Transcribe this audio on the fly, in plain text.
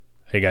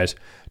Hey guys,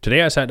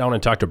 today I sat down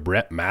and talked to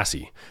Brett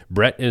Massie.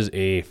 Brett is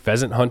a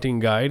pheasant hunting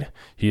guide.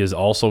 He has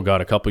also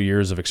got a couple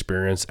years of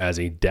experience as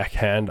a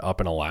deckhand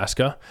up in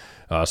Alaska.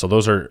 So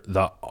those are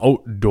the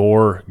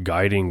outdoor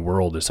guiding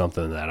world is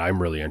something that I'm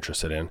really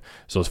interested in.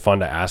 So it's fun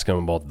to ask him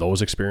about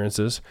those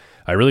experiences.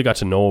 I really got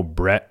to know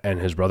Brett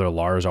and his brother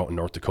Lars out in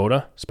North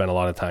Dakota. Spent a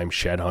lot of time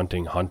shed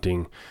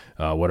hunting,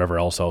 whatever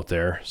else out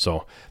there.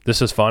 So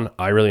this is fun.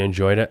 I really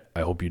enjoyed it.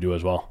 I hope you do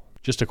as well.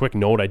 Just a quick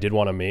note I did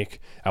want to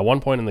make. At one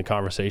point in the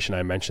conversation,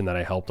 I mentioned that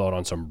I helped out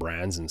on some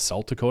brands in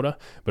South Dakota,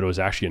 but it was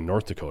actually in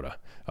North Dakota.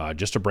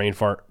 Just a brain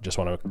fart. Just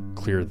want to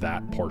clear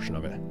that portion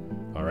of it.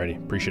 Alrighty.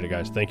 Appreciate it,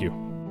 guys. Thank you.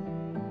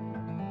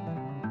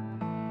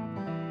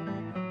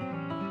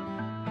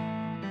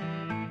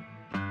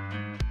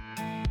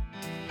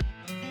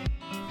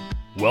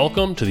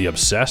 Welcome to the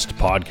Obsessed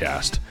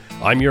Podcast.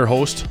 I'm your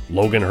host,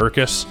 Logan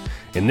Herkus.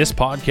 In this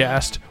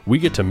podcast, we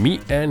get to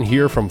meet and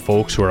hear from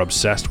folks who are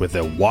obsessed with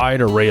a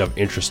wide array of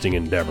interesting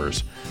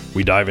endeavors.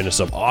 We dive into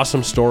some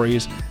awesome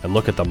stories and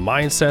look at the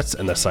mindsets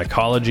and the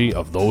psychology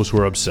of those who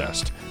are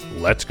obsessed.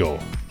 Let's go.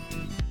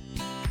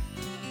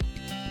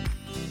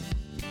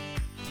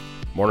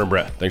 Morning,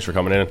 Brett. Thanks for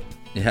coming in.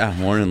 Yeah,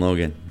 morning,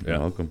 Logan. Yeah.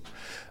 Welcome.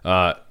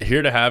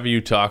 Here to have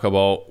you talk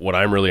about what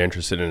I'm really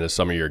interested in is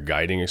some of your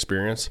guiding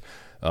experience.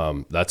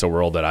 That's a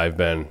world that I've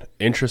been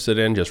interested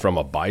in just from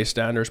a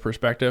bystander's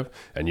perspective,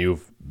 and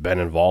you've been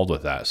involved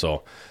with that.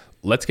 So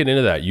let's get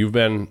into that.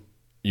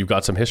 You've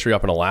got some history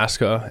up in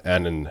Alaska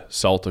and in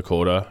South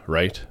Dakota,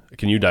 right?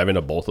 Can you dive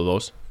into both of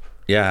those?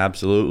 Yeah,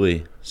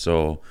 absolutely.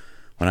 So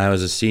when I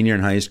was a senior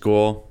in high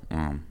school,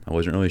 I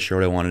wasn't really sure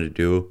what I wanted to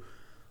do.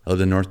 I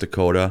lived in North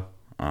Dakota.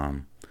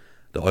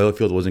 The oil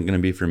field wasn't going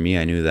to be for me.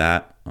 I knew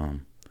that.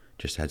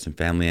 Just had some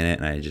family in it,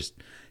 and I just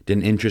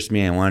didn't interest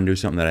me. I wanted to do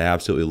something that I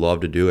absolutely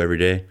love to do every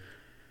day.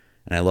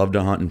 And I love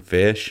to hunt and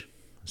fish.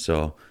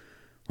 So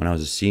when I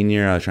was a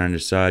senior, I was trying to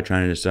decide.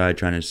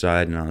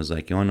 And I was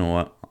like, you know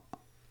what?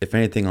 If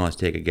anything, I'll just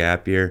take a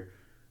gap year.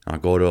 I'll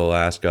go to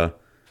Alaska.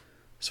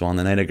 So on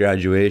the night of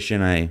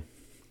graduation, I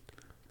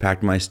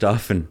packed my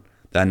stuff. And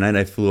that night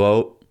I flew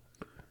out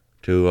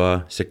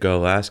to Sitka,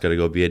 Alaska to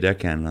go be a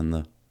deckhand on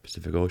the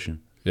Pacific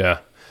Ocean. Yeah.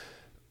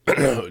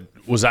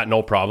 Was that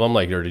no problem?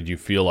 Or did you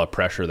feel a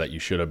pressure that you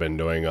should have been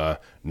doing a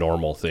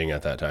normal thing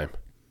at that time?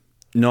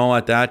 No,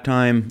 at that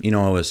time, it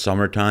was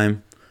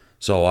summertime.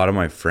 So a lot of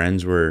my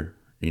friends were,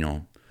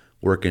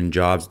 working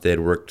jobs that they'd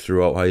worked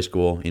throughout high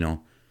school,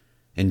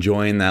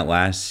 enjoying that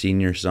last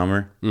senior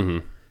summer.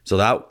 Mm-hmm. So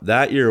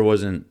that year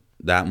wasn't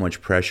that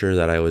much pressure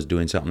that I was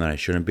doing something that I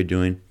shouldn't be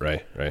doing.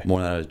 Right.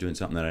 More that I was doing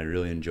something that I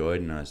really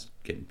enjoyed and I was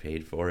getting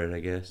paid for it, I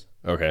guess.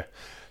 Okay.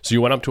 So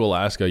you went up to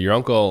Alaska. Your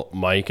uncle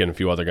Mike and a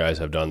few other guys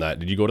have done that.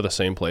 Did you go to the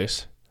same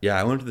place? Yeah,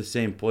 I went to the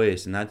same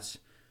place, and that's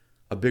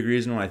a big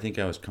reason why I think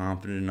I was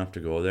confident enough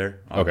to go there.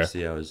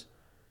 Obviously, I was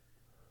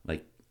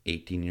like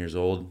 18 years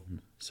old,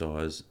 so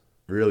I was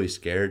really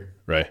scared.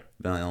 Right.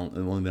 I've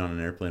only been on an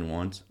airplane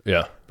once.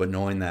 Yeah. But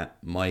knowing that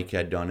Mike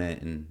had done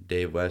it and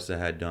Dave Westa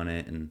had done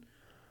it and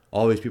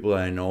all these people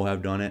that I know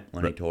have done it,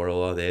 Lenny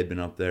Torla, they had been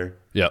up there.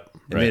 Yep.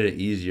 It made it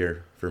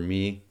easier for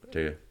me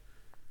to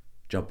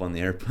jump on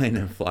the airplane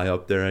and fly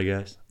up there, I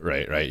guess.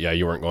 Right. Yeah,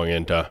 you weren't going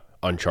into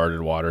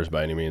uncharted waters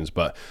by any means,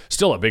 but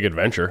still a big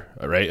adventure,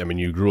 right? I mean,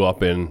 you grew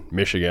up in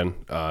Michigan,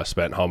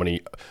 spent how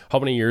many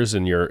years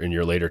in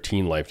your later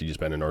teen life did you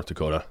spend in North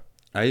Dakota?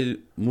 I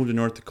moved to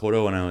North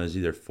Dakota when I was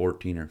either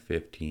 14 or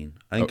 15.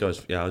 I think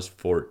I was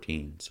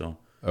 14, so.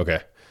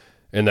 Okay.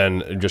 And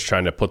then just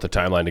trying to put the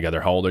timeline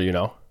together, how old are you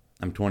now?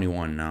 I'm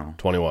 21 now.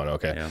 21,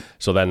 okay. Yeah.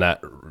 So then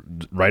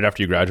right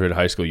after you graduated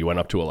high school, you went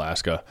up to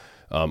Alaska.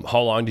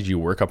 How long did you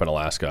work up in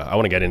Alaska? I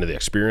want to get into the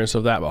experience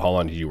of that, but how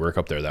long did you work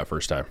up there that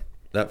first time?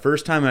 That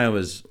first time I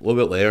was a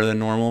little bit later than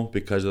normal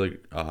because of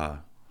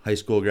high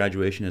school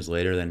graduation is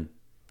later than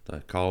the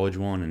college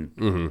one.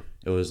 And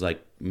It was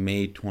like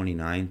May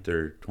 29th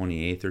or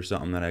 28th or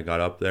something that I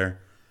got up there.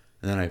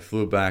 And then I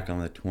flew back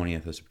on the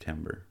 20th of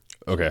September.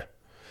 Okay.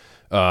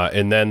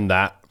 And then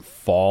that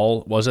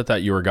fall, was it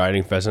that you were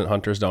guiding pheasant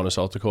hunters down to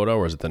South Dakota,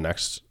 or was it the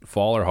next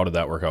fall, or how did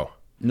that work out?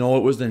 No,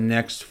 it was the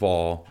next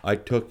fall.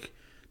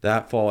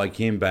 That fall, I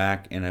came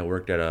back and I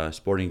worked at a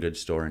sporting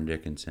goods store in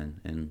Dickinson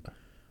and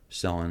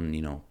selling,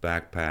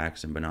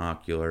 backpacks and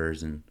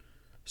binoculars and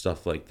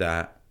stuff like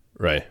that.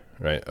 Right.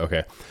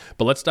 Okay.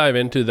 But let's dive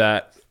into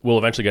that. We'll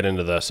eventually get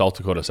into the South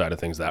Dakota side of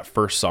things. That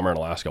first summer in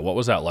Alaska, what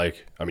was that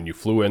like? I mean, you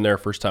flew in there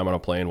first time on a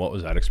plane. What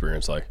was that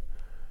experience like?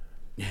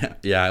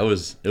 Yeah, it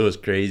was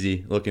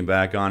crazy looking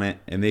back on it.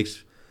 It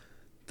makes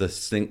the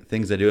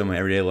things I do in my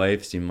everyday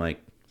life seem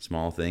like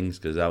small things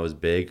because that was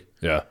big.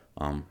 Yeah.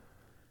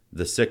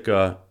 The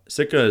Sitka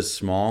is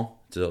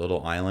small. It's a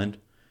little island.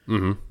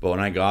 Mm-hmm. But when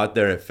I got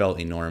there, it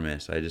felt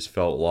enormous. I just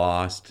felt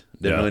lost.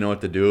 Didn't really know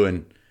what to do.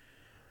 And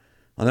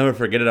I'll never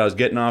forget it. I was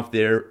getting off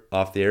the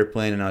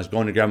airplane and I was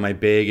going to grab my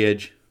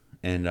baggage.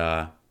 And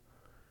I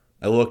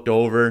looked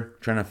over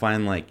trying to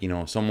find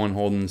someone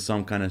holding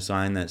some kind of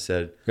sign that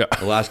said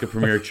Alaska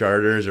Premier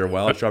Charters or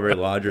Wild Strawberry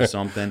Lodge or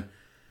something.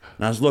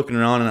 And I was looking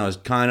around and I was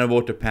kind of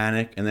about to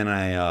panic. And then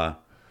I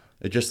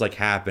it just like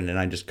happened, and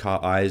I just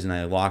caught eyes, and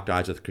I locked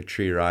eyes with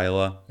Katri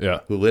Ryla, Yeah.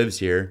 who lives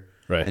here,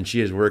 Right. and she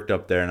has worked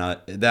up there,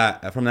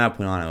 and from that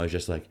point on, I was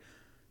just like,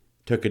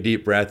 took a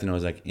deep breath, and it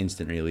was like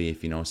instant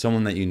relief,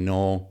 someone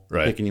that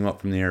Right. picking you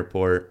up from the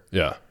airport.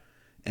 Yeah.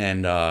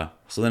 And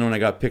so then when I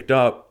got picked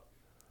up,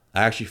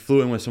 I actually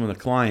flew in with some of the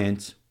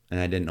clients, and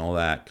I didn't know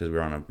that because we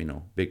were on a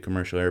big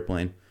commercial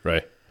airplane.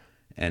 Right.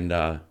 And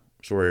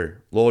so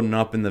we're loading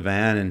up in the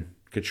van, and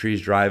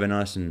Katri's driving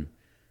us, and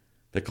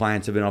the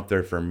clients have been up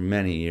there for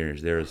many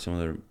years. They're some of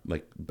the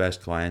like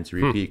best clients,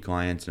 repeat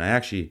clients, and I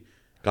actually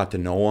got to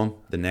know them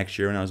the next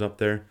year when I was up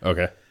there.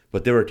 Okay.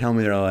 But they were telling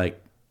me, they're like,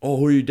 "Oh,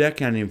 who are you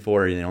deckhanding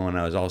for?" And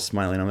I was all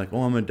smiling. I'm like,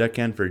 "Oh, I'm a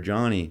deckhand for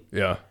Johnny."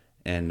 Yeah.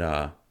 And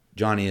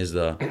Johnny is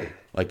the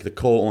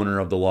co-owner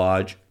of the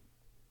lodge,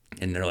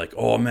 and they're like,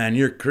 "Oh man,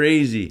 you're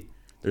crazy.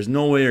 There's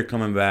no way you're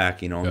coming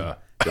back." Yeah.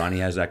 Johnny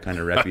has that kind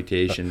of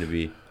reputation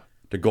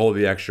to go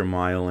the extra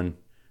mile and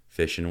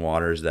fish in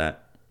waters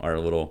that are a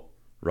little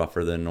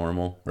rougher than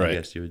normal, Right. I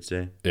guess you would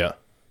say. Yeah.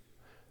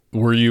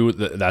 Were you,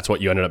 that's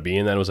what you ended up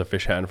being then, was a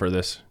fish hand for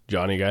this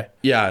Johnny guy?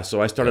 Yeah,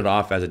 so I started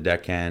off as a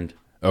deckhand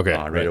Okay.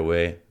 right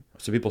away.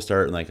 So people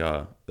start in like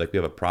we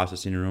have a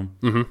processing room,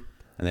 and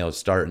they'll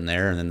start in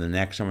there, and then the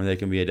next summer they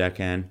can be a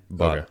deckhand.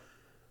 But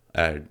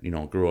I,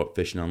 grew up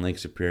fishing on Lake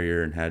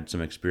Superior and had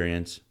some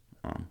experience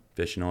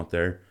fishing out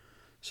there.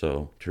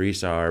 So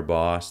Teresa, our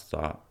boss,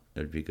 thought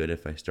it'd be good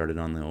if I started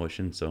on the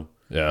ocean. So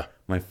Yeah.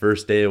 my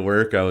first day of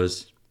work, I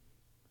was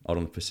out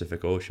on the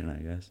Pacific Ocean,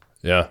 I guess.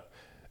 Yeah.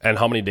 And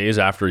how many days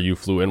after you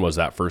flew in was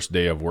that first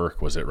day of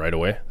work? Was it right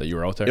away that you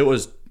were out there? It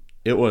was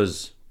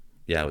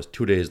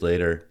 2 days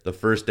later. The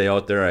first day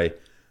out there,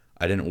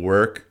 I didn't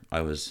work. I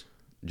was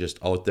just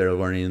out there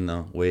learning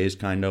the ways,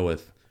 kind of,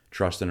 with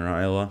Trust and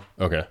Ryla.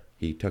 Okay.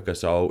 He took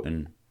us out,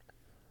 and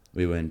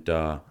we went,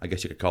 I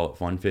guess you could call it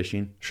fun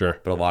fishing. Sure.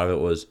 But a lot of it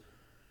was,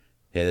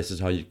 hey, this is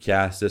how you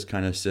cast this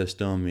kind of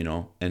system,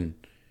 and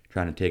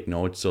trying to take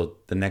notes. So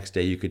the next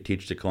day you could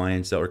teach the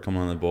clients that were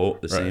coming on the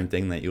boat the same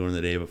thing that you learned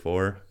the day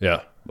before.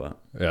 Yeah. But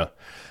Yeah.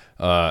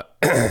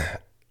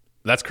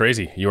 That's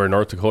crazy. You were in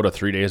North Dakota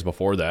 3 days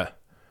before that,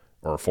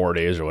 or 4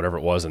 days or whatever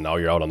it was, and now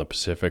you're out on the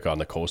Pacific on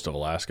the coast of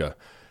Alaska.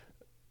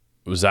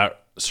 Was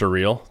that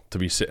surreal to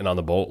be sitting on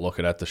the boat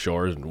looking at the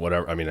shores and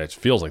whatever? I mean, it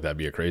feels like that'd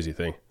be a crazy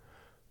thing.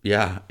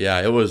 yeah,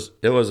 it was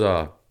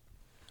an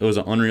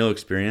unreal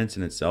experience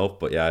in itself.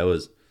 But yeah, it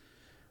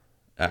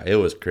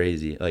was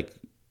crazy. Like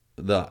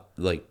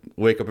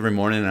wake up every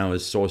morning and I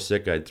was so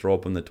sick I'd throw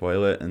up in the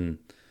toilet and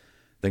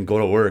then go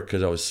to work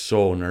because I was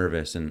so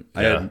nervous. And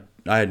I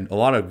had a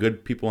lot of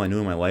good people I knew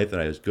in my life that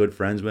I was good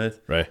friends with.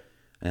 Right.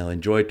 And I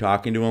enjoyed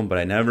talking to them, but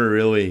I never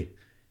really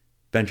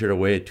ventured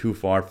away too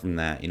far from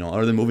that.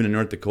 Other than moving to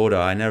North Dakota,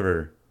 I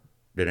never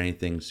did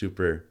anything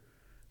super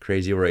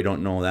crazy where I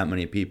don't know that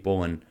many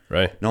people. And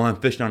Right. now I'm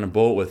fishing on a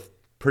boat with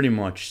pretty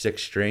much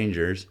 6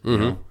 strangers.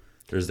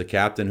 There's the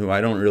captain, who I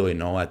don't really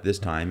know at this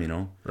time.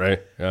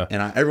 Right. Yeah.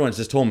 And everyone's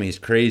just told me he's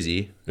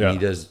crazy. Yeah. And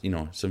he does,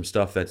 some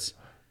stuff that's,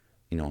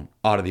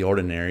 out of the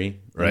ordinary.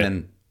 Right. And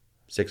then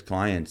 6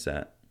 clients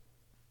that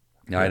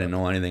I didn't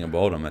know anything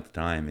about them at the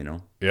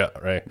time. Yeah.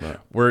 Right. But-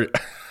 We're.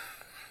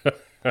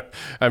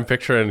 I'm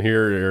picturing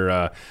here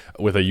you're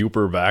with a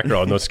Youper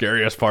background. The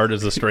scariest part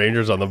is the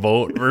strangers on the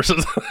boat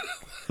versus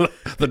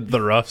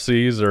the rough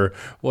seas or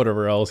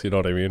whatever else. You know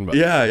what I mean? But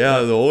Yeah.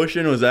 The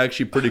ocean was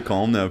actually pretty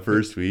calm that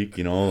first week.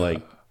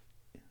 Like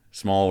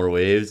smaller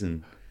waves,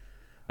 and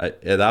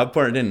that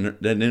part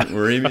didn't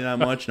worry me that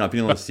much. Not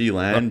being able to see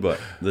land, but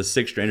the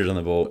 6 strangers on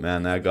the boat,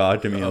 man, that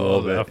got to me a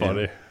little bit. That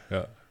funny.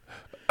 Yeah.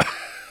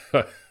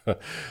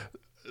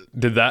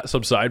 Did that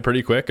subside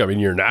pretty quick? I mean,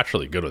 you're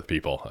naturally good with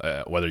people,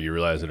 whether you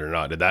realize it or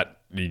not.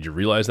 Did you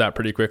realize that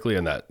pretty quickly,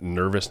 and that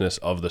nervousness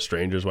of the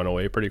strangers went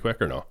away pretty quick,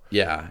 or no?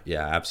 Yeah,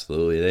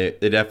 absolutely.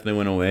 They definitely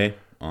went away.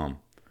 And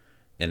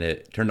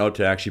it turned out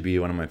to actually be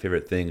one of my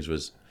favorite things.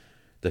 Was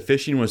the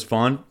fishing was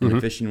fun, and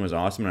the fishing was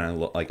awesome,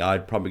 and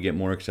I'd probably get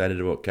more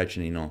excited about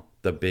catching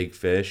the big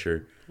fish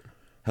or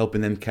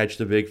helping them catch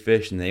the big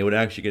fish, and they would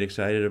actually get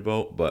excited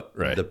about. But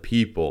Right. the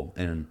people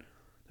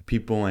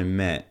I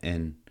met,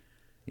 and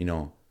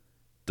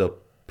the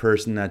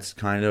person that's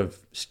kind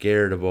of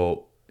scared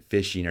about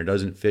fishing or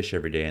doesn't fish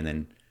every day, and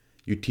then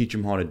you teach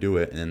them how to do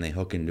it, and then they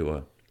hook into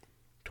a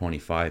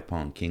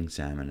 25-pound king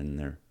salmon, and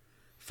they're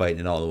fighting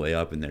it all the way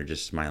up, and they're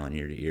just smiling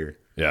ear to ear.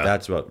 Yeah.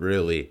 That's what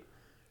really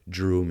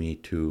drew me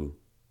to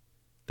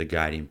the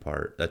guiding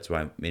part. That's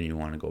why it made me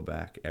want to go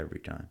back every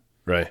time.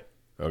 Right.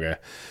 Okay.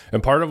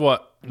 And part of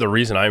the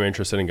reason I'm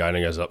interested in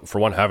guiding is, for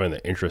one, having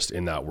the interest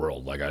in that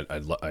world. Like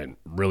I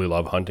really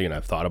love hunting, and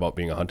I've thought about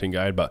being a hunting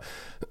guide, but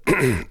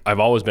I've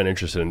always been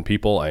interested in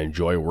people. I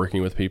enjoy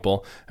working with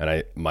people.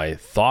 And my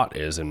thought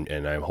is, and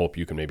I hope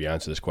you can maybe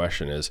answer this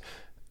question, is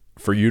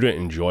for you to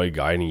enjoy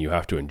guiding, you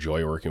have to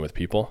enjoy working with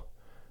people.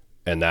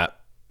 And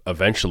that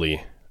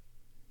eventually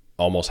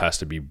almost has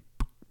to be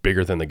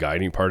bigger than the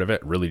guiding part of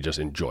it, really just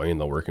enjoying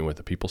the working with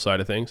the people side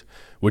of things.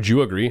 Would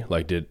you agree?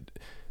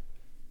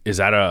 Is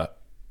that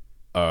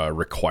a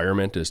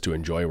requirement, is to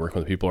enjoy working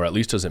with people, or at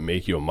least does it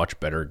make you a much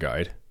better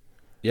guide?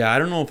 Yeah, I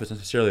don't know if it's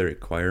necessarily a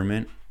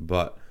requirement,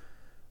 but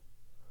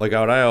like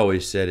what I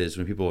always said is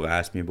when people have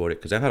asked me about it,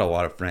 because I've had a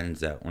lot of friends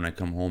that when I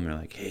come home, they're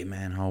like, hey,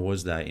 man, how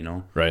was that, you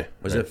know? Right.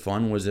 Was it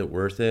fun? Was it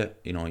worth it?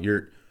 You know,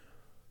 you're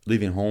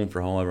leaving home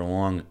for however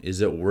long.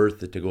 Is it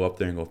worth it to go up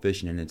there and go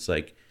fishing? And it's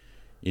like,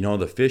 you know,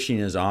 the fishing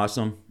is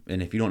awesome.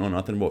 And if you don't know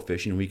nothing about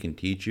fishing, we can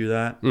teach you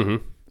that.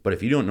 Mm-hmm. But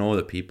if you don't know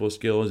the people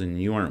skills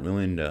and you aren't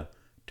willing to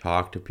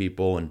talk to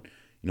people and,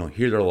 you know,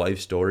 hear their life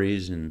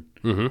stories and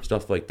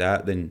stuff like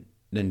that, then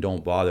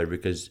don't bother,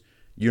 because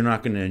you're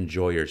not going to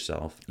enjoy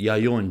yourself. Yeah,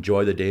 you'll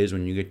enjoy the days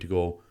when you get to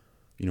go,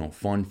 you know,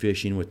 fun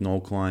fishing with no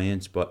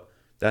clients, but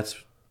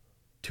that's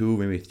 2,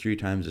 maybe 3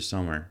 times a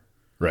summer.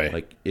 Right.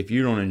 Like, if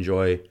you don't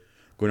enjoy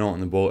going out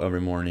on the boat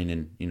every morning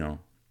and, you know,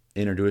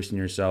 introducing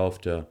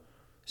yourself to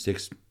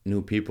 6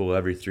 new people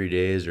every 3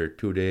 days or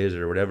 2 days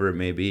or whatever it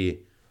may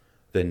be,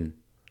 then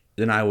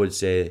I would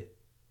say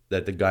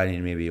that the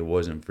guiding maybe it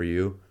wasn't for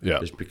you. Yeah.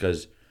 Just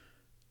because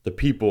the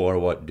people are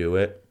what do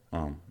it.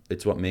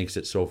 It's what makes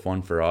it so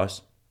fun for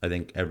us. I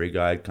think every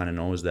guide kind of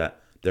knows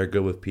that they're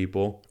good with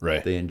people.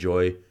 Right. They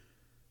enjoy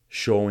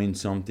showing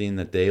something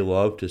that they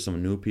love to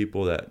some new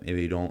people that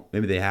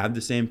maybe they have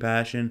the same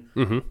passion.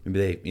 Mm-hmm. Maybe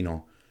they, you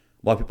know,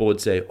 a lot of people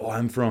would say, oh,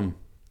 I'm from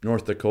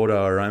North Dakota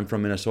or I'm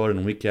from Minnesota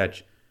and we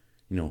catch,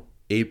 you know,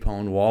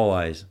 8-pound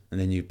walleyes, and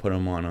then you put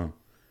them on a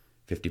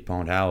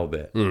 50-pound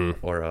halibut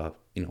or a,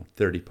 you know,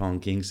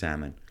 30-pound king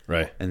salmon.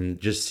 Right. And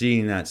just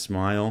seeing that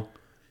smile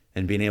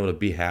and being able to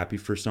be happy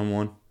for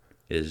someone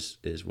is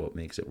what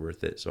makes it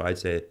worth it. So I'd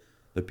say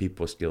the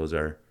people skills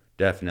are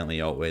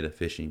definitely outweigh the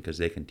fishing, because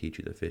they can teach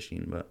you the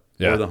fishing, but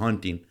or the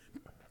hunting.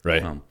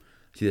 Right.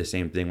 See the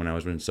same thing when I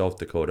was in South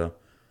Dakota.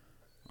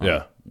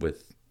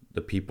 With the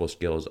people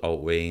skills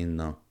outweighing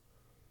the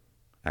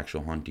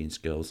actual hunting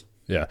skills.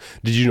 Yeah.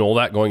 Did you know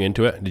that going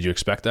into it? Did you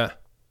expect that?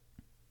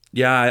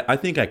 Yeah, I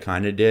think I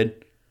kind of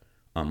did.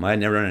 I had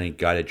never done any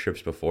guided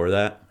trips before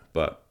that,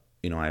 but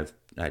you know,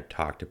 I'd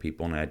talked to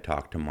people and I'd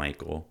talked to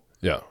Michael.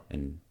 Yeah.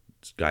 And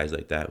guys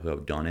like that who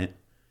have done it,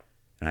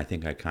 and I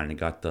think I kind of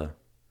got the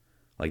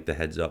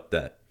heads up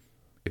that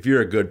if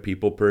you're a good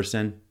people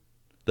person,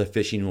 the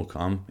fishing will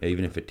come,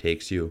 even if it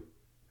takes you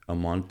a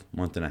month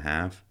and a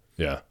half.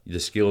 Yeah. The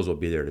skills will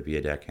be there to be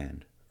a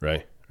deckhand.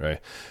 Right.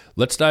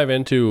 Let's dive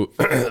into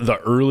the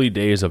early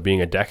days of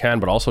being a deckhand,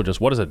 but also just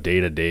what does a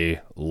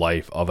day-to-day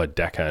life of a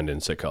deckhand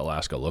in Sitka,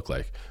 Alaska look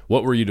like?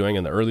 What were you doing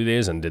in the early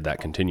days, and did that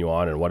continue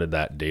on, and what did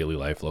that daily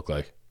life look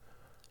like?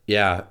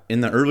 Yeah,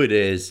 in the early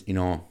days, you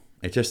know,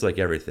 it's just like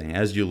everything.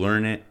 As you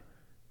learn it,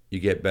 you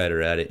get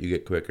better at it, you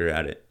get quicker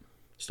at it,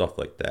 stuff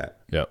like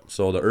that. Yeah.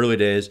 So the early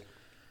days,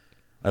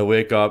 I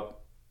wake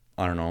up,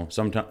 I don't know,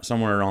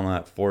 somewhere around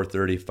that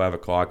 4:30, 5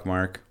 o'clock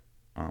mark,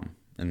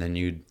 and then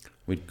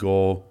we'd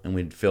go and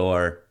we'd fill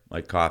our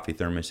like coffee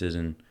thermoses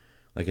and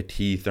like a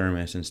tea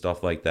thermos and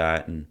stuff like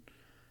that, and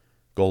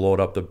go load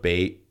up the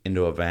bait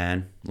into a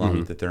van along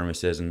with the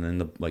thermoses, and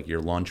then your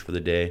lunch for the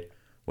day,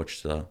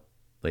 which the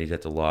ladies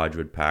at the lodge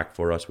would pack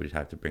for us. We'd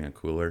have to bring a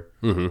cooler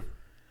to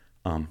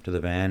the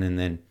van, and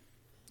then,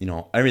 you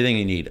know, everything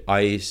you need,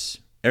 ice,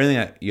 everything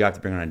that you have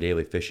to bring on a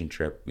daily fishing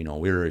trip, you know,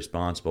 we were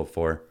responsible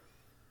for.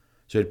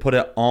 So we'd put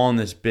it all in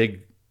this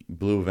big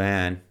blue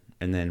van,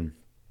 and then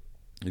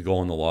you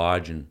go in the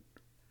lodge and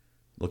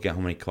look at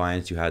how many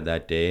clients you had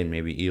that day and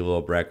maybe eat a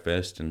little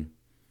breakfast. And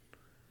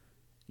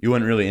you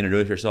wouldn't really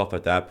introduce yourself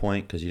at that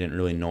point because you didn't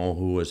really know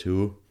who was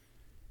who.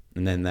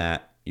 And then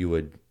that you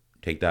would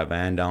take that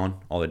van down,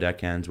 all the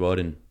deckhands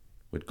would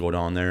go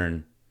down there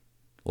and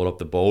load up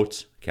the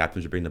boats.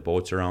 Captains would bring the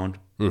boats around,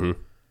 and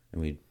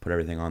we'd put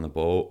everything on the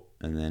boat,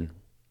 and then,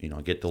 you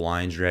know, get the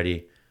lines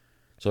ready.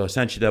 So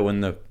essentially that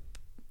when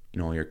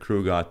your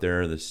crew got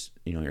there,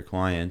 your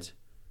clients,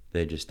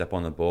 they'd just step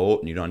on the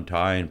boat and you'd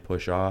untie and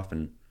push off,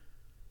 and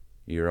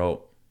you're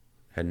out,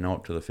 heading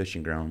out to the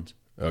fishing grounds.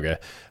 Okay.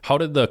 How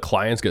did the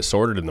clients get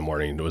sorted in the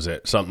morning? Was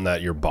it something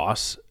that your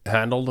boss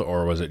handled,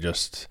 or was it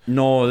just...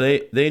 No,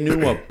 they knew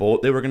what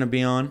boat they were going to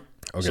be on.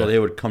 Okay. So they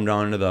would come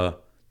down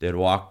they'd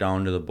walk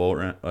down to the boat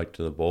ramp,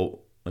 to the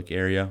boat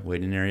area,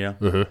 waiting area,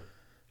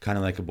 kind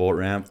of like a boat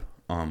ramp.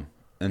 And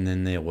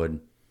then they would,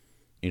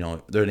 you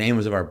know, their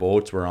names of our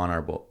boats were on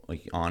our boat,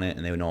 on it,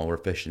 and they would know we're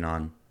fishing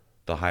on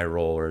the High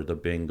Roll or the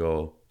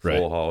Bingo,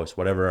 Full House,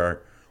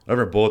 whatever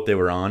boat they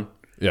were on.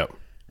 Yeah.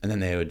 And then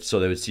they would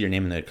see your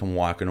name and they'd come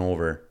walking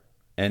over.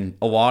 And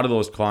a lot of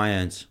those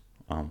clients,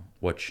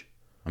 which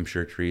I'm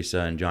sure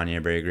Teresa and Johnny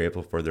are very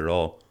grateful for, they're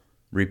all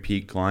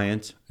repeat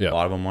clients. Yeah. A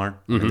lot of them are.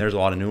 And there's a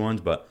lot of new ones,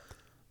 but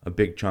a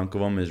big chunk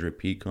of them is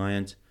repeat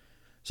clients.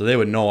 So they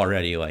would know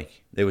already,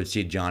 they would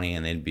see Johnny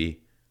and they'd be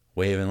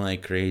waving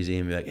like crazy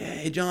and be like,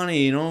 hey,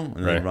 Johnny, you know,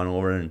 and they'd run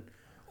over and,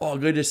 oh,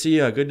 good to see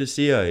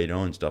you, you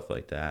know, and stuff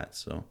like that.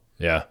 So.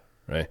 Yeah.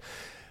 Right.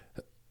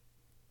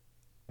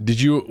 Did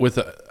you,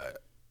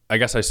 I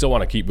guess I still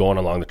want to keep going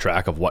along the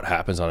track of what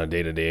happens on a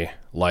day-to-day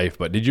life,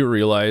 but did you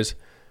realize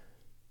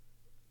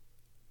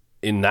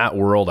in that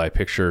world, I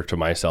picture to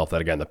myself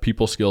that, again, the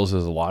people skills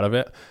is a lot of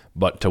it,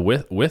 but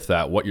with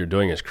that, what you're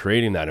doing is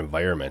creating that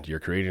environment. You're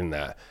creating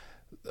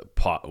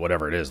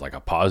whatever it is, like a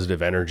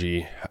positive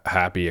energy,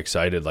 happy,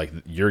 excited, like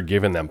you're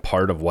giving them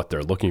part of what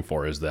they're looking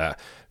for is that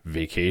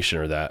vacation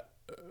or that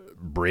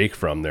break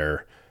from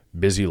their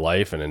busy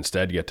life and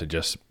instead get to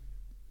just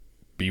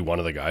be one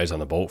of the guys on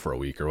the boat for a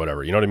week or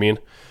whatever. You know what I mean?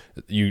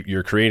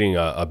 You're creating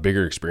a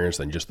bigger experience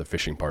than just the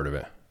fishing part of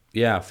it.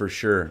 Yeah, for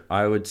sure.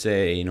 I would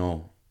say,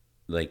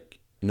 like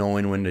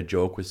knowing when to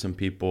joke with some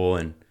people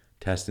and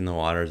testing the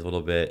waters a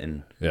little bit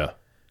and Yeah.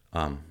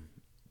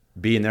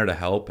 being there to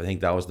help. I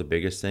think that was the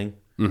biggest thing.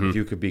 If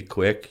you could be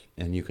quick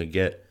and you could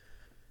get,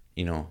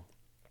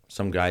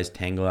 some guy's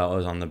tangle that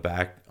was on the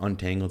back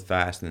untangled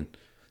fast and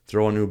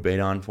throw a new bait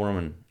on for him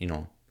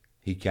and,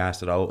 he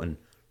cast it out and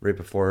right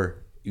before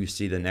you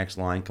see the next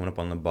line coming up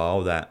on the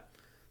bow that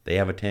they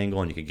have a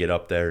tangle and you could get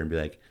up there and be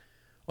like,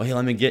 oh, hey,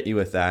 let me get you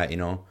with that,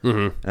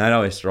 And I'd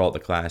always throw out the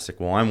classic,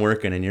 well, I'm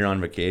working and you're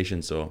on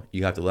vacation, so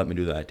you have to let me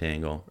do that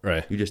tangle.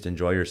 Right. You just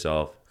enjoy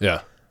yourself.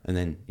 Yeah. And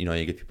then, you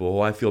get people,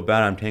 oh, I feel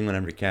bad I'm tangling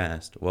every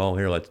cast. Well,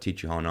 here, let's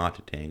teach you how not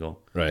to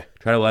tangle. Right.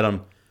 Try to let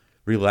them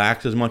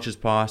relax as much as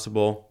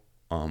possible,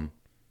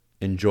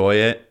 enjoy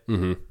it,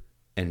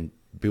 and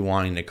be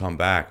wanting to come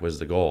back was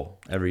the goal.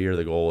 Every year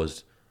the goal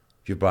was,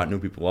 if you brought new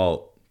people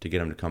out, to get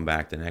them to come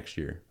back the next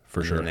year.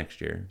 For sure. The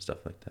next year,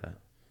 stuff like that.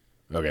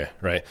 Okay,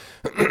 right.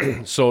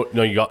 So,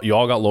 you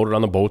all got loaded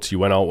on the boats. You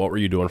went out. What were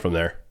you doing from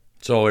there?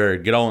 So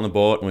we'd get out on the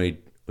boat and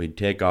we'd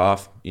take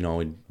off.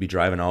 We'd be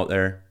driving out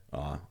there.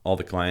 All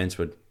the clients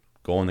would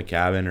go in the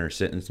cabin or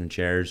sit in some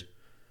chairs.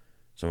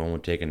 Someone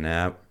would take a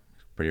nap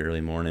pretty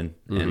early morning.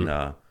 And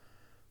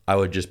I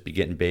would just be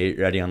getting bait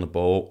ready on the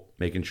boat,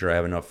 making sure I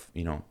have enough,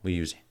 we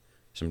use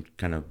some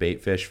kind of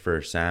bait fish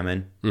for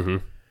salmon.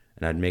 And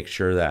I'd make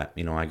sure that,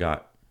 I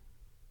got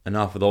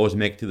enough of those to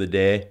make it through the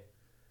day.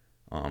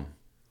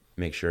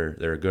 Make sure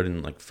they're good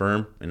and like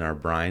firm in our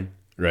brine.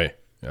 Right.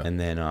 Yeah. And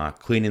then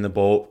cleaning the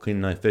boat,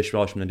 cleaning the fish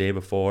wells from the day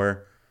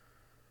before.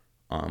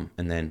 And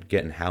then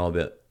getting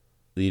halibut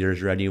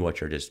leaders ready,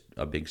 which are just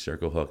a big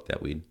circle hook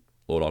that we'd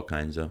load all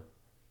kinds of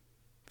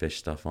fish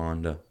stuff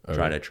on to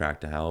try to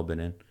attract the halibut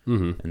in.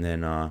 And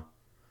then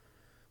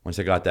once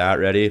I got that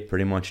ready,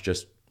 pretty much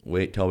just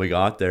wait till we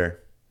got there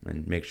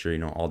and make sure,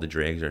 all the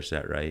drags are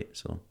set right.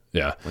 So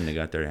yeah, when they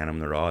got there, hand them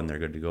the rod and they're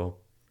good to go.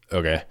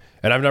 Okay.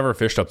 And I've never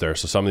fished up there,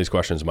 so some of these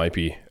questions might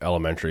be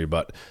elementary,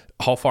 but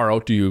how far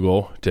out do you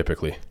go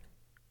typically?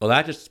 Well,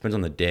 that just depends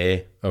on the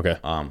day. Okay.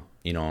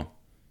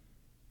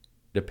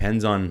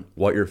 Depends on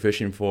what you're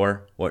fishing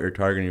for, what you're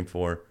targeting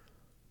for.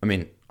 I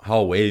mean,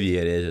 how wavy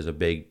it is a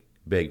big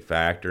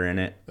factor in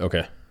it.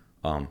 Okay.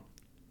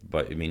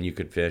 But I mean, you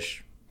could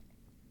fish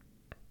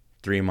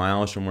 3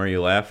 miles from where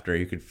you left, or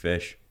you could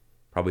fish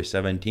probably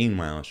 17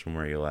 miles from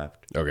where you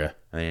left. Okay.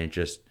 I mean,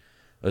 it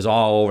was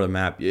all over the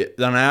map.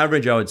 On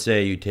average, I would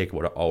say you take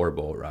about an hour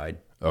boat ride.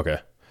 Okay.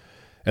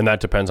 And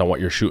that depends on what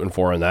you're shooting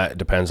for, and that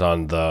depends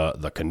on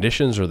the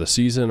conditions or the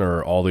season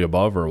or all the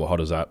above, or how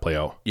does that play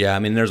out? Yeah, I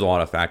mean, there's a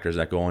lot of factors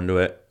that go into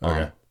it.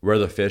 Okay. Where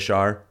the fish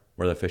are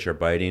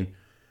biting.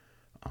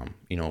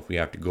 If we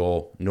have to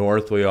go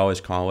north, we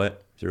always call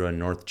it, through a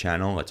north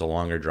channel, it's a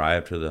longer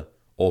drive to the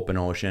open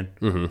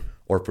ocean.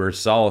 Or if we're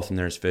south and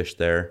there's fish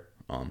there,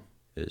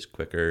 it's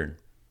quicker and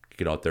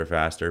get out there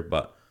faster.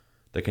 But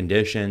the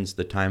conditions,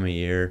 the time of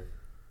year,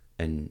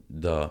 and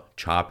the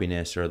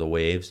choppiness or the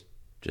waves,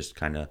 just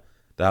kind of,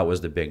 that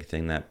was the big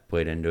thing that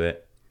played into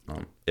it.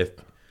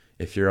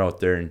 If you're out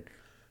there and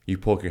you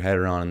poke your head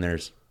around and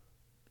there's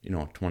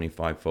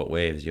 25-foot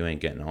waves, you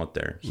ain't getting out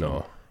there. So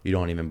No. You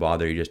don't even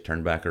bother. You just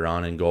turn back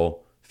around and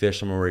go fish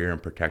somewhere where you're in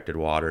protected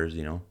waters.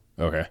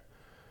 Okay.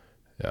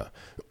 Yeah.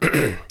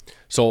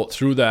 So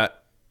through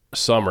that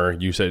summer,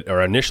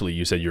 initially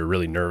you said you were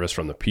really nervous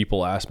from the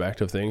people aspect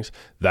of things.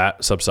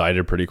 That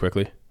subsided pretty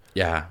quickly.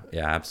 Yeah,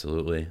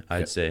 absolutely.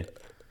 I'd say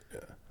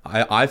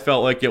I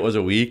felt like it was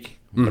a week,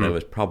 but it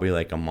was probably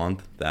like a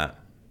month that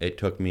it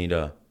took me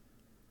to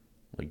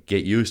like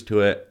get used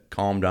to it,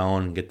 calm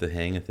down, and get the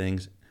hang of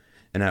things.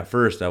 And at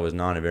first, I was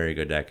not a very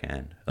good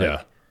deckhand.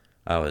 Yeah,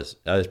 I was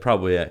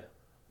probably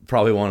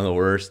one of the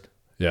worst.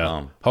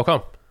 Yeah. How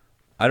come?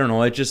 I don't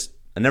know.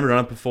 I never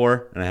done it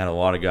before, and I had a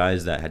lot of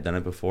guys that had done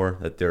it before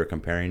that they were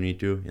comparing me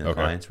to.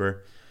 Clients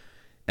were,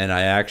 and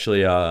I actually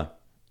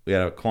we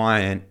had a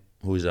client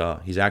he's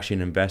actually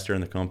an investor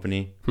in the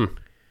company,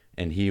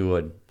 and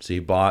he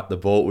bought the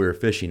boat we were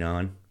fishing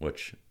on,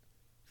 which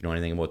if you know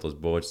anything about those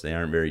boats, they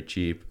aren't very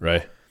cheap.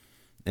 Right.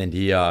 And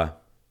he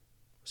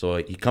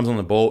comes on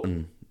the boat,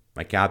 and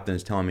my captain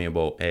is telling me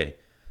about, hey,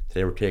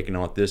 today we're taking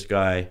out this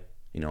guy,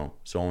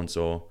 so and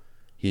so.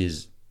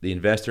 He's the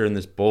investor in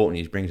this boat, and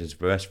he brings his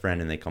best friend,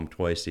 and they come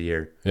twice a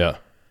year. Yeah.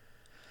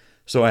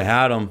 So I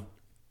had him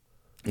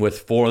with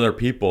 4 other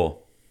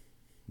people,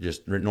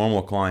 just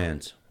normal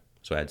clients.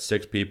 So I had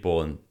 6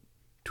 people, and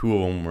 2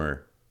 of them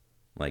were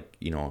like,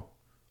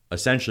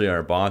 essentially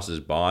our boss's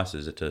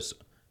bosses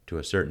to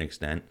a certain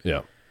extent.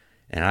 Yeah.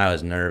 And I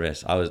was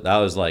nervous. That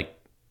was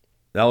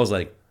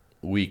like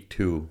week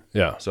 2.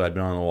 Yeah. So I'd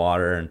been on the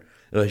water, and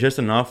it was just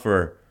enough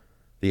for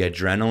the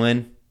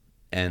adrenaline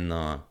and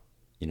the,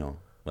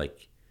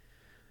 like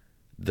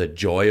the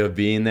joy of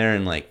being there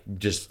and like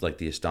just like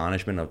the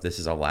astonishment of this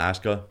is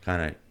Alaska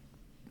kind of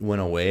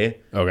went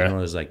away. Okay. And it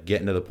was like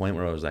getting to the point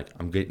where I was like,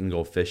 I'm getting to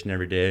go fishing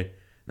every day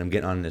and I'm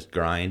getting on this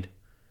grind,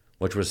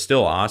 which was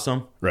still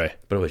awesome. Right.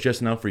 But it was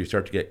just enough where you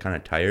start to get kind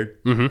of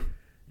tired. Mm-hmm.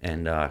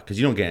 And because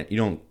you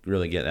don't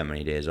really get that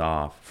many days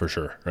off. For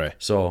sure. Right.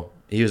 So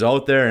he was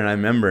out there, and I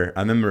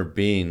remember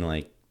being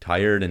like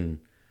tired and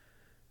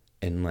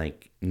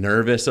like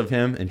nervous of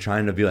him and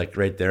trying to be like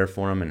right there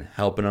for him and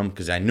helping him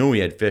because I knew he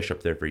had fish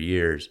up there for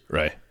years.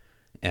 Right.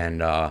 And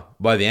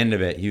by the end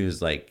of it, he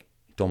was like,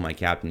 told my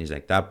captain, he's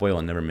like, that boy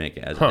will never make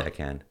it as a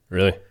deckhand.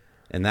 Really?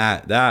 And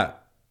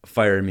that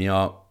fired me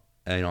up.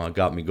 And, it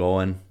got me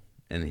going.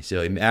 And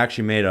he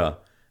actually made a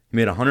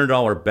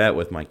 $100 bet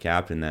with my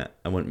captain that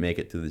I wouldn't make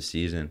it through the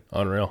season.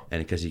 Unreal.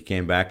 And because he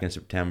came back in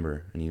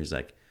September and he was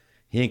like,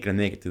 he ain't gonna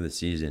make it through the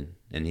season,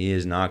 and he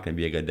is not gonna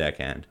be a good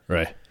deckhand.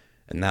 Right.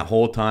 And that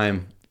whole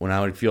time, when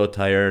I would feel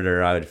tired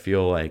or I would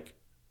feel like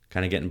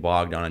kind of getting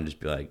bogged down, and just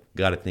be like,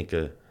 gotta think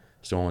of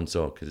so and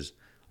so because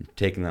I'm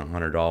taking that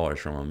 $100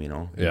 from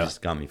him. It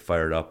just got me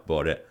fired up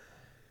about it.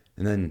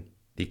 And then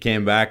he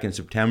came back in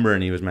September,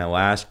 and he was my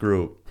last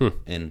group.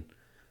 And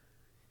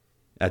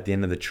at the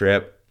end of the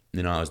trip,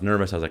 I was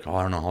nervous. I was like, oh,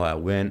 I don't know how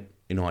that went.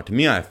 To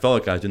me, I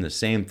felt like I was doing the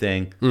same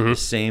thing, the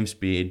same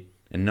speed,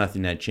 and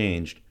nothing had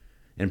changed.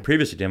 And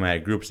previously to him, I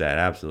had groups that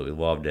absolutely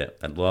loved it.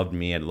 That loved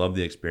me. I loved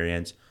the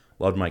experience.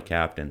 Loved my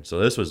captain. So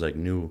this was like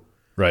new.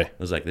 Right. It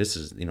was like, this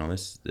is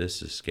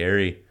this is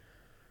scary.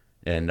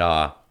 And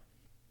at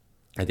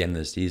the end of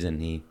the season,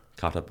 he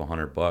coughed up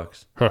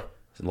 $100.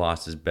 He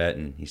lost his bet,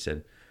 and he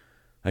said,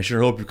 I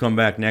sure hope you come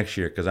back next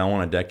year because I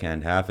want a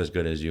deckhand half as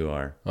good as you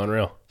are.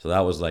 Unreal. So that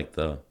was like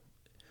I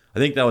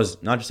think that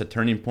was not just a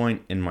turning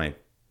point in my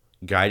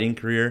guiding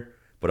career,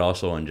 but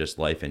also in just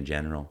life in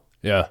general.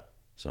 Yeah.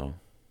 So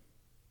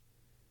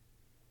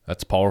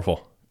that's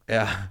powerful.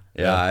 Yeah.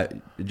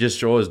 It just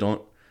shows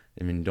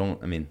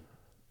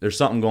there's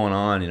something going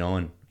on,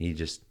 and he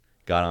just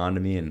got on to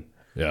me, and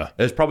yeah,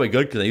 it was probably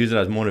good because I used it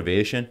as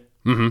motivation.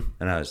 Mm-hmm.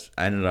 And I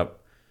ended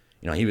up,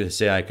 he would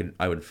say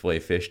I would fillet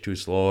fish too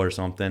slow or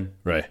something.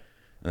 Right.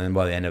 And then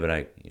by the end of it,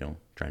 I,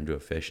 try and do a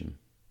fish in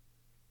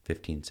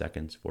 15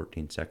 seconds,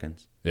 14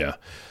 seconds. Yeah.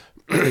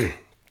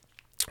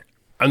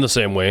 I'm the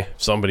same way.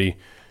 If somebody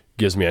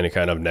gives me any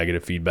kind of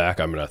negative feedback,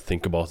 I'm going to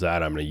think about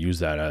that. I'm going to use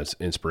that as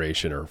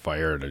inspiration or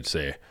fire to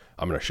say,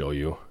 I'm going to show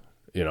you,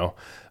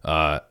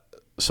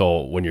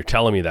 So when you're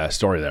telling me that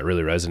story, that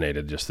really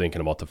resonated, just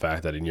thinking about the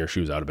fact that in your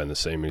shoes, I'd have been the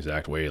same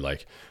exact way.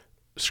 Like,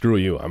 screw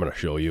you, I'm going to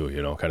show you,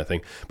 kind of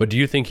thing. But do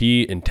you think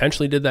he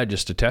intentionally did that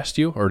just to test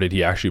you, or did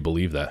he actually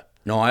believe that?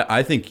 No,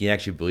 I think he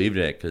actually believed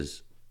it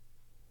because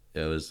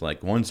it was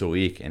like once a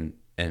week. And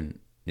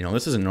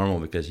this isn't normal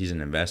because he's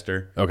an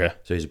investor. Okay.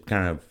 So he's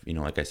kind of,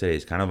 like I said,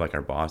 he's kind of like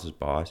our boss's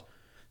boss.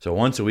 So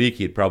once a week,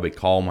 he'd probably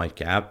call my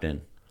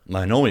captain.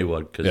 Well, I know he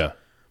would because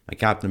my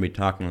captain would be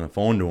talking on the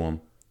phone to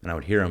him, and I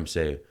would hear him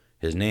say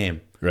his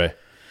name. Right.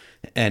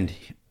 And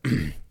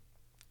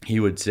he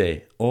would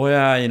say, oh,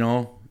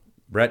 yeah,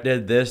 Brett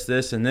did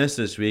this, and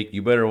this week.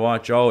 You better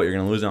watch out. You're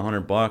going to lose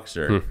 $100.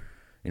 Or,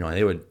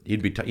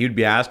 he'd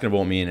be asking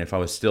about me and if I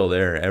was still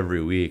there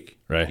every week.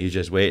 Right. He's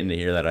just waiting to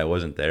hear that I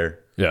wasn't there.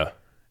 Yeah.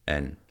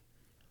 And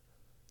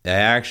it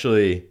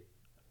actually,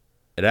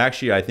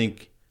 I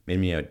think,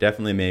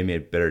 definitely made me a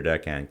better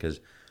deckhand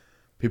because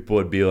people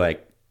would be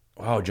like,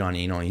 wow,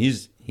 Johnny,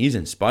 he's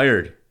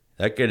inspired.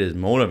 That kid is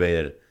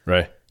motivated.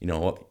 Right.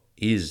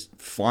 He's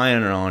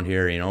flying around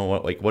here.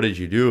 What did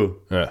you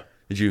do? Yeah.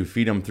 Did you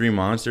feed him 3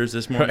 monsters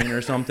this morning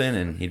or something?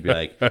 And he'd be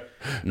like,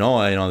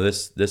 no,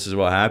 this is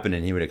what happened.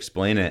 And he would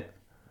explain it,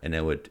 and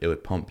it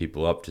would pump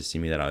people up to see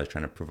me that I was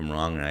trying to prove them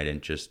wrong, and I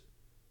didn't just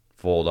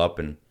fold up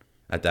and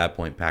at that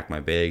point pack my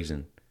bags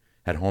and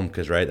head home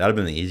because that would have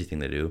been the easy thing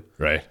to do.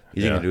 Right.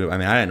 Easy thing to do. I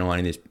didn't know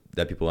any of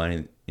these people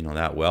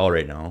that well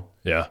right now.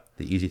 Yeah.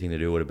 The easy thing to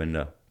do would have been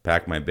to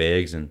pack my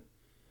bags and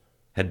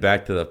head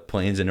back to the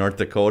plains in North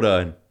Dakota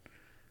and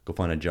go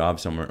find a job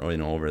somewhere,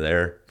 over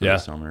there for the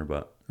summer.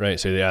 But right.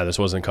 So this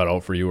wasn't cut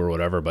out for you or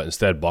whatever, but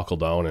instead buckle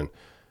down and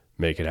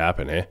make it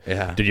happen. Eh?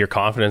 Yeah. Did your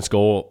confidence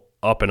go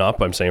up and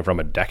up? I'm saying from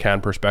a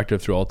deckhand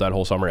perspective throughout that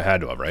whole summer, it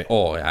had to have, right?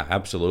 Oh yeah,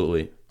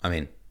 absolutely.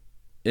 And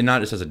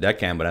not just as a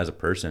deckhand, but as a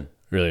person.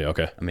 Really?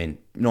 Okay.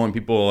 Knowing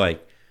people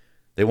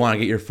they want to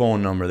get your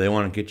phone number, they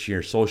want to get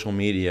your social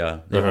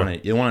media,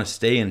 they want to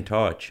stay in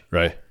touch.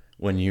 Right.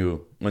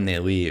 When they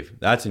leave,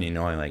 that's when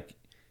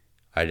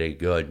I did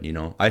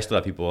good. I still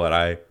have people that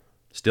I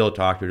still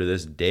talk to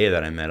this day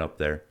that I met up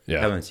there. Yeah.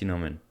 I haven't seen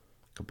them in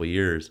a couple of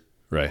years.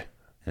 Right.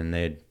 And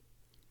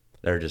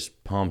they're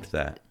just pumped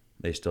that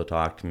they still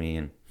talk to me,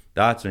 and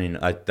that's when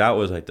that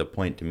was the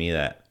point to me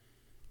that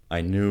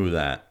I knew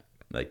that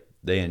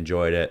they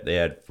enjoyed it, they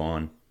had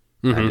fun.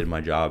 Mm-hmm. I did my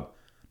job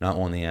not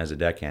only as a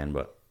deckhand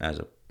but as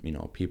a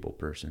people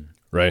person.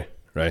 Right.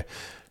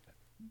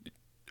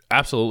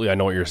 Absolutely, I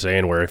know what you're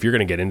saying. Where if you're going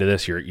to get into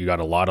this, you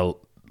got a lot of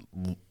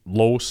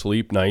low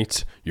sleep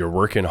nights, you're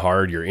working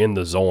hard, you're in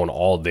the zone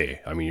all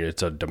day. I mean,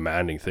 it's a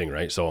demanding thing,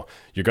 right? So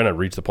you're going to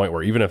reach the point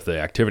where even if the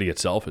activity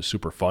itself is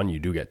super fun, you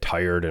do get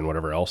tired and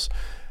whatever else.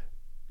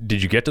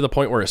 Did you get to the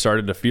point where it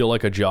started to feel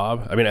like a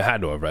job? I mean, it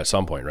had to have at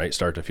some point, right?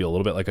 Start to feel a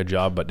little bit like a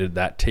job, but did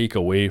that take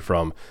away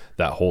from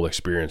that whole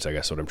experience, I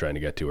guess what I'm trying to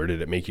get to? Or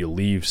did it make you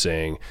leave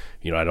saying,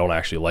 I don't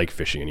actually like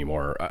fishing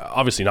anymore?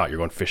 Obviously not, you're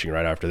going fishing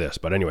right after this.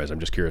 But anyways, I'm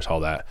just curious how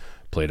that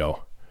played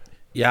out.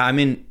 Yeah, I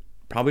mean,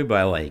 probably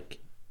by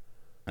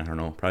I don't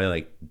know, probably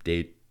like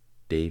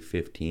day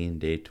 15,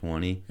 day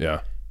 20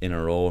 in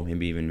a row,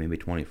 maybe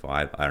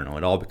 25. I don't know.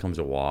 It all becomes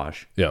a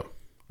wash. Yeah.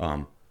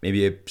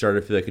 Maybe it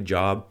started to feel like a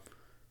job.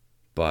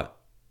 But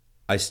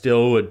I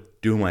still would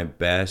do my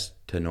best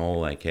to know,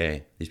 like,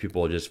 hey, these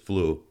people just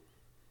flew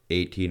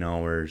 18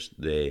 hours.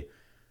 They're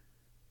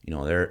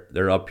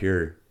up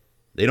here.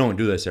 They don't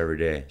do this every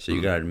day. So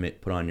you got to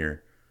put on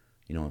your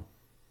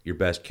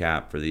best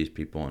cap for these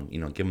people and,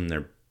 give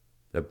them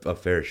a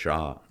fair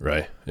shot.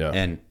 Right. Yeah.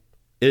 And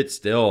it's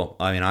still,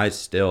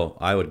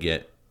 I would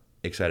get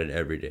excited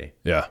every day.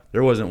 Yeah.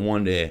 There wasn't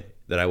one day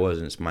that I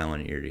wasn't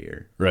smiling ear to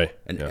ear. Right.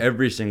 And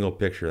every single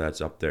picture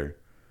that's up there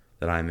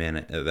that I'm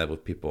in, that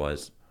with people,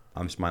 as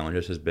I'm smiling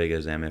just as big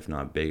as them, if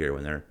not bigger,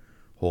 when they're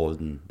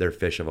holding their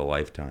fish of a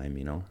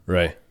lifetime,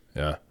 Right.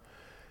 Yeah.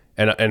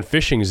 And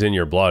fishing's in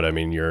your blood. I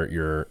mean,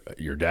 your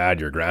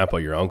dad, your grandpa,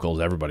 your uncles,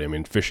 everybody. I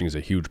mean, fishing's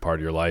a huge part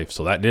of your life.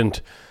 So that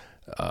didn't,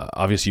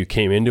 obviously you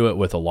came into it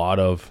with a lot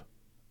of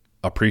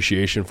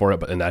appreciation for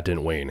it, and that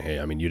didn't wane. Hey,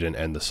 I mean, you didn't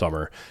end the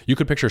summer. You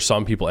could picture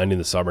some people ending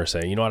the summer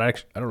saying, you know what, I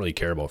don't really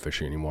care about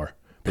fishing anymore.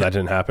 But that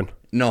didn't happen.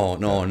 No.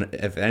 And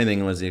if anything,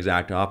 it was the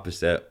exact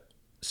opposite.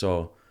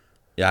 So,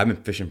 yeah, I've been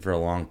fishing for a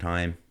long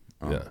time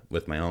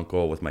with my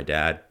uncle, with my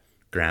dad,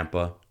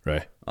 grandpa.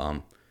 Right.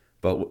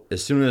 But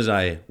as soon as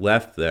I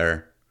left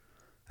there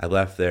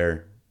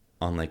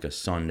on like a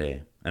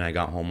Sunday, and I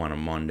got home on a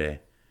Monday.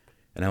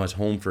 And I was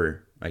home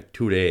for like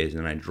 2 days,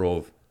 and then I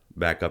drove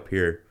back up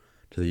here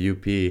to the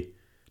UP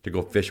to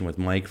go fishing with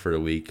Mike for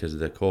a week because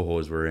the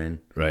cohos were in.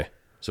 Right.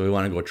 So we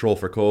want to go troll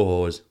for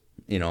cohos,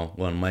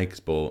 on Mike's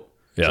boat.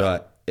 Yeah.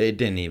 So it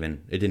didn't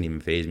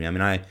even faze me. I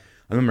mean, I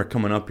remember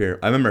coming up here.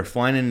 I remember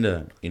flying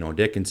into,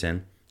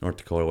 Dickinson, North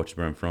Dakota, which is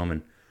where I'm from,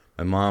 and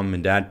my mom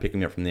and dad picked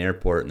me up from the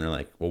airport, and they're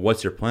like, well,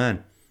 what's your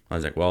plan? I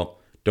was like, well,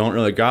 don't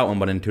really got one,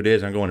 but in 2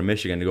 days I'm going to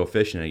Michigan to go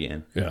fishing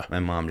again. Yeah. My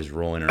mom just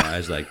rolling her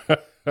eyes like,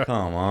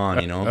 come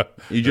on,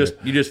 You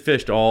just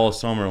fished all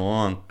summer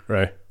long.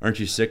 Right. Aren't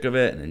you sick of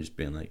it? And then just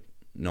being like,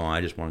 no,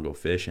 I just want to go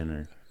fishing,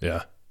 or,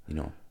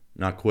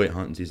 not quit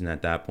hunting season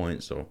at that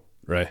point, so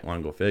right. I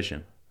want to go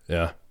fishing.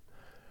 Yeah.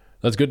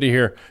 That's good to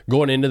hear.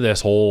 Going into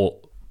this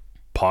whole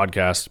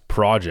podcast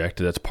project,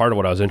 that's part of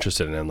what I was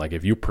interested in. Like,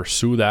 if you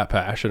pursue that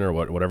passion or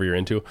whatever you're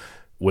into,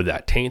 would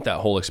that taint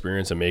that whole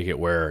experience and make it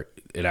where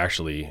it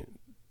actually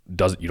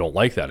you don't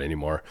like that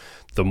anymore?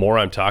 The more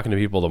I'm talking to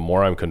people, the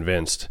more I'm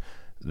convinced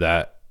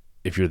that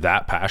if you're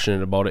that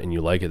passionate about it and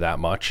you like it that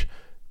much,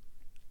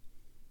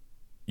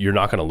 you're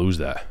not going to lose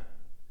that.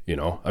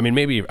 I mean,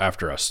 maybe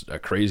after a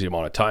crazy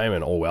amount of time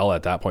and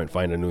at that point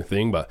find a new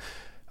thing, but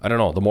I don't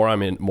know. The more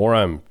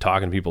I'm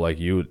talking to people like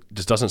you, it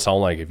just doesn't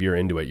sound like if you're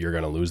into it, you're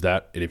going to lose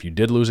that. And if you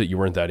did lose it, you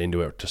weren't that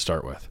into it to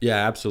start with.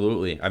 Yeah,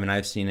 absolutely. I mean,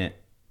 I've seen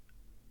it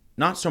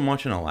not so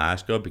much in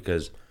Alaska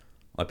because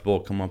a lot of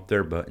people come up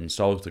there, but in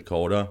South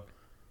Dakota,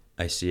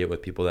 I see it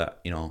with people that,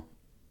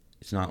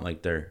 it's not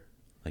like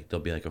they'll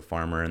be like a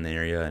farmer in the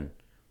area and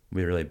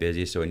be really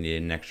busy, so we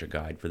need an extra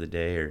guide for the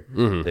day, or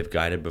they've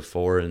guided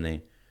before and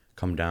they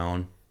come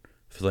down,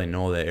 so they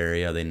know the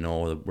area, they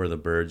know where the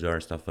birds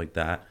are, stuff like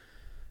that.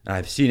 And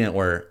I've seen it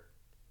where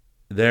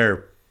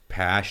they're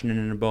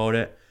passionate about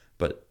it,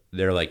 but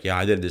they're like, yeah,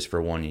 I did this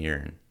for 1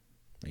 year.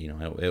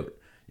 And,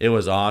 it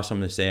was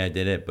awesome to say I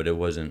did it, but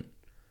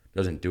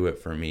doesn't do it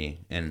for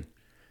me. And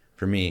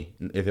for me,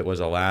 if it was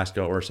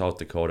Alaska or South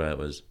Dakota, it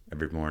was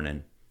every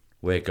morning,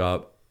 wake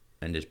up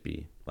and just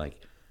be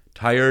like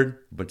tired,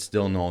 but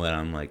still know that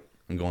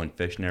I'm going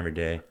fishing every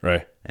day.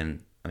 Right.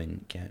 And I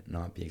mean, can't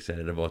not be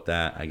excited about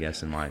that. I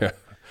guess in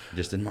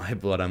my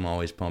blood, I'm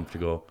always pumped to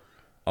go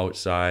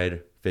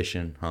outside,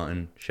 fishing,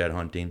 hunting, shed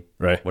hunting,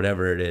 right?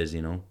 Whatever it is,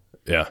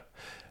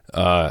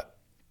 Yeah.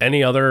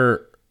 Any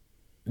other?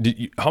 Did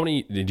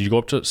you go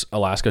up to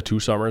Alaska 2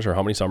 summers, or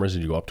how many summers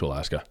did you go up to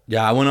Alaska?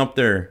 Yeah, I went up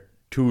there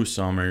 2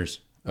 summers.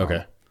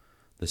 Okay.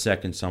 The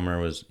second summer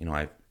was,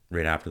 right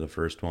after the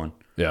first one.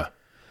 Yeah.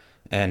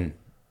 And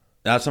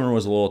that summer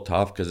was a little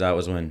tough because that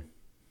was when,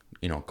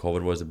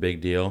 COVID was a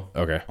big deal.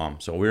 Okay.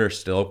 So we were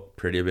still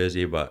pretty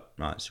busy, but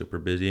not super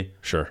busy.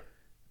 Sure.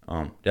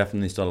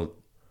 Definitely still,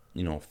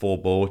 full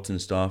boats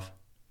and stuff,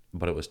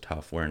 but it was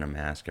tough wearing a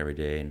mask every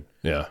day, and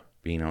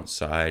being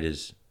outside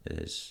is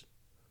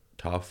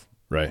tough.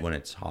 Right. When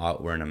it's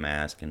hot, wearing a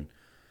mask, and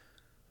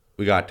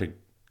we had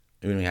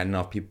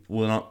enough people.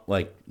 Well,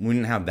 we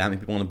didn't have that many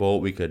people on the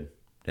boat. We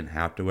didn't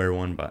have to wear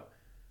one, but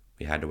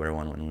we had to wear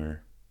one when we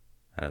were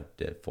at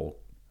a full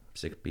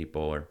 6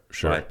 people or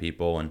 5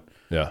 people, and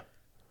yeah,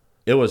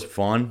 it was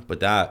fun.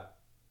 But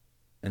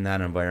in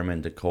that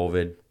environment, the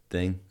COVID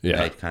thing. Yeah.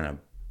 That kind of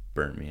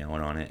burnt me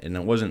out on it. And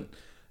it wasn't,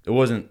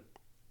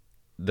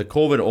 the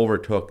COVID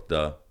overtook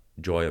the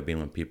joy of being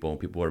with people.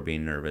 People were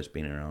being nervous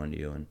being around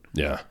you. And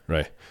Yeah,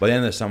 right. by the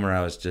end of the summer,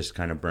 I was just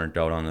kind of burnt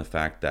out on the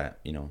fact that,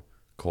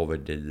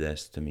 COVID did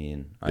this to me.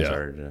 And I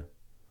started to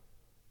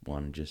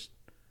want to just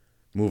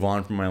move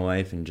on from my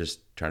life and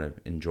just try to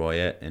enjoy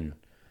it. And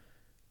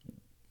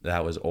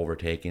that was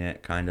overtaking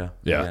it, kind of,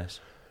 I guess.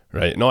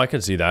 Right. No, I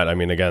can see that. I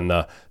mean, again,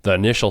 the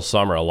initial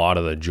summer, a lot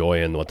of the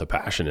joy and what the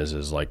passion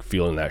is like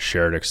feeling that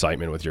shared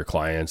excitement with your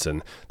clients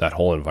and that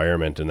whole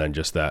environment, and then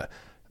just that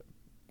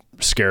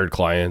scared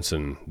clients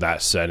and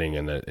that setting,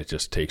 and it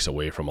just takes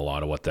away from a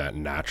lot of what that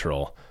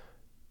natural,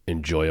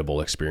 enjoyable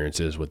experience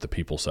is with the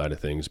people side of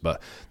things.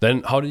 But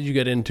then how did you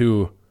get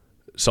into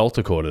South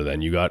Dakota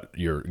then?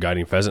 You're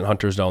guiding pheasant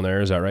hunters down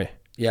there, is that right?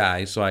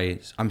 Yeah, so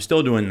I'm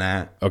still doing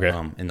that. Okay.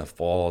 In the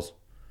falls.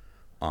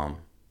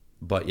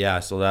 But yeah,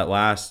 so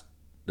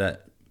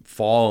that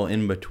fall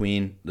in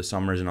between the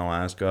summers in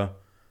Alaska,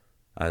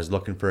 I was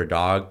looking for a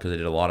dog because I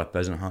did a lot of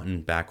pheasant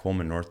hunting back home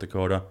in North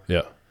Dakota.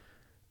 Yeah.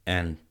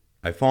 And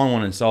I found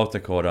one in South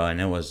Dakota, and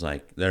it was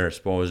like, they're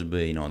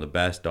supposedly, the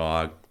best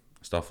dog,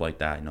 stuff like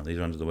that. These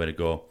ones are the way to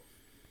go.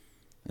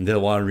 And did a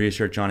lot of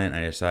research on it, and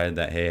I decided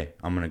that, hey,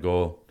 I'm going to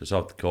go to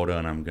South Dakota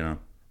and I'm going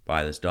to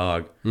buy this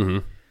dog. Mm-hmm.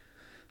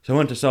 So I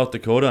went to South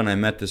Dakota and I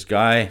met this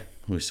guy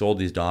who sold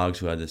these dogs,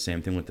 who had the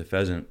same thing with the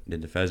pheasant,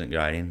 did the pheasant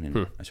guiding.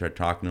 And I started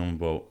talking to him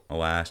about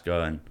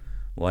Alaska and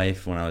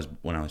life when I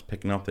was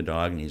picking up the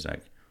dog. And he's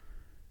like,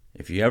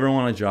 if you ever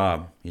want a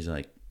job, he's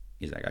like,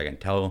 I can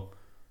tell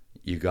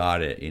you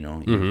got it.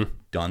 You've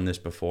done this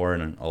before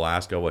in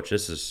Alaska, which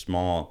this is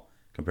small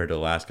compared to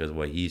Alaska, is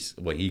what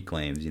he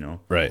claims.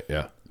 Right.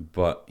 Yeah.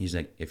 But he's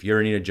like, if you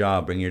ever need a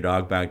job, bring your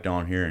dog back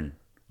down here and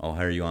I'll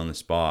hire you on the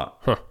spot.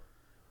 Huh.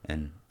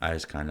 And I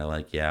was kind of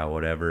like, yeah,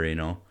 whatever. He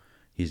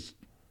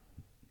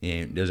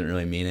doesn't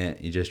really mean it.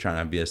 He's just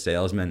trying to be a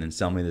salesman and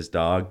sell me this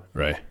dog.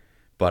 Right.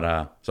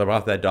 But so I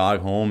brought that dog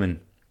home, and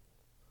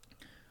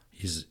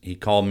he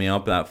called me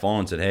up that phone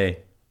and said,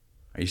 hey,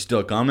 are you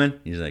still coming?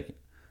 He's like,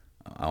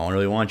 I don't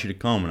really want you to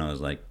come. And I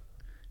was like,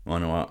 well,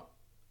 no, what?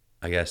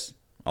 I guess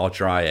I'll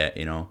try it,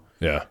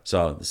 Yeah.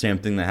 So the same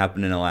thing that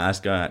happened in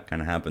Alaska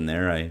kind of happened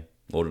there. I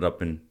loaded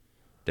up in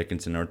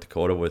Dickinson, North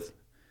Dakota with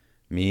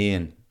me,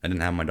 and I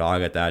didn't have my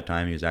dog at that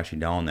time. He was actually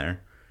down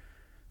there.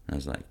 And I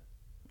was like,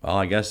 well,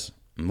 I guess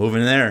I'm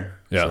moving there.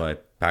 Yeah. So I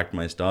packed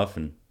my stuff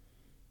and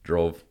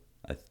drove.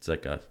 It's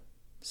like a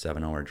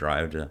 7-hour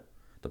drive to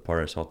the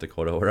part of South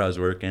Dakota where I was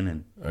working,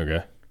 and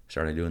Okay.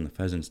 started doing the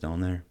pheasants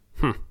down there.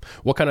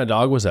 What kind of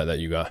dog was that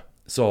you got?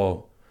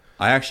 So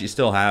I actually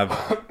still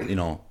have,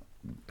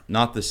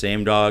 not the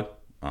same dog,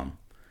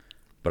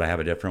 but I have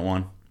a different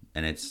one,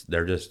 and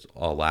they're just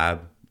a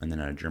lab and then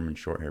a German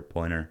short-haired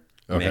pointer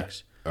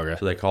mix. Okay.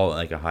 So they call it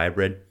like a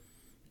hybrid,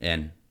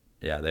 and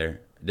yeah,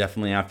 they're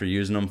definitely, after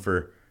using them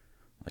for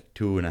like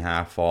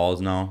 2.5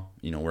 falls now,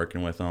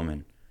 working with them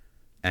and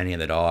any of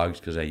the dogs,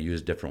 because I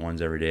use different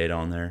ones every day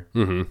down there.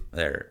 Mm-hmm.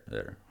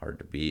 They're hard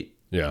to beat.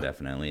 Yeah.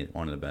 Definitely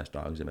one of the best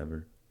dogs I've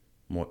ever.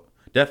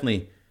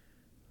 Definitely,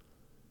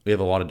 we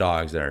have a lot of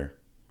dogs that are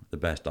the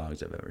best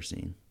dogs I've ever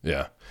seen.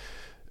 Yeah.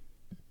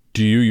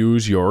 Do you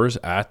use yours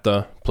at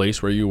the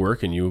place where you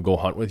work, and you go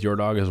hunt with your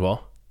dog as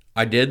well?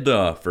 I did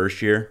the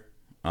first year,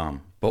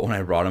 but when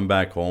I brought him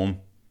back home,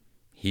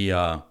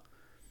 then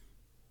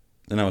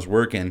I was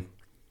working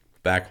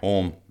back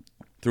home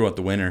throughout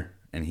the winter,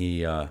 and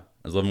I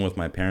was living with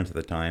my parents at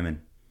the time, and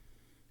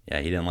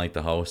yeah, he didn't like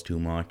the house too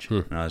much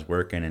when I was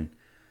working, and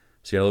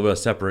so he had a little bit of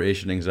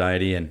separation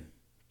anxiety and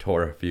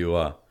tore a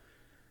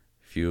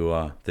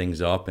few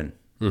things up, and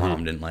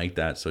Mom didn't like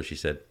that, so she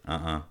said,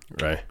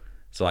 Right.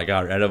 So I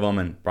got rid of him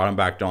and brought him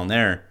back down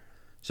there,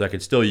 so I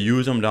could still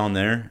use him down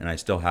there, and I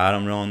still had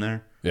him down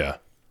there. Yeah.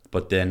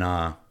 But then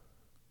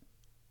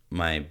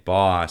my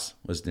boss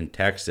was in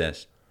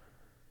Texas,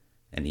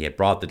 and he had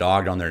brought the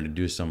dog down there to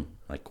do some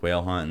like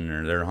quail hunting,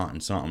 or they're hunting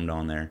something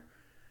down there.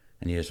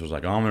 And he just was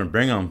like, oh, I'm going to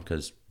bring him,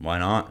 because why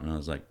not? And I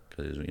was like,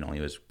 because,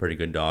 he was a pretty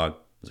good dog. I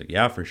was like,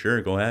 yeah, for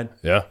sure, go ahead.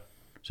 Yeah.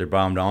 So I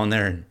brought him down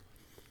there, and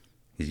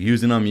he's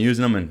using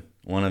them, and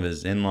one of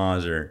his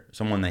in-laws or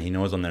someone that he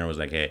knows on there was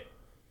like, hey,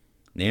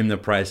 name the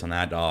price on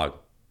that dog.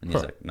 And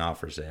he's like, not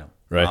for sale.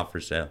 Right. Not for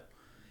sale.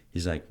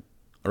 He's like,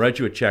 I'll write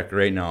you a check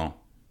right now.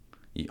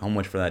 How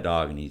much for that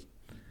dog? And he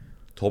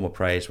told him a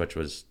price, which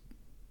was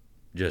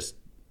just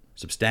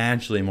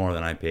substantially more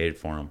than I paid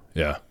for him.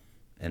 Yeah.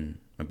 And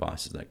my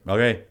boss is like,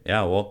 okay,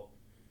 yeah, well,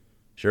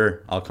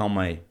 sure. I'll call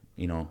my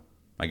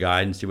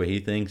guide and see what he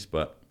thinks,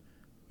 but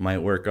might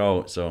work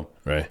out. So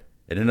Right.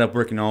 it ended up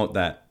working out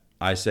that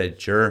I said,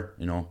 sure,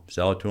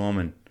 sell it to him.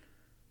 And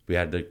we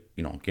had to,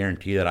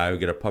 guarantee that I would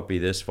get a puppy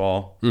this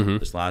fall,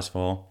 this last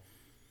fall.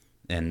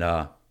 And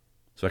so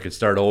I could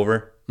start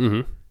over.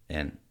 Mm-hmm.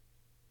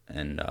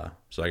 And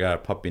so I got a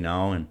puppy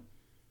now, and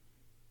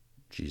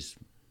she's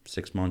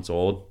 6 months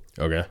old.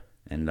 Okay.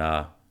 And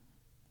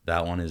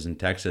that one is in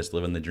Texas,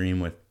 living the dream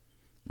with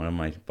one of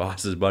my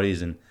boss's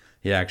buddies, and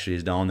he actually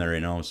is down there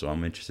right now. So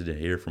I'm interested to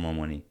hear from him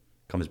when he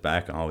comes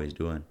back on how he's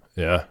doing.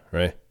 Yeah.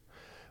 Right.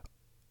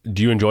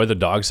 Do you enjoy the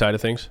dog side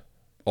of things?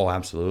 Oh,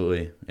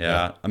 absolutely.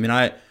 Yeah. I mean,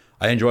 I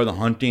enjoy the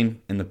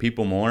hunting and the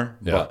people more,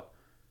 but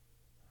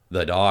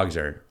the dogs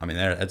are, I mean,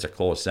 that's a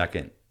close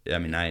second. I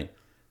mean,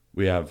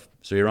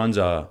 so he runs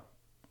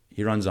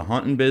a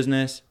hunting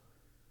business,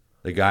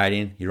 the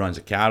guiding, he runs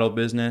a cattle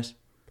business,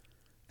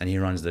 and he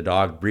runs the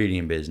dog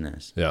breeding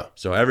business. Yeah.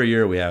 So every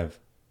year we have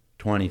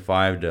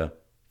 25 to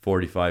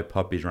 45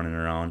 puppies running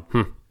around.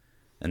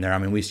 And I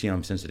mean, we see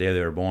them since the day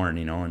they were born,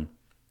 and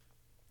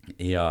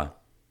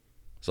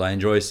so I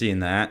enjoy seeing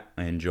that.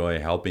 I enjoy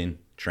helping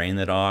train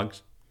the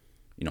dogs,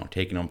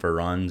 taking them for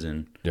runs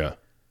and,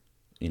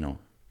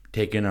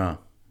 taking a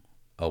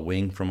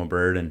wing from a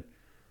bird and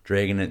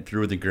dragging it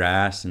through the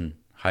grass and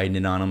hiding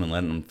it on them and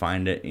letting them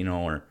find it,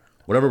 or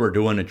whatever we're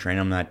doing to train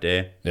them that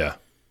day. Yeah.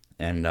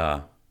 And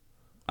I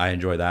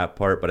enjoy that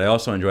part, but I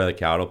also enjoy the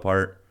cattle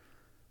part.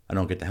 I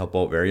don't get to help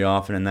out very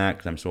often in that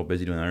because I'm so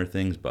busy doing other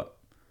things, but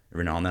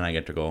every now and then I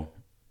get to go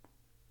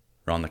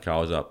round the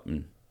cows up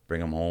and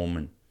bring them home,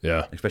 and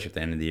especially at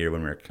the end of the year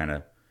when we're kind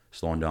of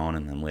slowing down,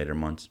 and then later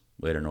months,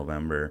 later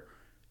November,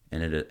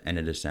 end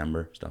of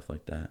December, stuff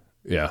like that.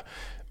 Yeah.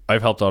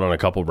 I've helped out on a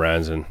couple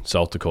brands in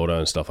South Dakota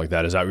and stuff like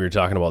that. Is that what you're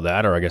talking about,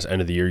 that? Or I guess end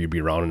of the year you'd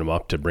be rounding them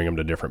up to bring them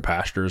to different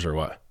pastures, or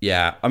what?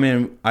 Yeah. I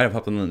mean, I've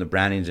helped them in the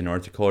brandings in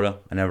North Dakota.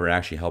 I never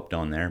actually helped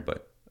down there,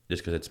 but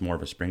just because it's more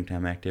of a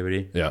springtime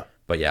activity. Yeah.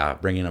 But yeah,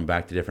 bringing them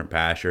back to different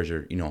pastures,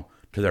 or,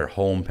 to their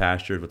home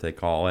pastures, what they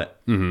call it.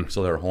 Mm-hmm.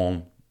 So they're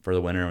home for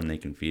the winter when they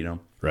can feed them.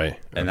 Right.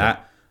 And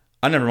that,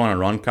 I never want to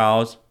run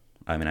cows.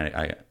 I mean,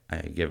 I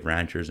give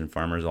ranchers and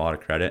farmers a lot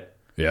of credit.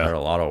 Yeah. They're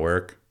a lot of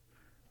work,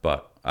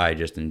 but I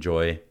just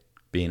enjoy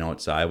being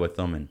outside with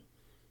them. And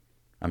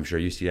I'm sure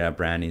you see that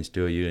brandings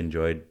too. You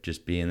enjoyed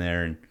just being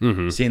there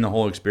and seeing the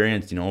whole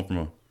experience, from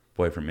a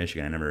boy from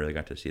Michigan. I never really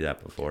got to see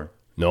that before.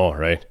 No,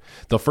 right.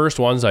 The first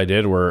ones I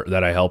did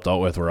that I helped out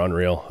with were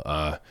unreal.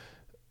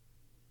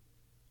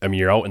 I mean,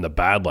 you're out in the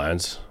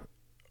Badlands.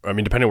 I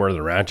mean, depending where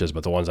the ranch is,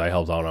 but the ones I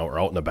helped out were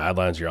out in the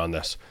Badlands. You're on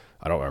this,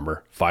 I don't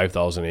remember,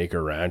 5,000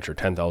 acre ranch or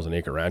 10,000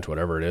 acre ranch,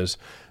 whatever it is.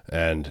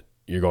 And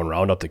you're going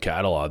round up the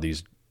cattle on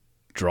these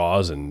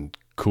draws and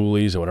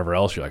coolies and whatever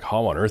else. You're like,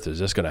 how on earth is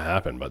this going to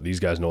happen? But these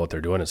guys know what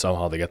they're doing, and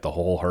somehow they get the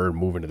whole herd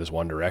moving to this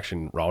one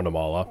direction, round them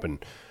all up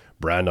and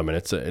brand them. And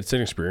it's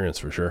an experience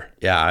for sure.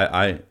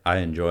 Yeah. I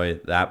enjoy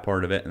that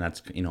part of it. And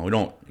that's, we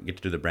don't get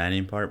to do the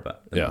branding part,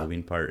 but the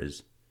moving part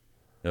is,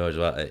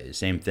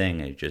 same thing.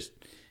 It just,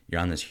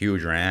 you're on this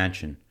huge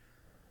ranch, and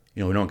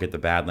we don't get the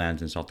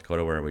Badlands in South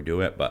Dakota where we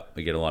do it, but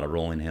we get a lot of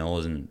rolling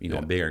hills and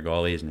bigger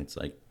gullies, and it's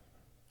like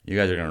you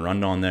guys are gonna run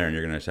down there and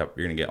you're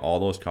gonna get all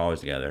those cows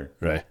together,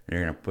 right? And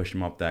you're gonna push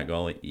them up that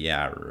gully,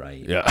 yeah,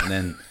 right. Yeah. And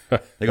then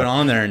they go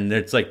down there, and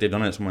it's like they've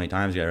done it so many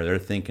times together. They're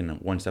thinking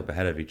one step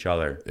ahead of each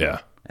other. Yeah.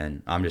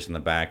 And I'm just in the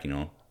back,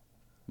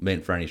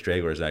 waiting for any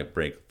stragglers that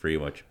break free,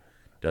 which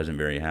doesn't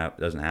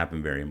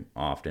happen very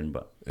often,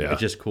 but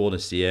it's just cool to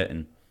see it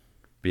and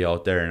be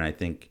out there. And I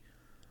think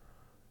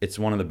it's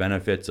one of the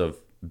benefits of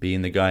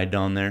being the guide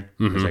down there,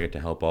 because I get to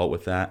help out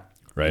with that,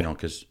 right?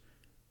 Because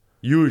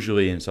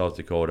usually in South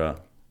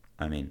Dakota,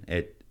 I mean,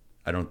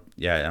 I don't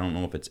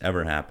know if it's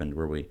ever happened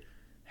where we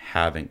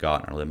haven't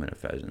gotten our limit of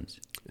pheasants.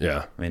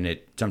 Yeah. I mean,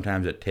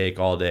 sometimes it take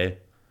all day,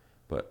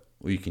 but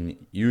we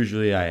can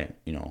usually,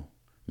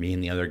 me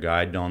and the other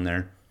guide down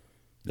there,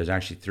 there's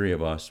actually 3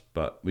 of us,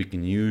 but we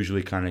can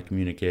usually kind of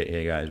communicate,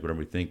 hey guys, what are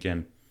we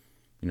thinking?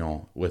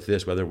 With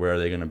this weather, where are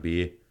they going to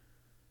be?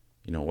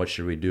 What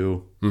should we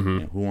do?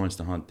 Who wants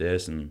to hunt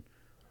this, and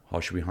how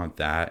should we hunt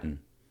that, and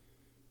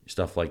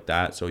stuff like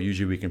that. So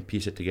usually we can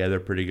piece it together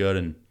pretty good,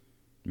 and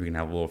we can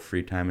have a little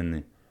free time in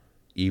the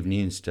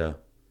evenings to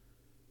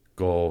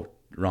go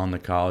round the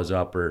cows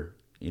up, or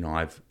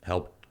I've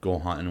helped go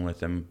hunting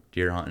with them,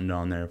 deer hunting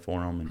down there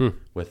for them and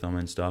with them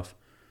and stuff.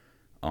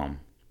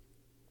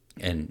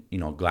 And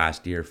glass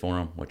deer for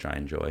them, which I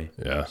enjoy.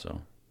 Yeah.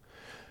 So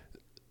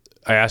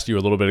I asked you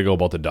a little bit ago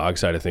about the dog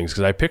side of things,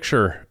 because I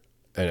picture,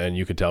 and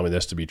you could tell me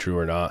this to be true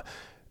or not,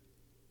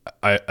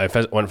 I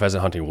went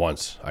pheasant hunting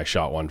once. I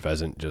shot one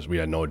pheasant, we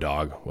had no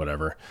dog,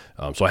 whatever.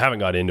 So I haven't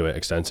got into it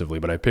extensively,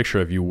 but I picture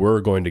if you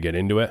were going to get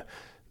into it,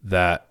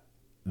 that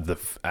the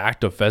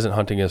act of pheasant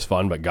hunting is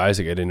fun, but guys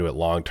that get into it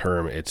long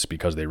term, it's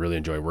because they really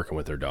enjoy working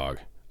with their dog.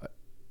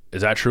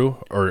 Is that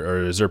true? Or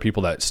is there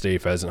people that stay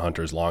pheasant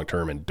hunters long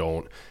term and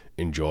don't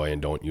enjoy and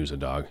don't use a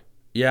dog?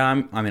 Yeah,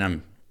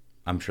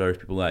 I'm sure there's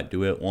people that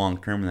do it long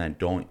term and that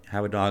don't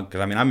have a dog. Because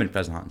I've been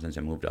pheasant hunting since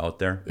I moved out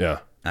there. Yeah.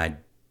 I,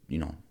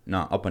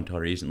 not up until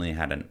recently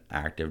had an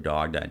active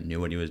dog that knew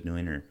what he was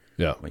doing, or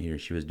what he or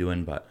she was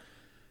doing. But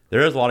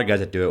there is a lot of guys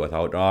that do it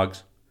without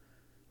dogs.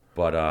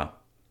 But I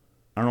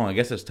don't know. I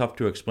guess it's tough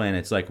to explain.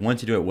 It's like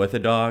once you do it with a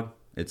dog,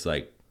 it's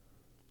like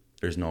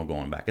there's no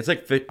going back. It's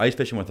like ice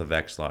fishing with a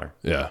Vexlar.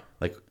 Yeah.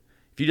 Like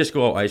if you just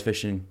go out ice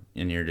fishing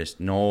and you're just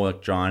no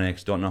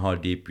electronics, don't know how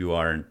deep you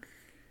are, and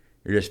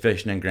you're just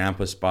fishing in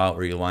Grandpa's spot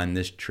where you line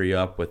this tree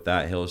up with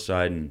that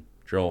hillside and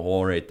drill a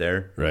hole right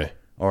there. Right.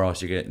 Or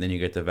else you get the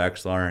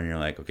Vexlar and you're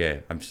like,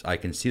 okay, I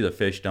can see the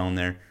fish down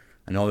there.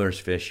 I know there's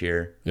fish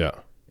here. Yeah.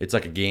 it's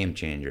like a game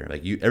changer.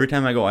 Like every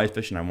time I go ice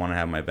fishing, I want to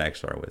have my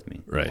Vexilar with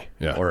me. Right.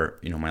 Yeah. Or,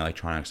 my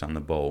electronics on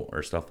the boat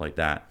or stuff like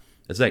that.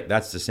 It's like,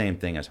 that's the same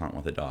thing as hunting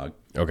with a dog.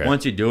 Okay.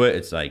 Once you do it,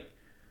 it's like,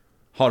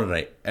 how did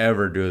I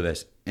ever do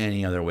this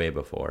any other way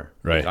before?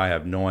 Right. Like, I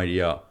have no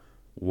idea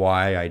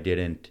why I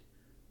didn't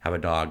have a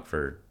dog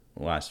for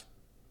the last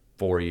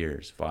 4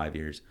 years, 5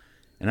 years.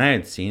 And I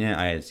had seen it.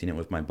 I had seen it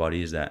with my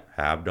buddies that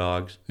have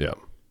dogs. Yeah.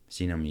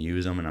 Seen them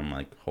use them, and I'm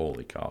like,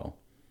 holy cow.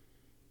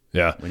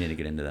 Yeah. We need to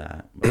get into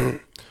that.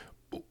 But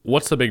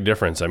What's the big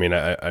difference? I mean,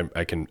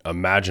 I can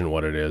imagine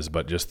what it is,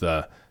 but just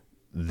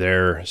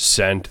their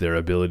scent, their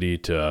ability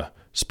to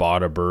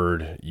spot a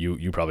bird,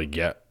 you probably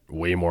get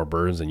way more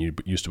birds than you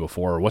used to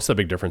before. What's the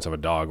big difference of a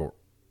dog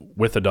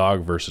with a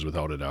dog versus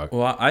without a dog?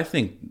 Well, I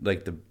think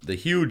like the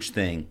huge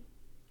thing,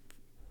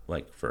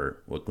 like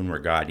for when we're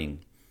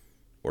guiding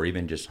or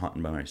even just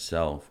hunting by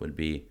myself, would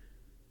be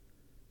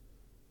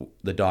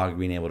the dog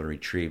being able to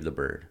retrieve the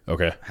bird.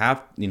 Okay.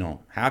 Half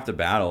the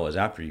battle is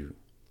after you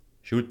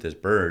shoot this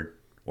bird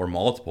or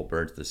multiple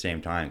birds at the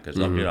same time, because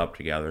they'll get up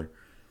together.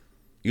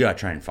 You got to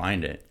try and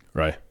find it.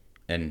 Right.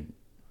 And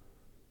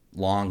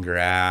long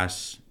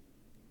grass,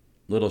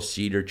 little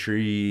cedar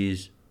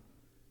trees,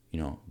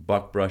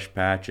 buckbrush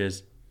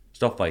patches,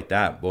 stuff like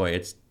that. Boy,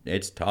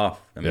 it's tough.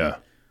 I mean, Yeah.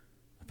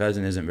 a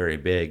pheasant isn't very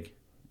big,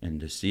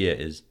 and to see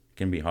it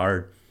can be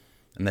hard.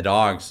 And the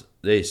dogs,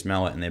 they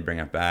smell it and they bring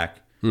it back.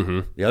 Mm-hmm.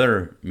 The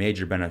other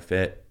major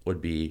benefit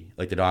would be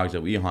like the dogs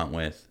that we hunt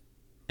with,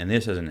 and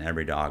this isn't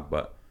every dog,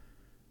 but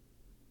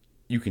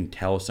you can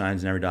tell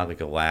signs in every dog.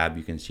 Like a lab,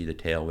 you can see the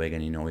tail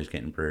wagging, he's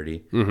getting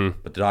pretty. Mm-hmm.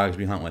 But the dogs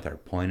we hunt with are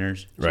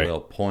pointers, so Right.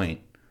 they'll point.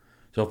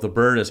 So if the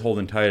bird is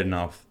holding tight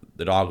enough,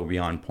 the dog will be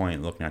on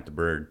point looking at the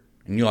bird,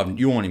 and you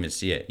won't even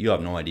see it. You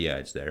have no idea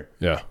it's there.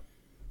 Yeah.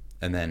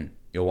 And then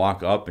you'll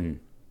walk up and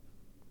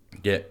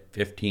get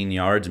 15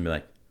 yards and be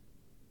like,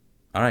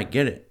 all right,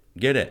 get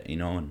it,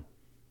 and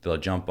they'll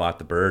jump off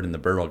the bird, and the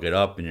bird will get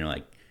up, and you're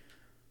like,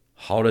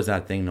 how does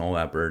that thing know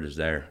that bird is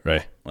there?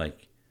 Right.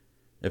 Like,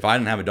 if I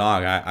didn't have a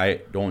dog,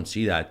 I don't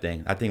see that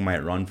thing. That thing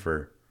might run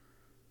for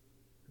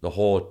the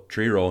whole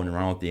tree row and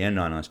run out the end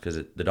on us, because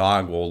the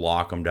dog will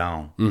lock them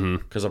down.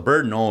 Because a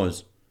bird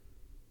knows.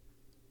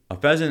 A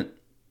pheasant,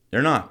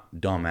 they're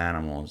not dumb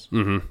animals.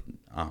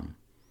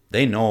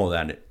 They know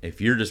that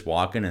if you're just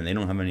walking and they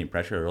don't have any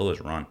pressure, they'll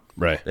just run.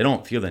 Right. They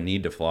don't feel the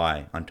need to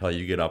fly until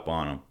you get up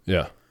on them.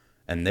 Yeah.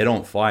 And they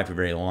don't fly for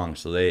very long.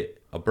 So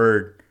a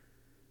bird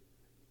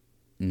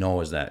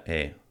knows that,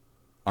 hey,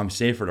 I'm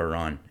safer to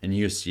run, and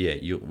you see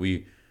it.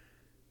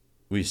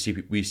 We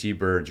see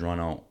birds run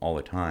out all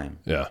the time.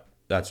 Yeah.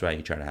 That's why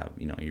you try to have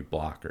your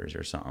blockers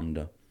or something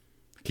to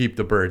keep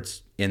the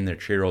birds in their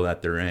tree row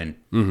that they're in.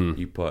 Mm-hmm.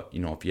 You put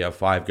if you have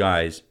 5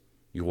 guys,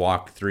 you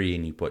walk 3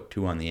 and you put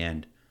 2 on the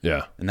end.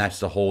 Yeah. And that's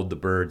to hold the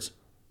birds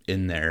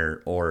in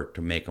there or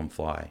to make them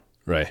fly.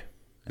 Right.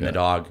 And the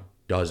dog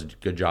does a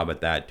good job at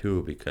that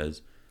too,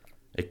 because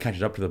it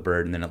catches up to the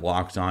bird and then it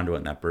locks onto it,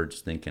 and that bird's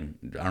thinking,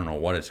 I don't know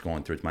what it's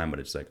going through its mind, but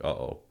it's like,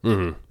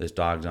 this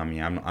dog's on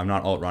me. I'm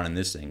not outrunning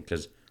this thing,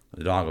 because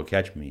the dog will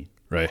catch me.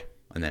 Right.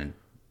 And then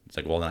it's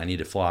like, well, then I need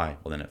to fly.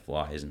 Well, then it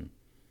flies, and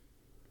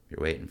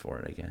you're waiting for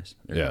it, I guess.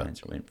 Their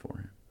minds are waiting for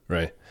it.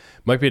 Right.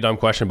 Might be a dumb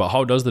question, but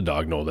how does the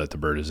dog know that the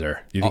bird is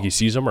there? Do you think he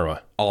sees them or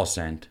what? All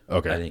scent.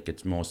 Okay. I think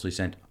it's mostly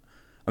scent.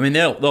 I mean,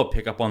 they'll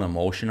pick up on the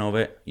motion of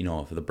it.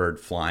 If the bird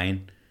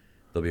flying,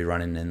 they'll be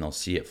running and they'll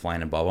see it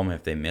flying above them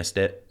if they missed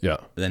it. Yeah.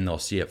 Then they'll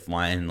see it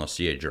flying and they'll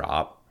see it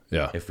drop.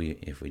 Yeah. If we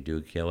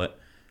do kill it.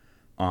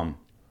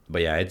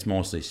 But yeah, it's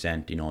mostly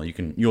scent.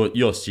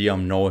 You'll see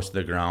them nose to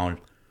the ground,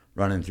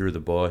 running through the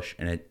bush,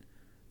 and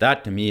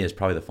that to me is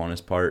probably the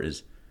funnest part,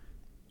 is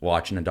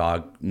watching a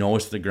dog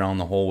nose to the ground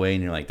the whole way,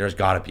 and you're like, there's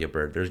got to be a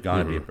bird. There's got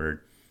to be a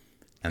bird.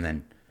 And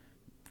then,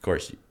 of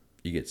course,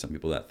 you get some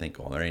people that think,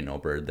 oh, there ain't no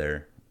bird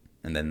there.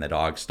 And then the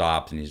dog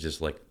stops, and he's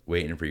just like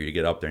waiting for you to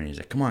get up there, and he's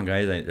like, come on,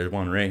 guys, there's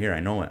one right here. I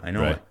know it.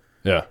 Right.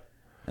 Yeah.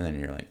 And then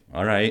you're like,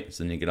 all right.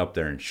 So then you get up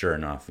there, and sure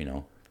enough,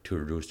 2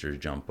 roosters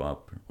jump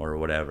up or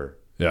whatever.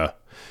 Yeah.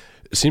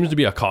 It seems to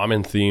be a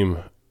common theme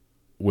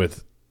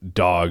with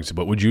dogs,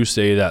 but would you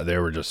say that they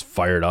were just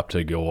fired up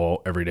to go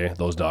out every day,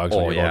 those dogs?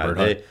 Oh,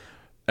 yeah.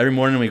 Every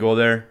morning we go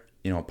there,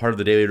 part of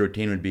the daily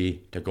routine would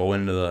be to go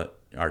into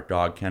our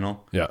dog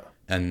kennel. Yeah.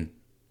 And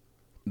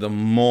the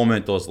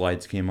moment those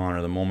lights came on,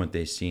 or the moment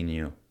they seen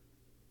you,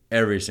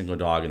 every single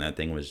dog in that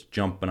thing was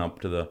jumping up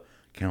to the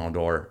kennel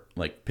door,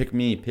 like, pick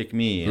me,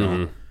 you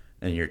know.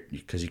 And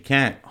because you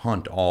can't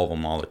hunt all of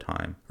them all the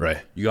time.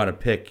 Right. You got to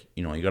pick,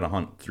 you got to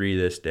hunt 3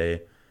 this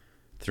day,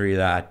 3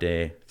 that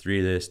day,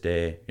 3 this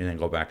day, and then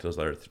go back to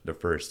the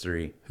first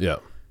 3. Yeah.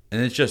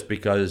 And it's just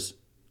because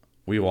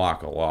we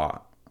walk a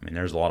lot. I mean,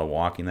 there's a lot of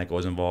walking that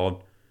goes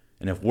involved.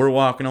 And if we're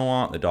walking a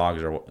lot, the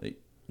dogs are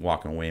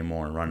walking way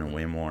more, running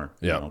way more,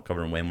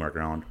 covering way more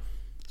ground.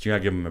 So you got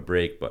to give them a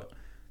break, but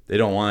they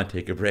don't want to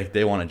take a break.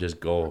 They want to just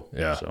go.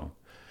 Yeah. So.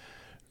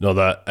 No,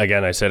 that,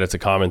 again, I said it's a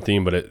common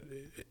theme, but it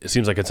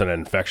seems like it's an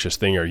infectious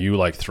thing, or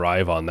you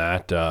thrive on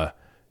that.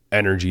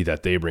 energy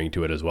that they bring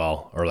to it as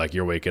well. Or like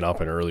you're waking up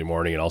in early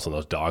morning and also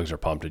those dogs are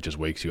pumped. It just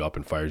wakes you up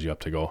and fires you up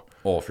to go.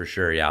 Oh, for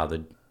sure. Yeah.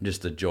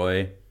 Just the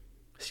joy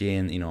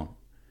seeing,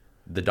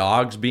 the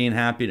dogs being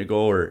happy to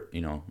go or,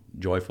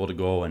 joyful to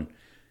go and,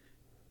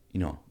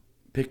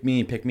 pick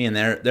me.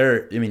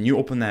 And you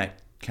open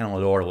that kennel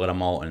door, let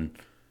them out and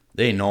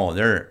they know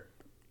they're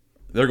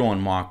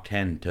going Mach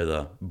 10 to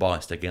the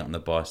bus to get on the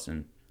bus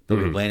and they'll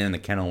be laying in the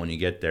kennel when you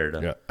get there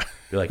to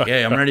be like,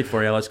 hey, I'm ready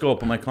for you. Let's go.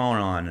 Put my collar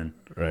on and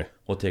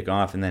we'll take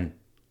off. And then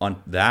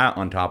on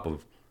top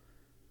of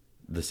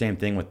the same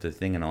thing with the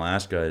thing in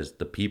Alaska is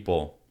the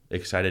people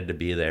excited to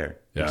be there,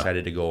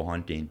 excited to go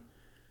hunting.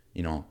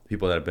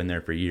 People that have been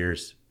there for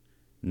years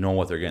know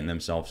what they're getting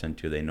themselves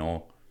into. They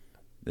know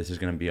this is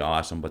going to be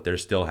awesome, but they're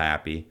still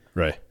happy.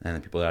 Right. And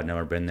the people that have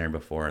never been there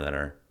before that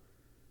are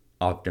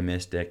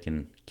optimistic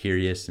and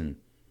curious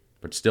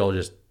but still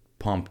just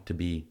pumped to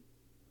be,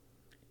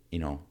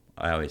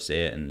 I always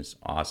say it and it's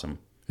awesome.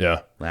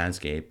 Yeah.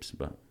 Landscapes,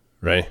 but.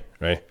 Right.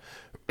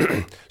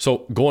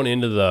 So going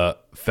into the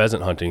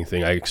pheasant hunting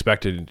thing, I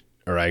expect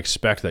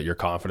that your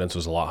confidence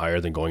was a lot higher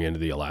than going into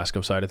the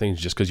Alaska side of things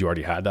just because you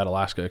already had that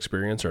Alaska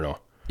experience or no?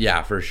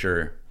 Yeah, for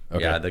sure.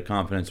 Okay. Yeah, the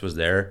confidence was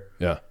there.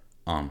 Yeah.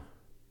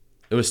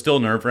 It was still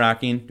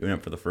nerve-wracking doing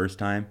it for the first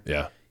time.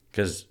 Yeah.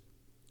 Because,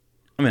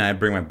 I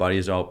bring my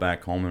buddies out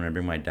back home and I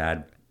bring my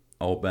dad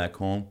out back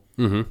home.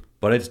 Mm-hmm.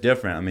 But it's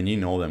different.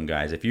 Them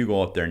guys. If you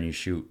go up there and you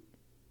shoot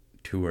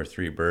 2 or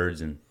 3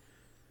 birds and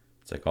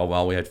it's like, oh,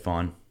 well, we had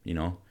fun,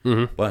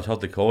 Mm-hmm. But in South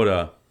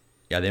Dakota,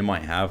 yeah, they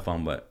might have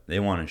fun, but they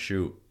want to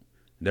shoot.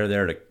 They're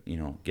there to,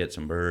 get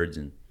some birds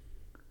and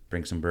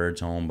bring some birds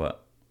home.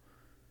 But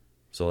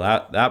so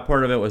that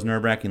part of it was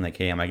nerve-wracking. Like,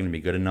 hey, am I going to be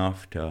good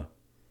enough to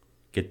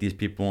get these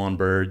people on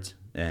birds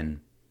and,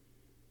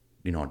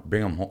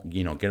 bring them home,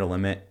 get a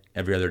limit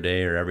every other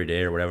day or every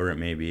day or whatever it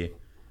may be.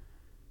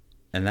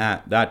 And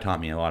that taught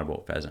me a lot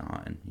about pheasant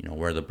hunting,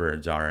 where the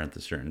birds are at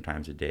the certain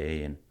times of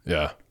day and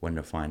when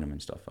to find them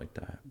and stuff like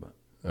that. But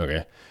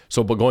okay.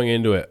 So, but going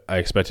into it, I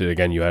expected,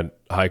 again, you had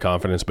high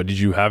confidence, but did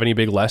you have any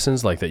big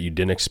lessons like that you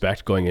didn't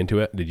expect going into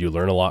it? Did you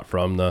learn a lot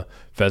from the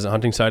pheasant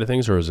hunting side of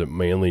things, or is it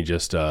mainly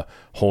just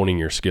honing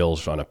your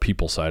skills on a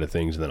people side of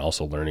things and then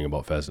also learning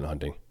about pheasant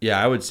hunting?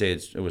 Yeah, I would say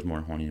it was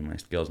more honing my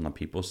skills on the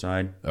people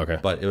side. Okay.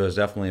 But it was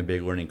definitely a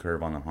big learning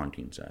curve on the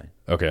hunting side.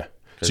 Okay.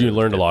 So you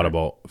learned a lot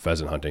about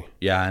pheasant hunting.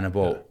 Yeah, and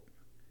about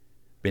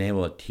being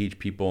able to teach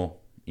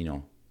people,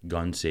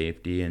 gun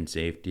safety and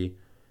safety.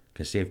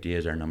 Because safety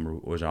was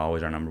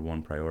always our number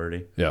one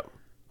priority. Yeah.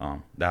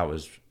 That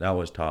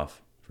was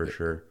tough for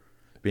sure.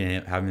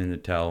 Having to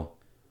tell,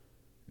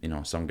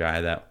 some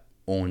guy that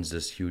owns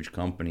this huge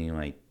company,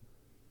 like,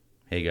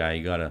 hey guy,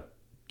 you gotta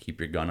keep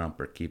your gun up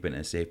or keep it in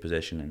a safe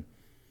position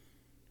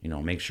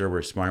and, make sure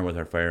we're smart with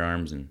our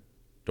firearms and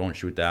don't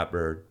shoot that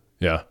bird.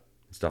 Yeah.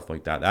 Stuff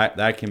like that.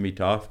 That can be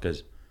tough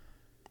because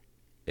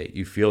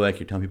you feel like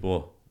you're telling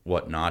people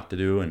what not to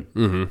do, and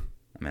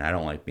I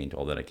don't like being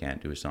told that I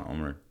can't do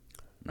something or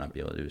not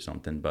be able to do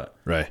something, but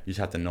you just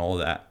have to know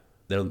that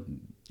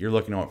you're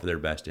looking out for their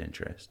best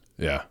interest.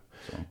 Yeah.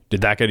 So.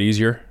 Did that get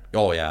easier?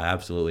 Oh yeah,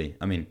 absolutely.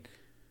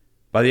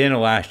 By the end of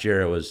last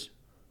year, it was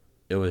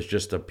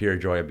just a pure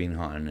joy of being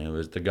hunting. It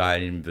was the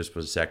guiding just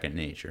was second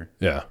nature.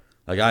 Yeah.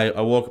 Like I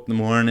woke up in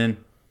the morning,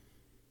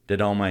 did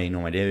all my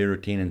my daily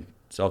routine in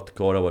South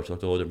Dakota, which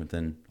looked a little different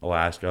than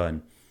Alaska,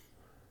 and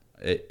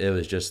it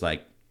was just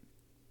like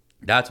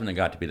that's when it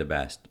got to be the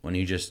best. When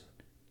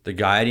the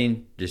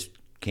guiding just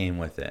came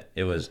with it.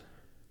 It was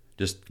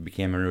just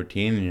became a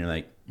routine, and you're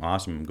like,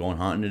 awesome, I'm going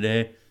hunting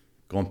today.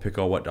 Go and pick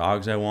out what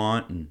dogs I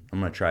want, and I'm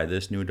gonna try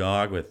this new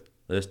dog with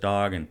this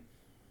dog, and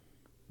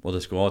we'll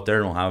just go out there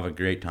and we'll have a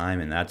great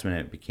time. And that's when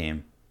it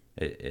became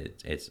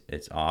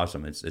it's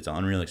awesome. It's an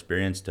unreal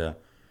experience to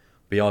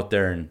be out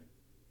there and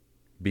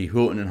be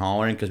hooting and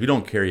hollering because we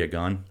don't carry a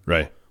gun.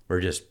 Right. We're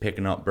just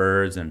picking up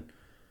birds and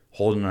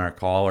holding our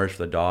collars for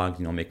the dogs,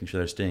 making sure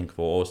they're staying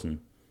close and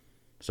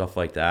stuff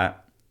like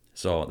that.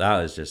 So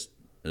that was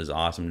it was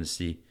awesome to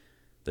see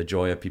the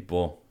joy of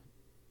people,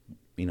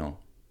 in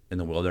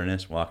the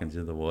wilderness, walking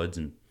through the woods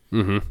and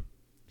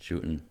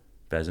shooting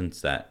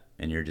pheasants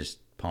and you're just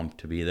pumped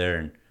to be there.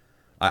 And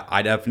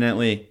I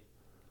definitely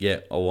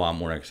get a lot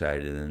more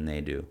excited than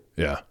they do.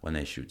 Yeah. When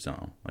they shoot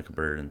something like a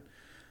bird. And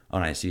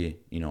when I see,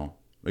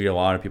 we get a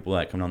lot of people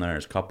that come down there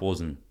as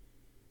couples and,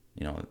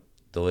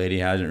 the lady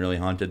hasn't really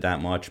hunted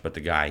that much, but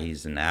the guy,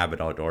 he's an avid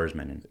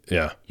outdoorsman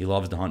and he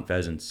loves to hunt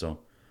pheasants. So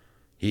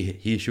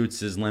he shoots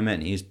his limit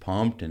and he's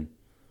pumped, and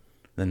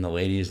then the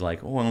lady's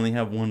like, oh, I only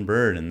have one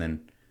bird, and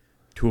then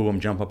 2 of them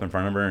jump up in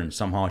front of her and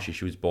somehow she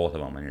shoots both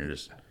of them, and you're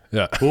just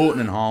hooting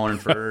and hollering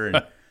for her.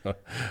 And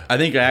I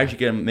think I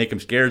actually make them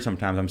scared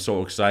sometimes. I'm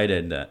so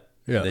excited that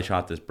they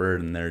shot this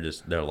bird, and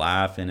they're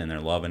laughing and they're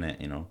loving it,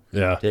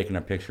 taking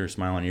a picture,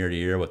 smiling ear to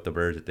ear with the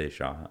birds that they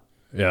shot.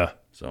 Yeah.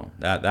 So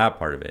that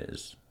part of it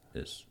is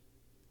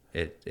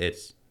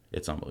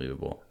it's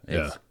unbelievable.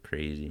 It's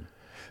crazy.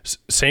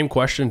 Same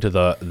question to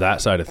that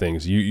side of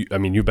things. You've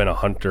been a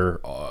hunter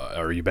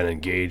or you've been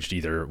engaged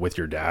either with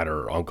your dad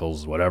or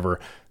uncles, whatever.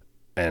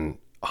 And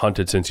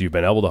hunted since you've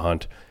been able to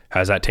hunt.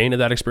 Has that tainted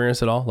that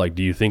experience at all? Like,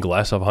 do you think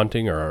less of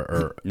hunting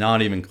or?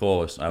 Not even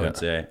close, I would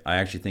say. I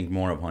actually think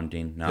more of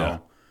hunting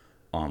now.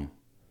 I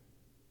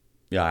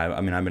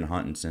mean, I've been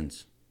hunting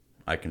since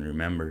I can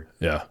remember.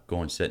 Yeah.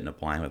 Going sit in a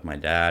blind with my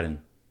dad, and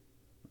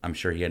I'm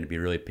sure he had to be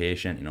really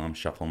patient. You know, I'm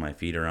shuffling my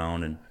feet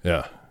around, and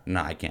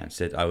no, I can't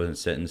sit. I wasn't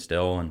sitting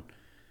still, and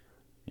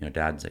you know,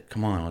 Dad's like,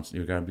 "Come on,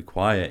 you gotta be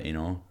quiet," you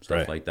know,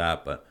 stuff like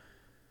that. But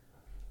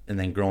and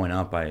then growing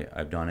up,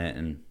 I've done it,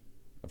 and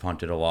I've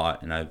hunted a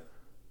lot, and I've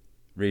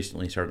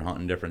recently started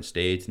hunting different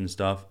states and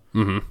stuff.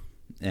 Mm-hmm.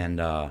 And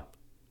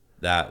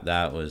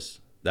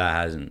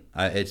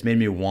it's made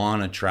me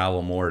want to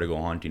travel more, to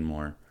go hunting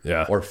more,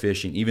 or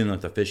fishing, even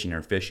with the fishing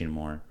or fishing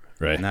more.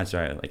 Right. And that's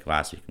why, like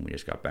last week when we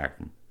just got back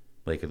from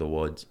Lake of the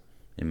Woods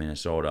in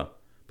Minnesota.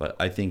 But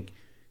I think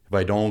if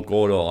I don't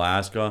go to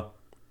Alaska,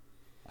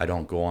 I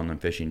don't go on the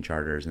fishing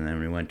charters. And then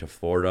we went to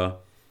Florida,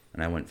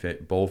 and I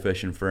went bow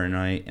fishing for a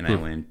night, and I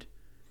went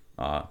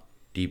not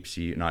deep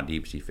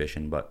sea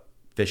fishing, but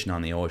fishing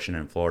on the ocean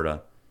in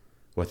Florida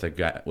with a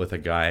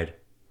guide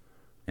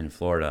in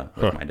Florida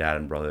with my dad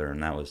and brother,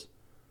 and that was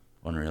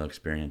an unreal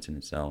experience in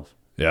itself.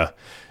 Yeah.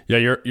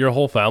 Your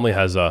whole family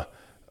has and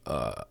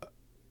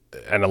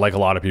like a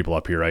lot of people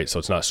up here, right? So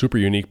it's not super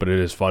unique, but it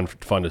is fun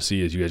to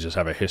see, as you guys just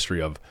have a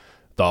history of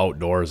the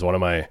outdoors. One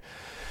of my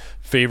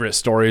favorite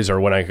stories are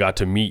when I got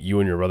to meet you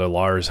and your brother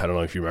Lars. I don't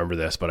know if you remember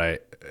this, but I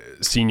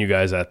seen you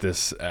guys at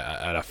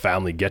a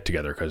family get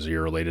together because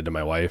you're related to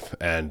my wife,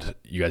 and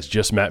you guys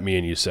just met me,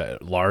 and you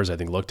said, Lars, I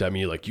think, looked at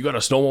me like, "You got a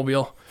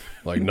snowmobile?"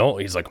 I'm like, no.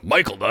 He's like,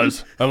 "Michael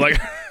does." I'm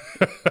like,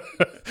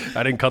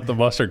 I didn't cut the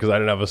mustard because I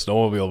didn't have a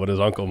snowmobile, but his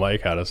uncle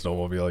Mike had a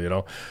snowmobile, you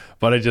know.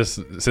 But it just,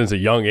 since a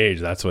young age,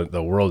 that's what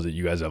the world that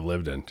you guys have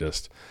lived in,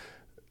 just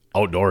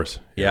outdoors.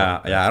 Yeah,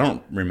 I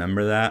don't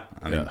remember that.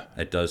 I mean,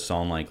 it does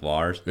sound like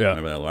Lars. Yeah.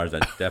 Remember that Lars?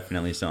 That's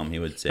definitely something he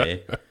would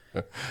say.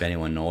 If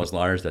anyone knows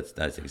Lars,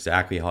 that's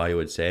exactly how he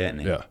would say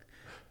it.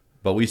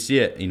 But we see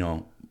it, you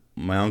know,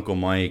 my Uncle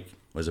Mike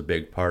was a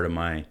big part of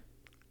my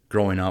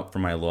growing up, for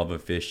my love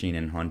of fishing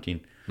and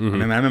hunting. I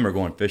mean, I remember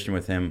going fishing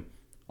with him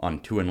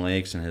on Twin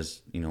Lakes in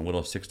his, you know,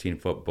 little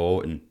 16-foot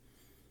boat, and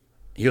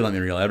he would let me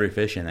reel every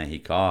fish in that he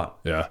caught.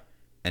 Yeah.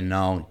 And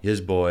now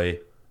his boy,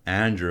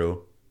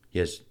 Andrew, he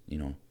has, you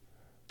know,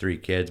 3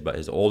 kids, but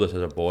his oldest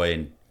is a boy,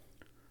 and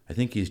I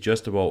think he's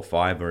just about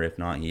 5, or if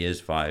not, he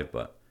is 5,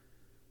 but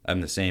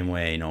I'm the same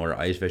way, you know, we're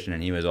ice fishing,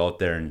 and he was out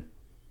there, and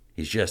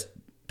he's just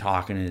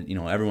talking, and, you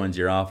know, everyone's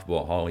ear off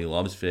about how he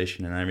loves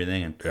fishing and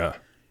everything, and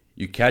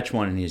you catch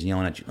one, and he's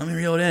yelling at you, "Let me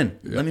reel it in,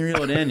 let me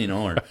reel it in," you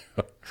know, or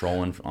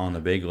trolling on the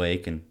big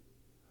lake, and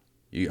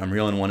I'm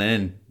reeling one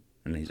in,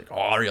 and he's like, "Oh,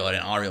 I'll reel it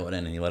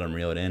in," and you let him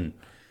reel it in.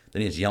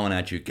 Then he's yelling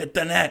at you, "Get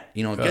the net,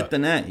 you know, get the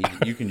net."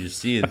 You can just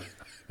see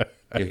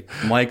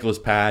Michael's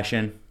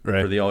passion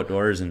for the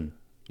outdoors, and,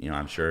 you know,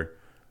 I'm sure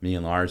me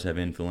and Lars have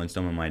influenced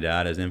him, and my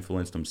dad has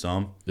influenced him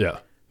some. Yeah.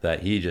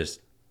 That he's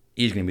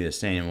going to be the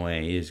same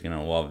way. He's going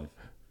to love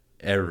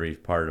every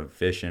part of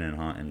fishing and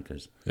hunting,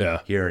 because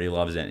he already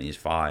loves it, and he's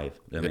 5.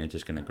 I mean, it's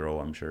just going to grow,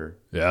 I'm sure.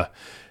 Yeah.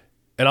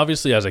 And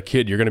obviously, as a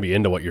kid, you're going to be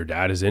into what your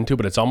dad is into,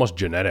 but it's almost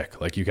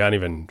genetic. Like, you can't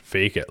even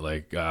fake it.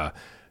 Like,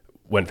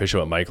 went fishing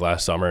with Mike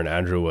last summer, and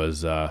Andrew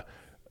was...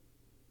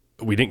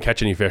 we didn't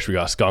catch any fish. We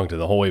got skunked,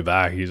 and the whole way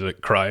back, he's like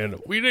crying,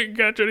 "We didn't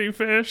catch any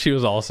fish." He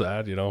was all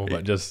sad, you know,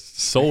 but just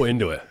so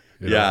into it.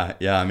 Yeah.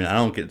 I mean, I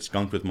don't get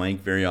skunked with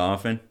Mike very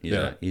often.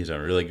 He's a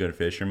really good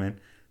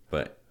fisherman,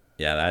 but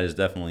yeah, that is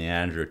definitely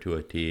Andrew to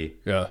a T.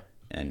 Yeah.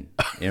 And,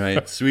 you know,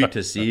 it's sweet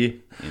to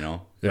see, you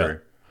know,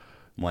 for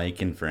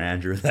Mike and for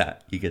Andrew,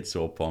 that he gets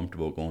so pumped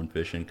about going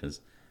fishing,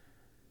 because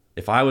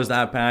if I was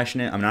that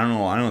passionate, I mean, I don't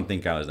know, I don't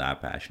think I was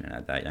that passionate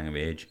at that young of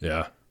age.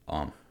 Yeah.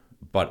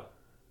 But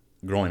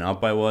growing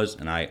up, I was,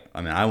 and I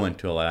mean, I went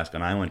to Alaska,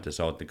 and I went to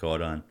South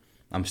Dakota, and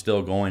I'm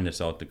still going to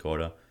South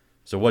Dakota.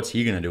 So what's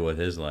he gonna do with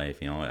his life?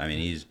 You know, I mean,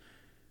 he's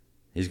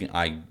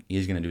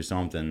gonna do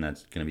something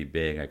that's gonna be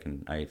big.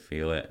 I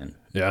feel it, and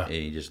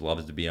he just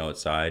loves to be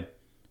outside,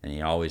 and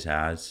he always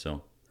has.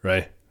 So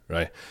right,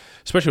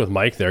 especially with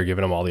Mike there,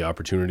 giving him all the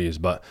opportunities.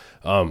 But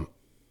I'm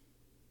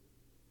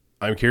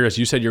curious.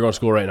 You said you're going to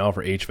school right now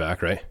for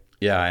HVAC, right?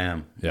 Yeah, I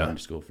am. Yeah, going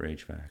to school for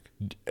HVAC.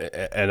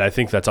 And I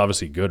think that's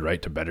obviously good,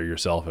 right? To better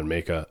yourself and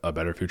make a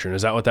better future. And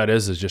is that what that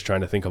is just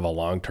trying to think of a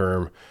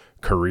long-term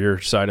career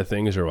side of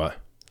things, or what?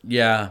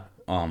 Yeah.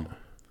 I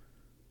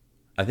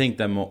think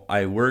that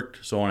I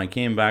worked, so when I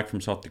came back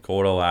from South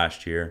Dakota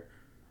last year,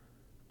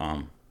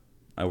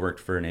 I worked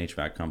for an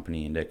HVAC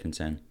company in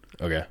Dickinson.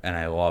 Okay. And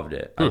I loved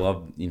it. I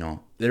loved, you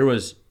know,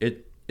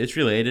 it's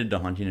related to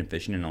hunting and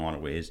fishing in a lot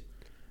of ways.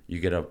 You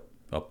get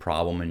a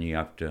problem, and you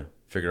have to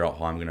figure out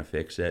how I'm going to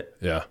fix it.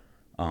 Yeah.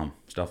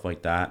 Stuff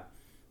like that.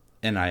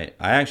 And I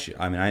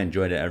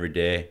enjoyed it every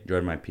day.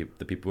 Enjoyed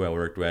the people I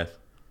worked with.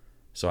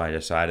 So I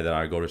decided that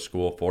I'd go to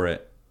school for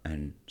it.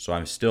 And so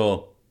I'm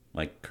still,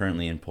 like,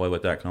 currently employed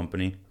with that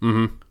company.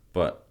 Mm-hmm.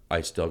 But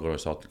I still go to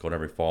South Dakota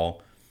every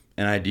fall.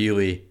 And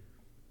ideally,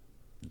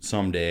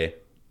 someday,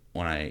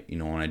 when I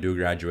do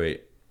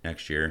graduate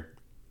next year,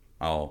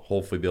 I'll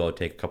hopefully be able to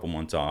take a couple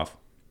months off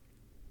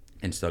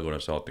and still go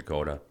to South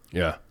Dakota.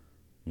 Yeah.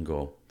 And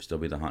go still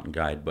be the hunting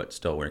guide, but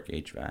still work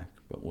HVAC.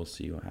 But we'll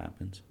see what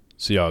happens.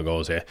 See how it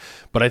goes, eh?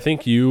 But I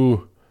think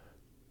you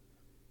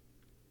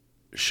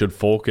should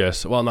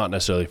focus, well, not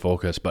necessarily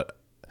focus, but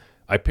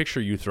I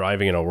picture you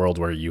thriving in a world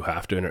where you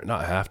have to,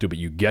 not have to, but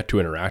you get to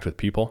interact with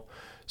people.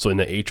 So in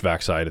the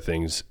HVAC side of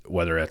things,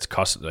 whether it's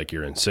like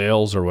you're in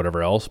sales or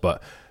whatever else,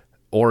 but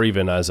or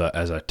even as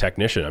a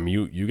technician, I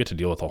mean, you get to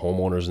deal with the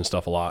homeowners and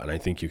stuff a lot, and I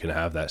think you can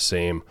have that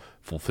same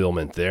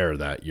fulfillment there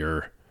that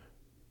you've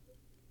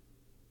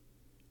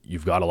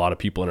got a lot of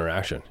people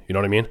interaction. You know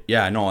what I mean?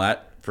 Yeah, no,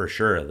 that for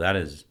sure. That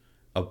is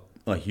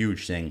a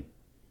huge thing.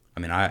 I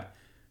mean, I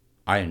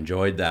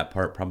enjoyed that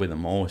part probably the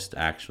most,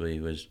 actually,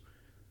 was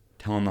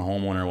telling the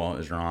homeowner what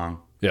was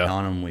wrong,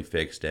 telling them we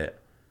fixed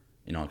it,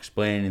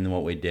 explaining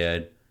what we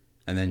did,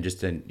 and then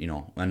just to,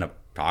 end up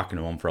talking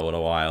to them for a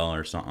little while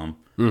or something.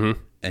 Mm-hmm.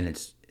 And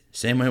it's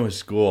same way with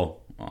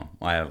school.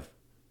 I have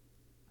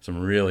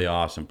some really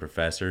awesome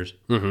professors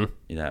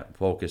that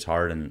focus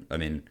hard, and I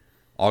mean,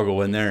 I'll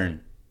go in there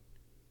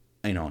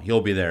and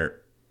he'll be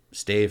there,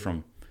 stay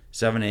from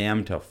 7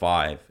 a.m. to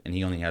 5, and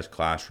he only has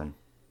class from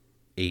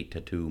 8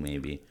 to 2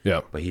 maybe.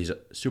 Yeah. But he's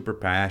super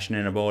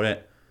passionate about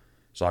it.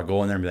 So I'll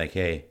go in there and be like,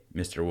 hey,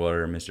 Mr. Wood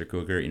or Mr.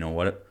 Cougar,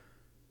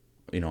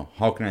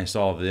 how can I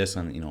solve this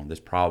on, this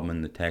problem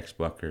in the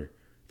textbook, or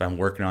if I'm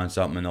working on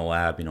something in the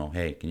lab,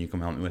 hey, can you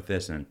come help me with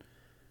this? And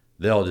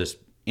they'll just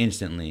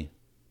instantly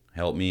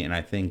help me. And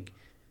I think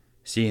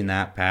seeing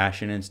that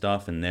passion and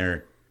stuff, and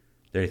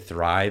they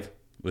thrive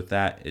with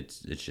that,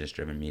 it's just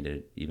driven me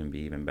to be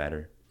even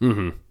better.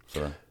 Mm-hmm.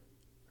 So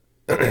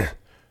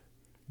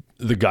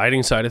the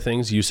guiding side of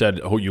things, you said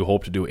you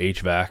hope to do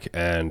HVAC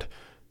and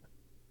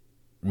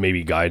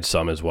maybe guide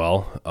some as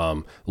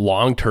well.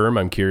 Long term,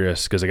 I'm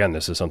curious, because again,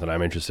 this is something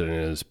I'm interested in,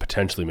 is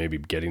potentially maybe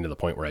getting to the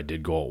point where I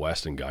did go out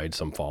west and guide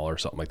some fall or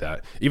something like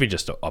that. Even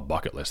just a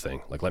bucket list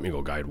thing, like let me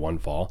go guide one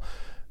fall.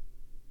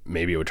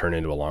 Maybe it would turn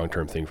into a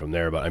long-term thing from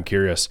there. But I'm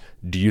curious,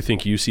 do you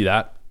think you see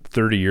that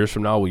 30 years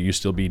from now? Will you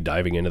still be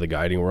diving into the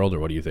guiding world, or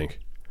what do you think?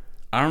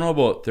 I don't know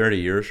about 30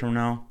 years from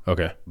now.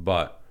 Okay.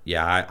 But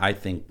yeah, I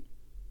think,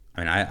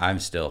 I'm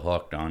still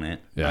hooked on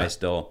it. Yeah. I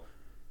still,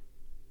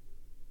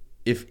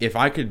 if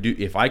I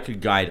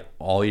could guide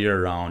all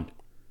year round,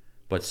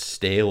 but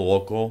stay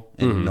local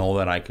and know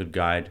that I could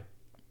guide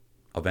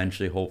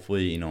eventually,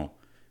 hopefully,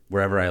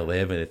 wherever I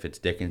live, if it's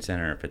Dickinson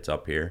or if it's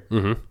up here,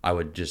 I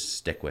would just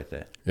stick with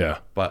it. Yeah.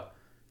 But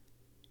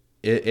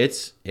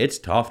it's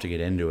tough to get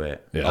into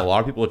it. Yeah. A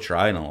lot of people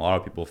try and a lot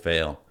of people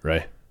fail.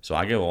 Right. So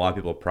I give a lot of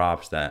people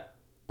props that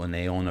when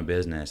they own a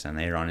business and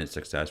they run it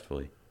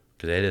successfully,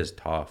 because it is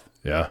tough.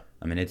 Yeah.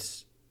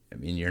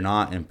 You're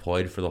not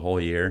employed for the whole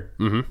year.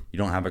 You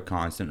don't have a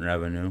constant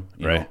revenue.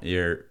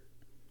 You're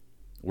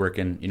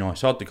working,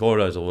 South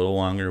Dakota is a little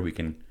longer. We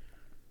can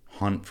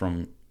hunt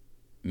from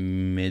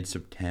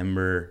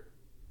mid-September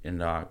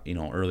and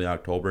early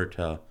October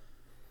to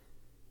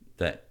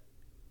the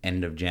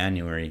end of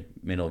January,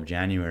 middle of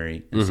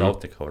January in South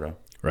Dakota.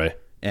 Right.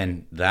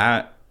 And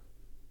that's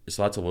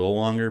a little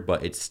longer,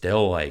 but it's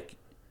still like,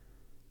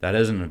 that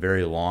isn't a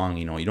very long,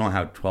 you don't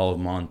have 12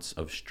 months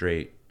of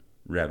straight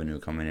revenue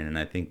coming in. And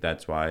I think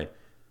that's why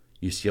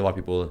you see a lot of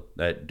people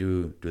that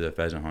do the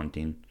pheasant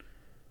hunting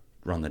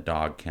run the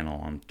dog kennel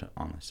on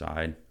the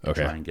side,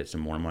 try and get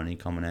some more money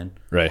coming in.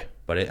 Right.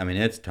 But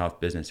it's a tough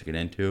business to get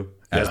into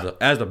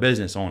as the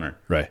business owner.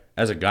 Right.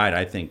 As a guide,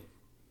 I think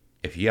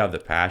if you have the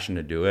passion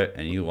to do it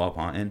and you love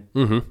hunting,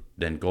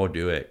 then go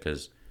do it,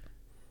 because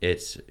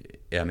it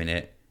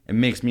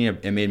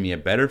made me a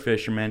better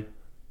fisherman,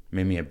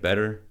 made me a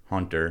better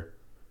hunter,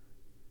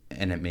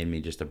 and it made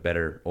me just a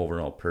better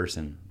overall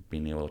person,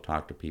 being able to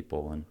talk to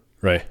people and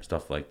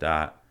stuff like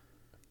that.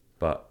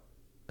 But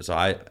so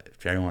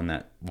for everyone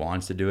that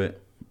wants to do it,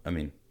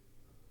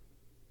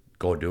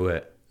 go do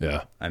it.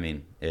 Yeah.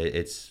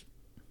 It's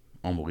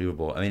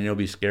unbelievable. It'll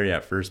be scary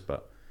at first,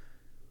 but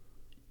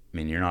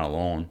you're not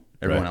alone.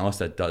 Everyone else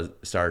that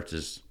starts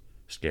is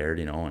scared,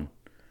 and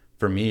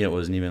for me, it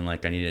wasn't even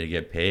like I needed to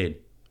get paid.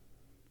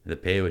 The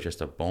pay was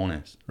just a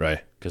bonus.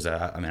 Right. Because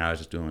I was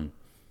just doing,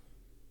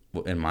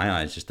 in my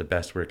eyes, just the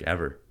best work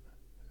ever,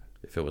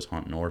 if it was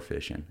hunting or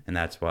fishing. And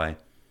that's why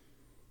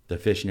the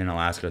fishing in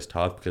Alaska is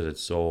tough, because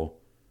it's so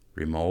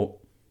remote,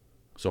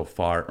 so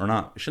far, or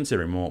not, I shouldn't say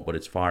remote, but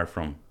it's far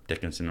from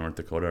Dickinson, North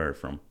Dakota, or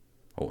from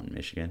Houghton,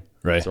 Michigan.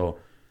 Right. So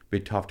it'd be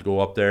tough to go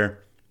up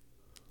there.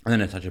 And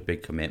then it's such a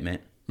big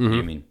commitment.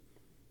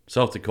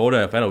 South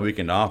Dakota, if I had a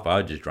weekend off, I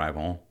would just drive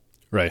home.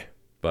 Right.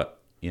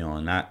 But,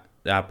 and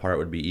that part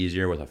would be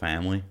easier with a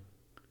family.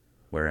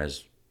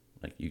 Whereas,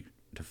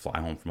 to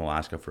fly home from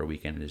Alaska for a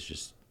weekend is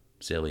just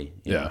silly.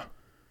 You know?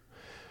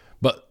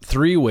 But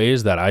 3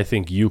 ways that I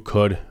think you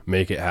could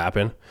make it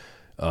happen.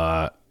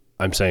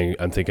 I'm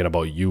thinking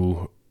about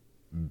you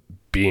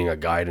being a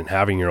guide and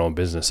having your own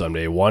business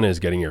someday. One is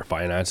getting your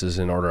finances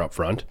in order up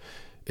front.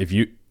 If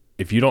you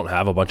don't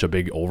have a bunch of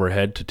big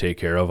overhead to take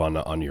care of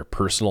on your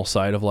personal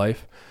side of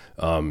life,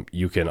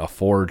 you can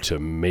afford to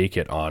make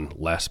it on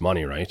less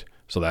money, right?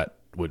 So that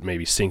would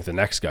maybe sink the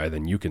next guy,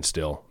 then you can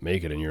still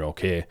make it and you're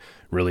okay,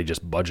 really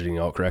just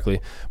budgeting out correctly.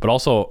 But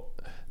also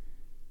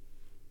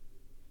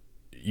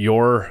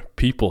your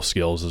people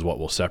skills is what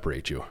will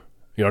separate you.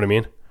 You know what I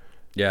mean?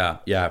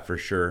 Yeah, for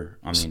sure.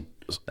 I mean,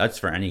 that's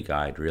for any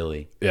guide,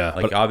 really. Yeah.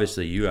 Like,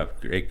 obviously, you have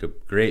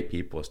great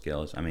people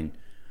skills. I mean,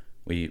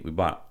 we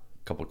bought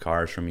a couple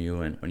cars from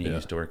you, and when you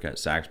used to work at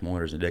Sachs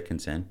Motors in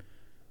Dickinson,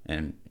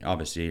 and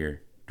obviously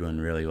you're doing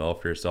really well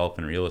for yourself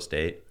in real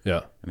estate.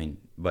 Yeah. I mean,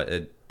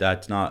 but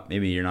that's not,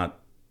 maybe you're not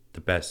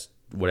the best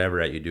whatever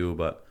that you do,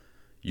 but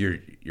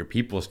your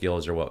people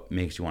skills are what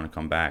makes you want to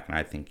come back, and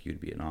I think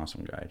you'd be an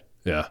awesome guide.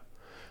 Yeah.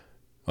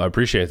 I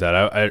appreciate that.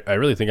 I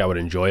really think I would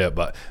enjoy it,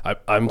 but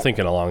I'm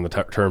thinking along the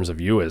terms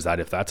of you is that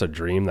if that's a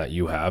dream that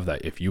you have,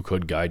 that if you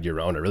could guide you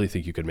around, I really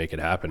think you could make it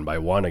happen by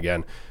one,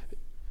 again,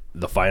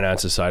 the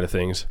finances side of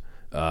things.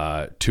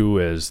 Two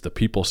is the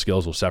people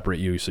skills will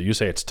separate you. So you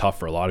say it's tough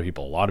for a lot of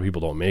people. A lot of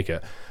people don't make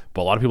it,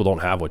 but a lot of people don't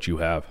have what you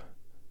have.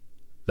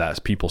 That's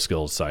people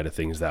skills side of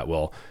things that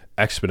will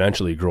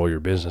exponentially grow your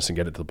business and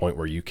get it to the point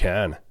where you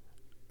can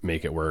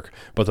make it work.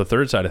 But the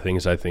third side of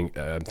things I think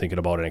I'm thinking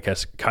about, and I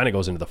guess kind of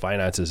goes into the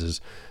finances,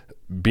 is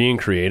being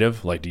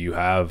creative. Like, do you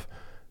have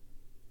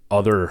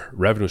other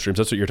revenue streams?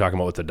 That's what you're talking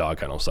about with the dog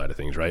kennel side of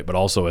things, right? But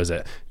also, is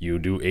it you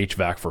do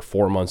HVAC for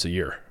 4 months a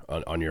year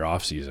on your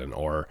off season,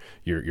 or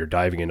you're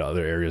diving into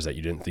other areas that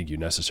you didn't think you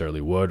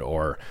necessarily would,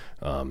 or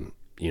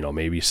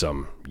maybe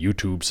some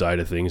YouTube side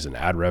of things and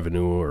ad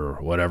revenue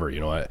or whatever.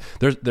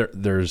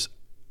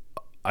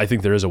 I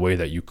think there is a way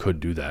that you could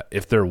do that.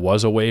 If there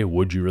was a way,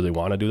 would you really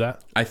want to do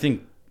that? I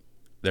think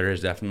there is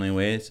definitely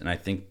ways, and I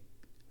think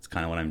it's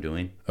kind of what I'm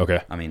doing.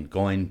 Okay. I mean,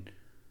 going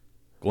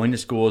to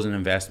school is an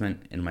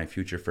investment in my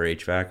future for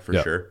HVAC for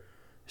sure.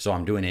 So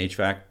I'm doing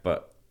HVAC,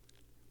 but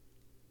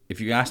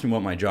if you asked me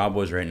what my job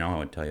was right now, I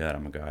would tell you that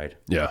I'm a guide.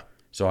 Yeah.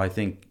 So I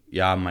think, I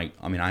am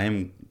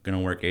going to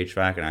work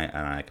HVAC,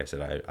 and like I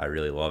said, I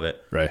really love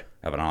it. Right.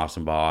 I have an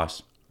awesome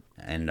boss,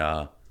 and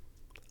but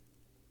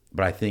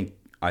I think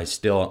I'm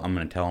going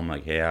to tell him,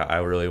 like, hey, I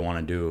really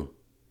want to do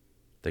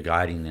the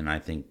guiding, and I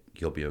think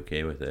he'll be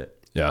okay with it.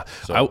 Yeah.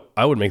 So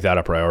I would make that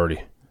a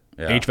priority.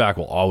 Yeah. HVAC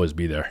will always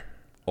be there.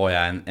 Oh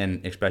yeah.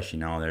 And especially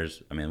now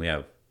we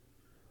have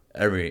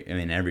every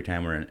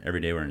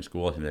day we're in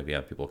school, it seems like we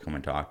have people come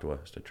and talk to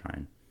us to try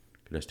and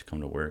get us to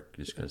come to work,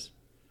 just because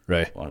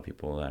a lot of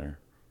people that are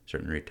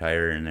starting to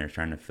retire and they're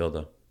trying to fill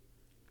the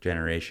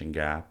generation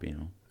gap,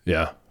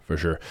 Yeah, for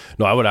sure.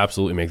 No, I would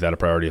absolutely make that a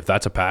priority if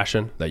that's a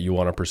passion that you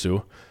want to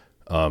pursue.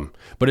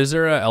 But is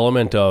there an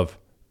element of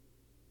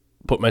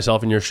put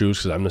myself in your shoes,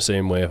 because I'm the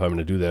same way if I'm going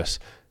to do this.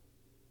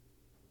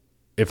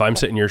 If I'm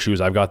sitting in your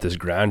shoes, I've got this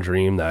grand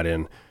dream that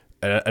and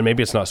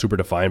maybe it's not super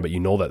defined, but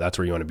that's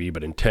where you want to be.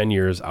 But in 10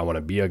 years, I want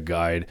to be a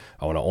guide.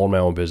 I want to own my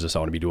own business. I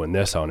want to be doing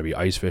this. I want to be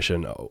ice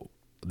fishing,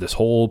 this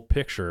whole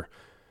picture.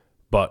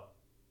 But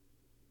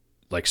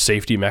like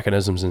safety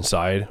mechanisms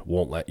inside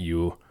won't let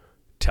you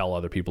tell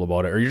other people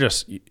about it, or you're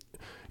just... You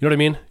know what I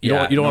mean? You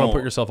don't want to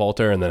put yourself out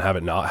there and then have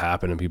it not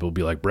happen and people will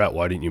be like, Brett,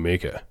 why didn't you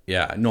make it?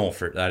 Yeah, no,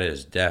 that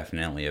is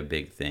definitely a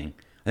big thing.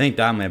 I think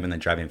that might have been the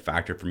driving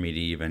factor for me to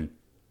even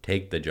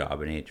take the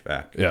job in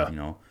HVAC.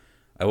 Yeah.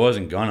 I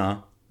wasn't going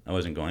to. I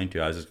was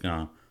just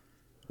going to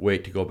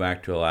wait to go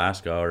back to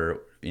Alaska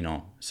or,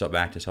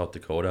 back to South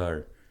Dakota,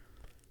 or,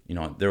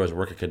 there was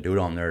work I could do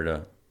down there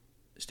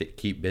to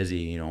keep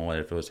busy,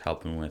 if it was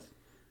helping with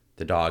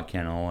the dog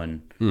kennel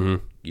and,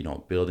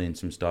 building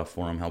some stuff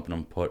for them, helping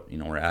them put,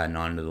 we're adding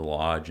on to the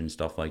lodge and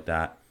stuff like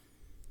that.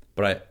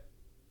 But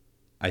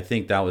I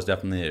think that was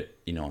definitely,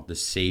 the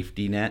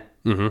safety net,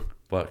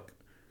 but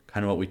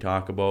kind of what we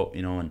talk about,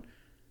 and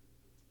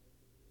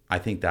I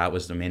think that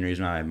was the main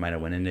reason I might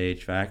have went into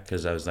HVAC,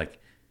 because I was like,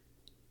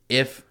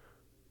 if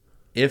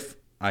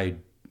I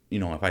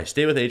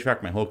stay with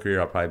HVAC my whole career,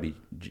 I'll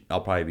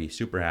probably be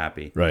super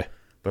happy. Right.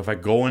 But if I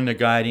go into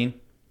guiding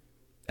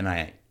and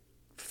I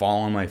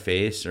fall on my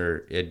face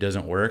or it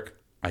doesn't work,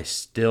 I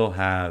still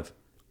have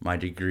my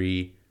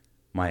degree,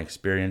 my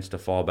experience to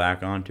fall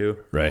back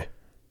onto. Right.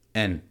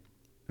 And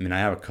I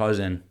have a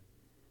cousin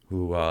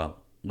who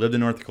lived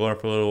in North Dakota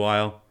for a little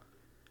while,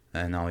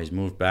 and now he's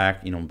moved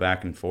back,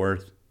 back and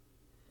forth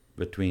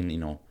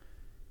between,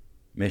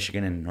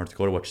 Michigan and North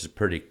Dakota, which is a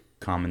pretty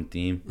common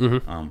theme.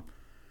 Mm-hmm.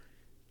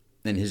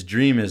 And his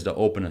dream is to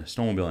open a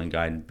snowmobiling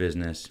guide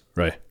business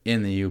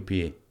in the UP.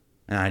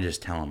 And I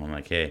just tell him, I'm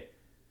like, hey,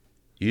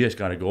 you just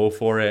got to go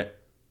for it,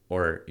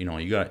 or,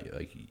 you got,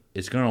 like,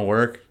 it's going to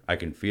work. I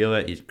can feel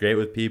it. He's great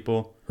with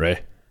people.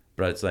 Right.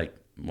 But it's like,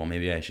 well,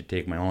 maybe I should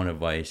take my own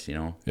advice,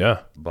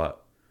 Yeah.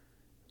 But,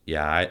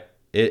 yeah,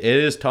 it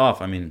is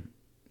tough. I'm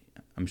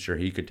sure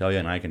he could tell you,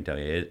 and I can tell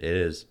you, it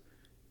is.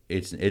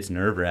 It's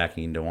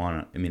nerve-wracking to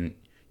want to,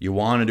 you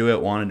want to do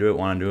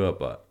it,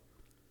 but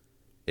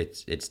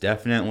it's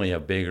definitely a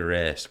big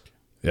risk.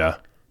 Yeah.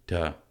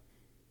 To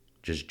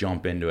just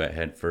jump into it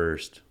head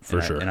first.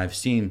 For sure. And I've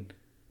seen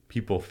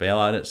people fail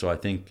at it, so I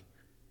think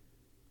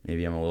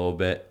maybe I'm a little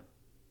bit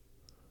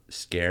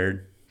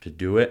scared to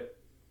do it.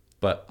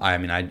 But I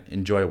mean, I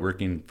enjoy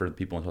working for the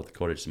people in South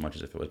Dakota just as much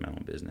as if it was my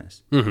own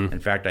business. Mm-hmm. In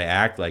fact, I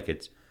act like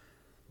it's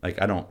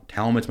like I don't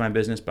tell them it's my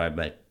business,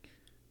 but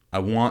I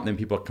want them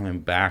people coming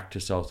back to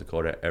South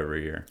Dakota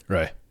every year.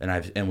 Right.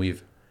 And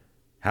we've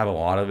have a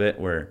lot of it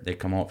where they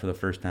come out for the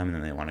first time and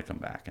then they want to come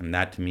back, and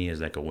that to me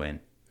is like a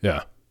win.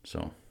 Yeah.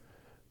 So.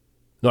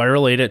 No, I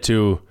relate it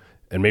to,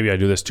 and maybe I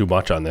do this too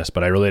much on this,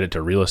 but I relate it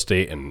to real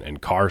estate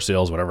and car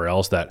sales, whatever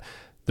else, that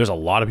there's a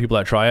lot of people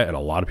that try it and a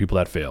lot of people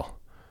that fail.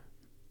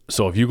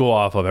 So if you go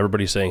off of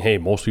everybody saying, hey,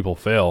 most people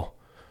fail,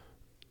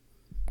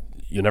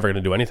 you're never going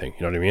to do anything.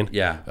 You know what I mean?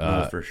 Yeah,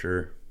 no, for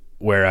sure.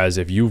 Whereas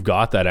if you've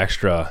got that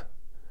extra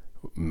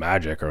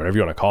magic or whatever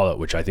you want to call it,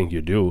 which I think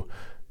you do,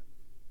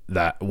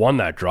 that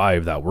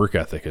drive, that work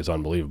ethic is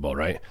unbelievable,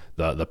 right?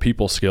 The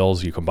people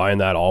skills, you combine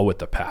that all with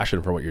the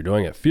passion for what you're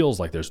doing, it feels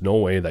like there's no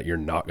way that you're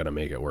not going to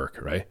make it work,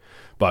 right?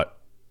 But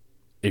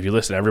if you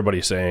listen to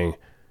everybody saying,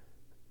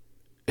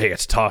 hey,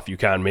 it's tough, you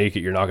can't make it,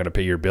 you're not going to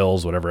pay your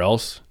bills, whatever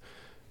else,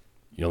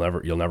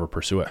 you'll never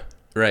pursue it.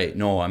 Right.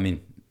 No, I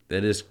mean,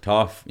 it is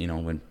tough,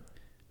 when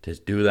to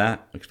do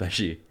that,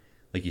 especially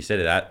like you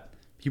said, that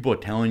people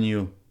telling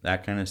you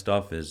that kind of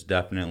stuff is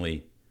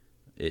definitely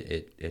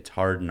it's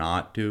hard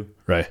not to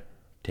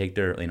take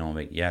their,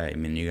 like, yeah, I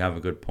mean, you have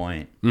a good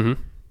point.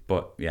 Mm-hmm.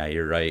 But yeah,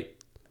 you're right.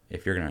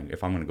 If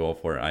I'm gonna go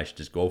for it, I should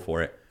just go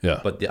for it. Yeah.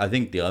 But I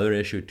think the other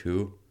issue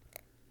too,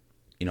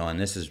 and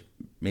this is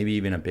maybe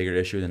even a bigger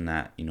issue than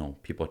that,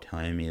 people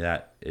telling me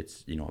that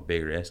it's, a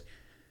big risk,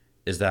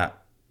 is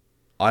that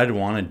I'd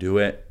want to do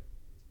it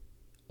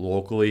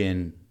locally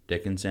in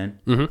Dickinson,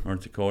 mm-hmm.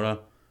 North Dakota,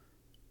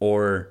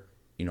 or,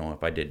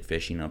 if I did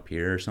fishing up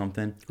here or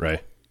something.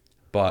 Right.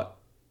 But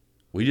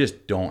we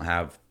just don't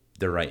have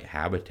the right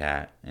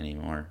habitat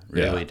anymore,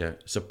 really, to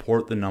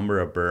support the number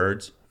of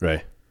birds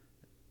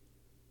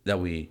that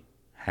we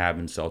have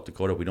in South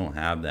Dakota. We don't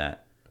have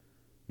that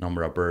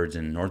number of birds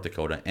in North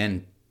Dakota,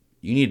 and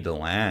you need the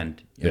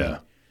land. You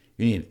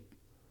need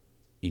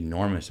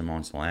enormous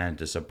amounts of land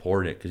to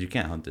support it, because you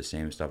can't hunt the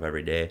same stuff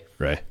every day.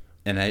 Right.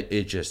 And I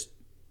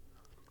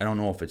don't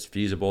know if it's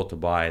feasible to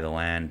buy the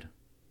land,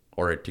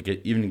 or to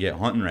get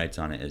hunting rights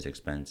on it is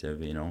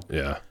expensive.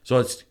 Yeah.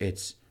 So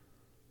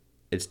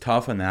it's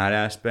tough in that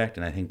aspect,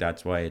 and I think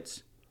that's why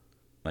it's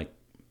like,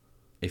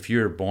 if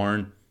you're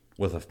born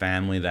with a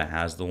family that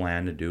has the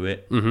land to do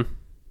it, mm-hmm.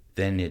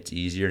 then it's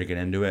easier to get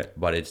into it.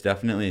 But it's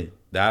definitely,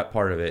 that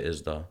part of it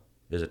is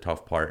a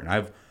tough part. And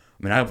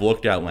I've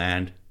looked at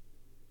land,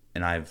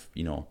 and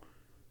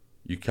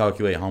you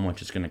calculate how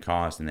much it's going to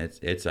cost, and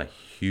it's a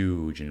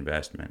huge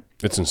investment.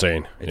 It's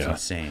insane. It's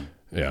insane.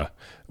 Yeah.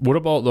 What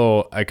about,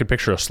 though, I could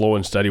picture a slow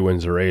and steady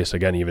wins a race.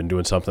 Again, even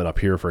doing something up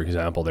here, for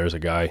example, there's a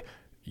guy,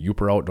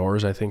 Uper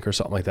Outdoors, I think, or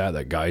something like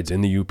that guides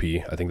in the UP.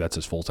 I think that's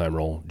his full-time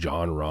role.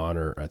 John Ron,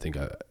 or I think,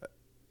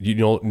 you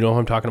know who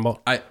I'm talking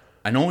about? I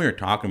know we were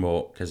talking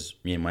about, because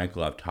me and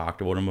Michael have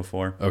talked about him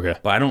before. Okay.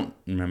 But I don't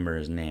remember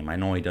his name. I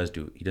know he does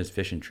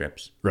fishing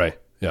trips. Right.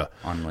 Yeah.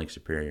 On Lake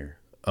Superior.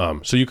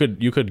 So you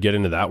could get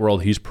into that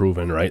world. He's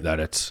proven, right, that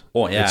it's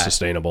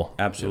sustainable.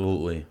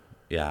 Absolutely.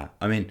 Yeah.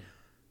 I mean,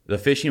 the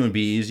fishing would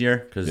be easier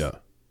because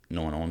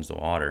no one owns the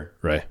water.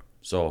 Right.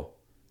 So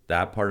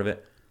that part of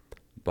it.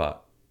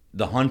 But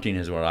the hunting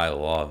is what I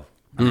love.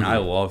 I mean, I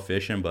love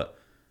fishing,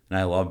 and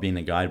I love being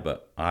a guide,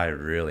 but I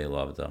really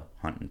love the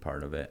hunting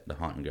part of it, the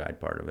hunting guide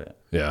part of it.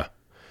 Yeah.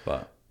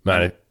 But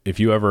man, if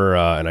you ever,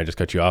 and I just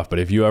cut you off, but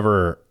if you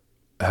ever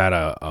had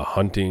a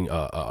hunting,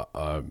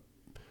 a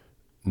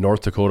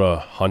North Dakota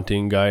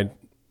hunting guide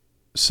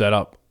set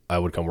up, I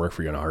would come work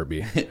for you in a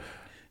heartbeat.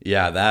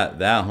 Yeah,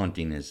 that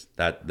hunting is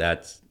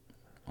that's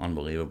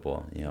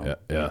unbelievable. Yeah.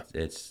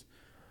 It's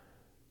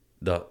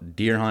the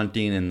deer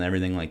hunting and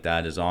everything like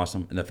that is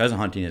awesome, and the pheasant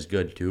hunting is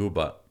good too.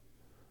 But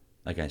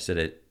like I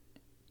said,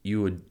 we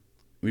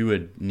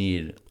would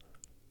need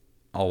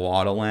a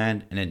lot of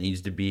land, and it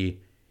needs to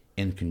be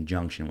in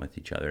conjunction with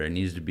each other. It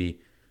needs to be,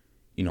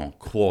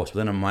 close,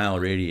 within a mile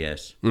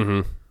radius.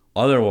 Mm-hmm.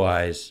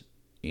 Otherwise,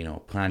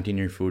 planting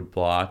your food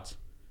plots,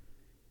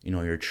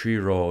 your tree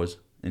rows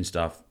and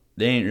stuff,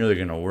 they ain't really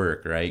going to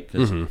work, right?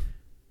 Because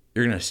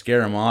you're going to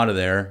scare them out of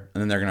there,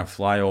 and then they're going to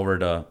fly over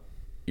to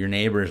your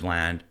neighbor's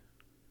land,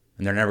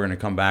 and they're never going to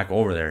come back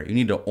over there. You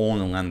need to own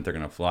the land that they're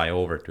going to fly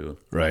over to.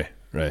 Right.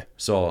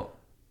 So,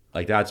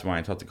 like, that's why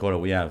in South Dakota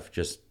we have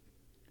just,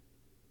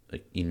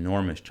 like,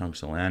 enormous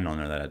chunks of land on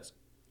there that it's,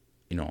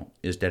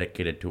 is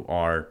dedicated to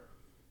our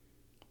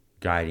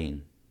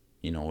guiding.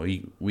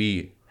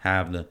 We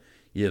have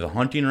either the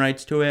hunting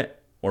rights to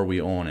it, or we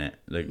own it.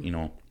 Like,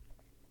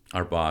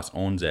 our boss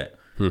owns it.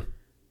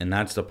 And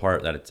that's the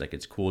part that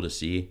it's cool to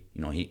see.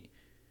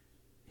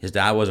 His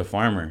dad was a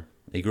farmer.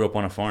 He grew up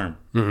on a farm.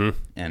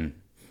 And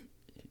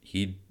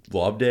he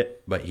loved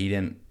it, but he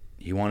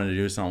wanted to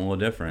do something a little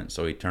different.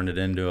 So he turned it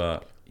into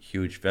a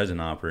huge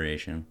pheasant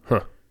operation.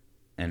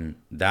 And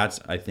that's,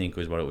 I think,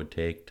 was what it would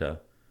take to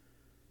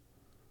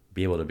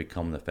be able to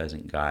become the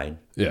pheasant guide.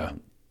 Yeah.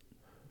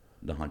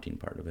 the hunting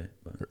part of it.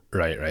 But.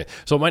 Right.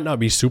 So it might not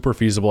be super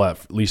feasible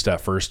at least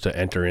at first to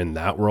enter in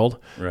that world.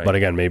 Right. But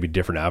again, maybe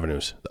different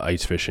avenues, the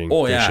ice fishing,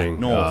 fishing.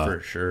 No, for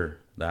sure.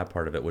 That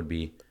part of it would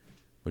be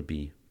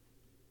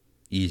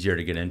easier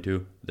to get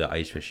into, the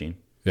ice fishing.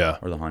 Yeah.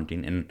 Or the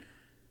hunting. And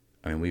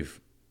I mean,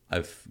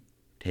 I've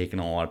taken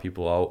a lot of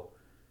people out.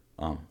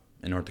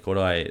 In North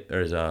Dakota,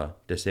 there's a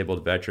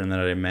disabled veteran that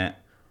I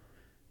met,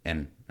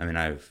 and I mean,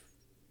 I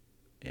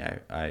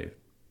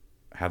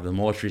have the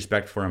most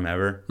respect for him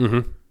ever.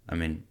 Mm-hmm. I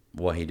mean,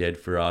 what he did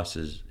for us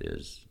is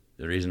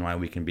the reason why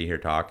we can be here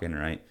talking,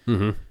 right?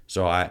 Mm-hmm.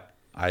 So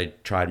I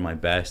tried my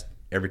best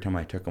every time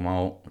I took him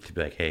out to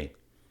be like, hey,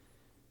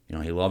 you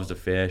know, he loves to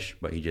fish,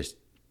 but he just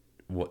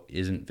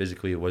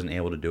wasn't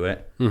able to do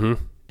it.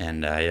 Mm-hmm.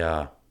 And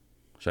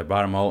so I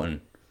brought him out, and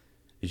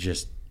it's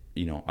just,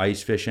 you know,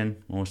 ice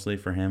fishing mostly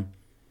for him,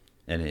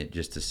 and it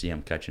just to see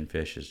him catching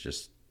fish is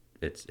just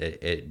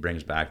it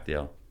brings back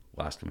the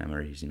Alaska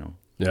memories, you know.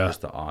 Yeah.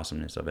 Just the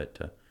awesomeness of it,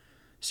 to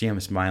see him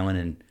smiling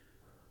and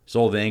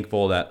so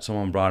thankful that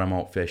someone brought him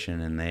out fishing,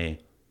 and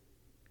they,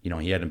 you know,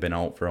 he hadn't been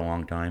out for a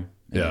long time,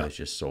 and he was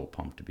just so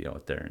pumped to be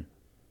out there, and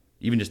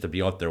even just to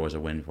be out there was a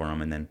win for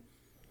him. And then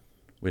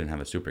we didn't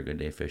have a super good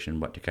day fishing,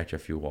 but to catch a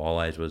few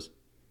walleyes was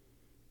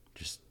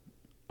just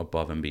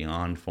above and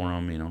beyond for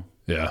him, you know.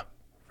 Yeah,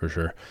 for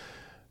sure.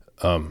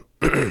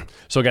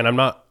 So again, I'm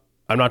not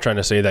trying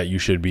to say that you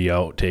should be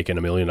out taking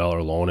 $1 million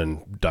loan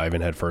and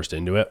diving headfirst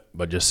into it,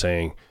 but just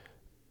saying,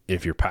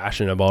 if you're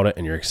passionate about it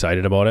and you're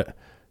excited about it,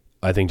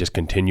 I think just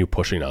continue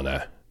pushing on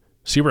that.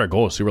 See where it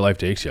goes. See where life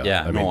takes you.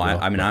 Yeah,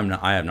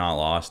 I have not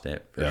lost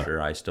it for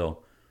sure. I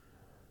still,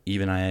 I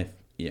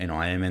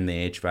am in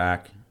the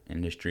HVAC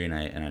industry, and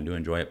I do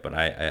enjoy it, but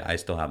I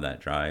still have that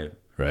drive,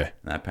 right,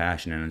 and that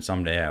passion, and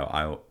someday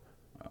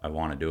I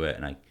want to do it,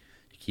 and I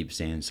keep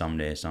saying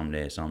someday,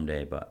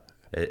 but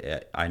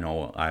I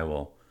know I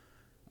will.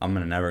 I'm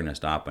never gonna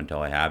stop until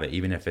I have it,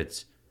 even if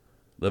it's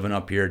living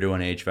up here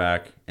doing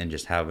HVAC and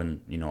just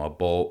having, you know, a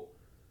boat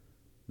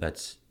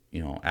that's,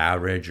 you know,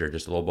 average or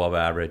just a little above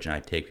average, and I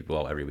take people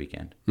out every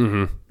weekend.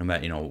 Mm-hmm. No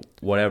matter, you know,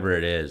 whatever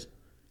it is.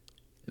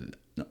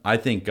 I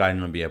think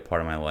guiding will be a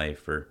part of my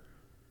life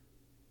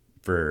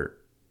for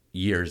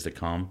years to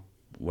come,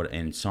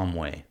 in some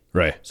way,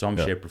 right, some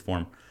shape or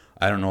form.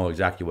 I don't know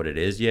exactly what it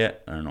is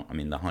yet. I don't know. I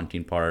mean, the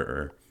hunting part,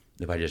 or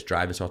if I just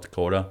drive to South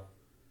Dakota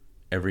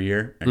every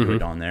year and do it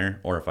down there,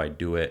 or if I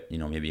do it, you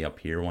know, maybe up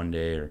here one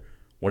day, or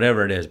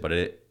whatever it is. But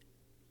it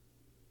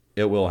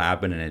will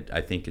happen, and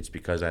I think it's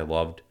because I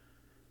loved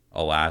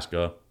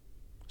Alaska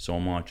so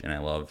much, and I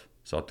love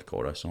South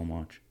Dakota so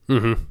much.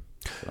 Mm-hmm.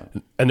 So.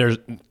 And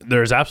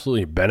there's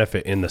absolutely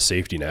benefit in the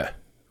safety net,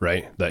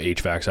 right? The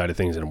HVAC side of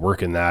things, and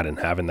working that and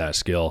having that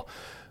skill.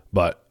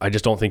 But I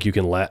just don't think you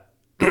can let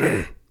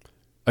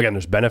again,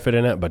 there's benefit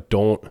in it, but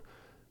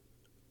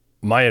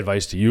my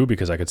advice to you,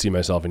 because I could see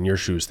myself in your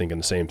shoes thinking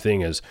the same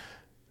thing, is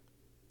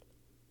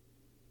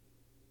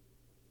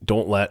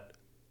don't let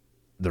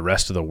the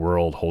rest of the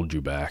world hold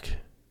you back.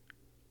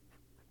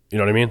 You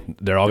know what I mean?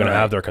 They're all going to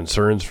have their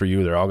concerns for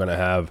you. They're all going to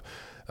have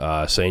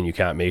saying you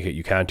can't make it,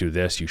 you can't do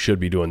this, you should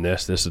be doing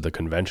this. This is the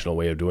conventional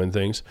way of doing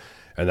things.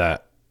 And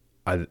that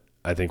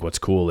I think what's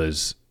cool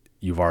is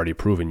you've already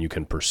proven you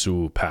can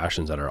pursue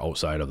passions that are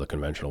outside of the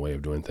conventional way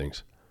of doing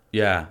things.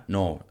 Yeah,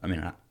 no, I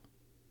mean,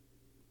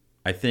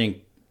 I think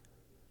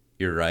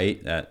you're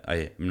right that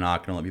I'm not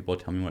going to let people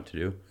tell me what to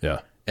do.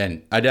 Yeah.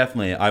 And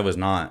I was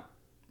not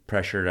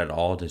pressured at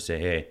all to say,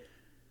 hey,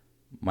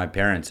 my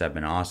parents have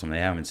been awesome. They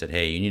haven't said,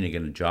 hey, you need to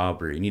get a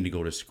job, or you need to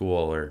go to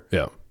school, or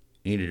you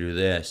need to do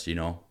this, you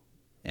know.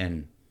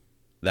 And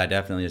that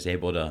definitely is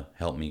able to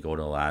help me go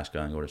to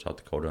Alaska and go to South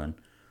Dakota and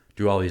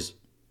do all these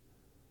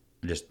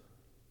just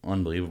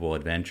unbelievable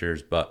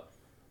adventures. But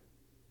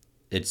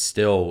it's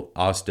still,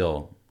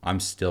 I'm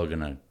still going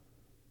to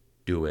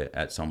do it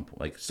at some point,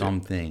 like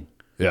something.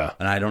 Yeah.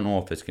 And I don't know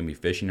if it's going to be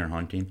fishing or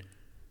hunting,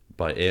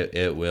 but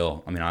it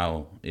will. I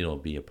mean, it'll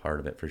be a part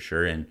of it for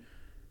sure. And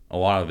a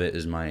lot of it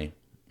is my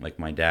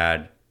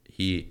dad,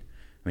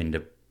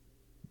 to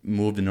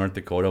move to North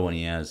Dakota when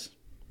he has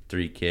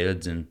 3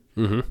 kids, and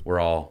we're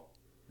all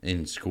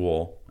in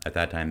school at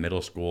that time,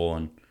 middle school,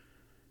 and,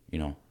 you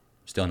know,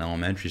 still in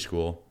elementary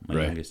school.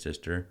 My youngest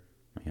sister,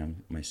 my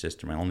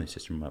only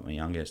sister, but my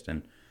youngest,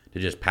 and to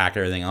just pack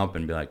everything up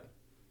and be like,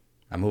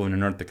 I'm moving to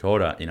North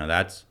Dakota, you know,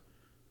 that's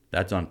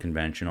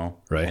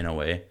unconventional in a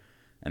way.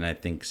 And I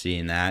think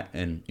seeing that,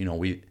 and, you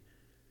know,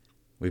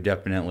 I've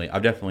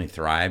definitely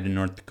thrived in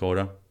North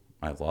Dakota.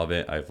 I love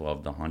it. I've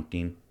loved the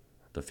hunting,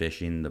 the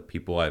fishing, the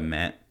people I've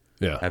met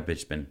have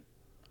just been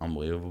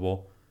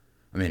unbelievable.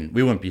 I mean,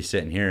 we wouldn't be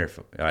sitting here if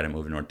I hadn't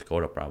moved to North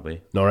Dakota,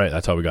 probably. No, right.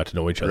 That's how we got to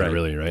know each other,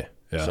 really, right?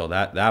 Yeah. So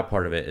that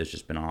part of it has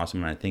just been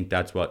awesome, and I think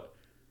that's what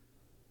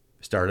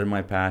started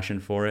my passion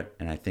for it,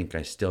 and I think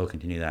I still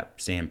continue that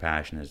same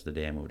passion as the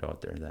day I moved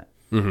out there, that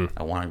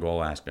I want to go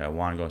Alaska, I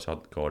want to go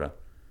South Dakota,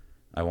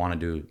 I want to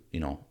do, you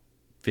know,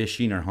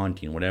 fishing or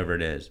hunting, whatever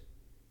it is,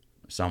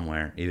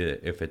 somewhere, either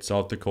if it's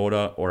South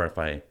Dakota or if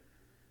I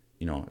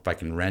if I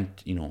can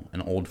rent,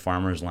 an old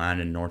farmer's land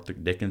in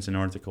Dickinson,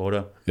 North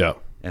Dakota, Yeah.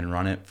 and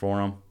run it for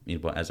them,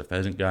 as a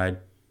pheasant guide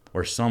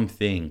or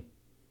something.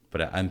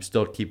 But I'm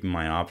still keeping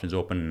my options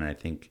open, and I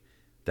think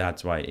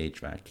that's why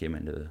HVAC came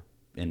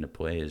into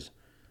play, is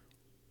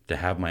to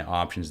have my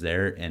options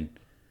there and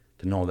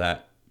to know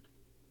that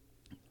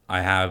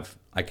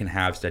I can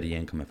have steady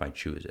income if I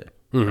choose it.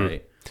 Mm-hmm.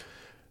 Right?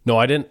 No,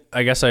 I didn't.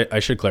 I guess I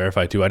should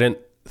clarify too. I didn't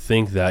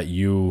think that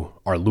you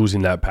are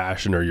losing that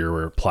passion or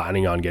you're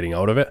planning on getting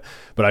out of it,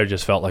 but I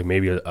just felt like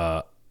maybe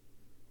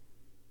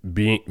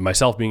being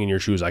in your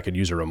shoes, I could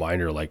use a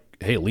reminder like,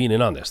 hey, lean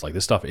in on this. Like,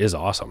 this stuff is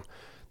awesome.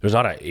 There's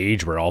not an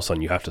age where all of a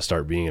sudden you have to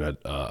start being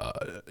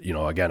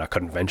a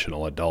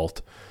conventional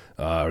adult,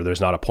 or there's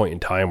not a point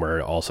in time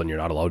where all of a sudden you're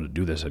not allowed to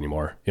do this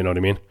anymore. You know what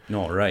I mean?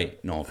 No,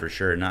 right. No, for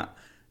sure. Not,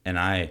 and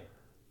I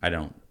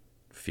don't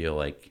feel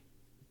like,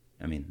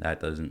 that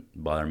doesn't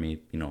bother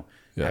me,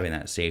 having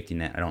that safety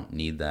net. I don't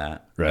need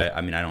that. Right.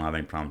 I don't have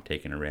any problem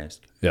taking a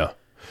risk. Yeah.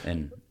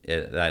 And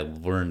I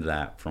learned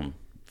that from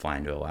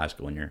flying to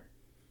Alaska when you're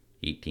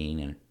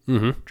 18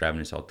 and driving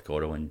to South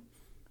Dakota when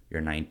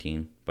you're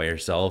 19 by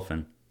yourself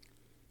and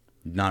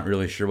not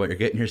really sure what you're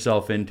getting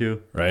yourself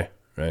into. Right.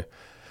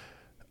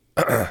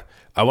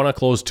 I want to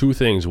close two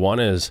things. One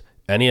is,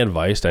 any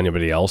advice to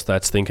anybody else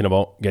that's thinking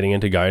about getting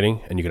into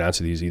guiding, and you can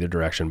answer these either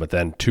direction. But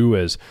then two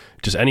is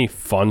just any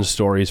fun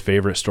stories,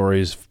 favorite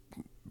stories,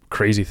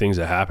 crazy things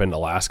that happened,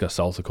 Alaska,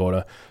 South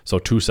Dakota. So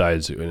two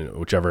sides,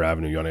 whichever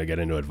avenue you want to get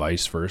into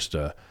advice first.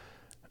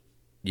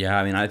 Yeah,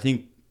 I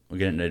think we'll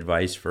get into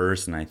advice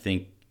first, and I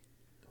think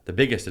the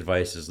biggest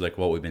advice is like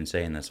what we've been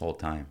saying this whole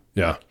time.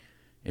 Yeah. Like,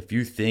 if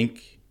you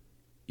think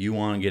you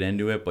want to get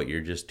into it, but you're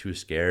just too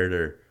scared,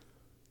 or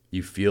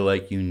you feel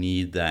like you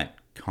need that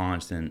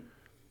constant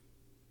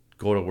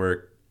go to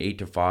work 8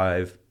 to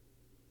 5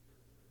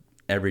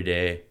 every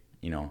day,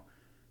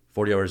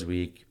 40 hours a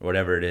week, or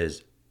whatever it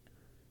is,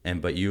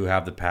 but you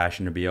have the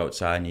passion to be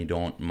outside and you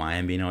don't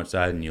mind being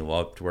outside and you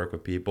love to work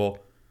with people,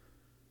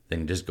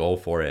 then just go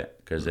for it,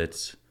 because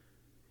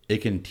it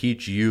can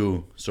teach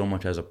you so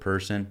much as a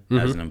person,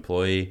 as an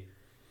employee,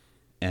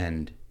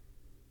 and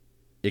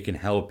it can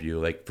help you.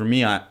 Like for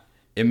me,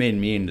 it made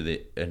me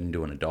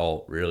into an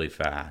adult really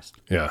fast.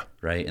 Yeah.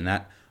 Right. And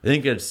that, I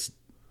think it's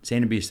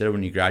same to be said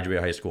when you graduate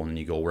high school and then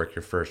you go work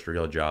your first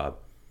real job.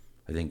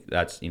 I think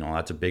that's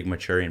a big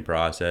maturing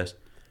process.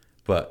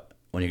 But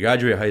when you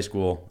graduate high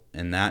school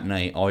and that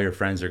night all your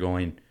friends are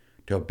going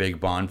to a big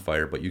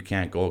bonfire, but you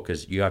can't go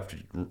because you have to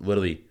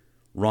literally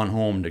run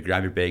home to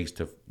grab your bags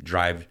to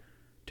drive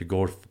to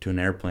go to an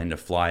airplane to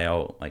fly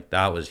out. Like,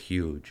 that was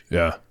huge.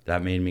 Yeah.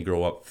 That made me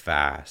grow up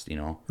fast,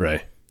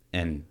 Right.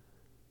 And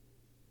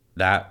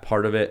that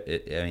part of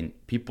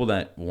it, people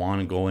that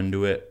want to go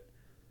into it,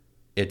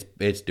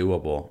 it's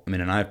doable.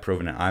 And I've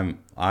proven it.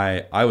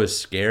 I was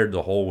scared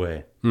the whole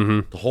way.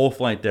 Mm-hmm. The whole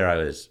flight there,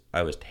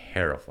 I was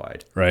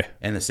terrified. Right.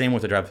 And the same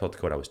with the drive to South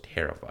Dakota, I was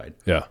terrified.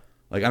 Yeah.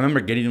 Like, I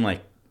remember driving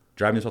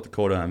to South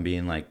Dakota and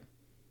being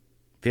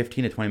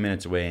 15 to 20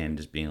 minutes away and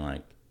just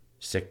being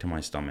sick to my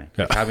stomach.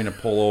 Yeah. Having to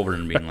pull over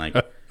and being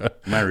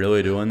am I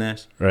really doing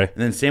this? Right.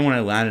 And then same when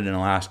I landed in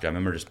Alaska, I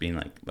remember just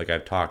being like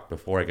I've talked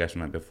before, I guess,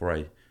 before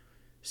I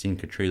seen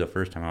Katrina the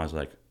first time, I was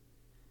like,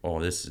 oh,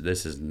 this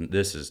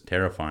is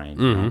terrifying.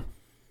 Mm-hmm.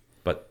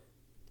 But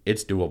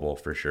it's doable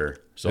for sure.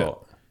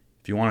 So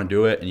if you want to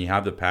do it and you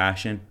have the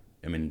passion,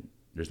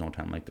 there's no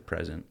time like the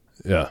present.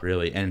 Yeah.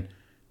 Really. And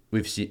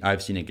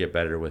I've seen it get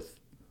better with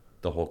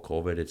the whole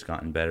COVID. It's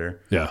gotten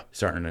better. Yeah.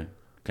 Starting to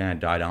kind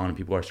of die down, and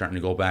people are starting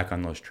to go back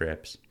on those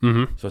trips.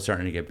 Mm-hmm. So it's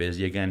starting to get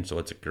busy again. So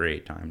it's a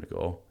great time to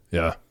go.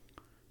 Yeah.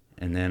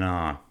 And then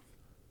I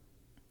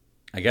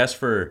guess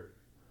for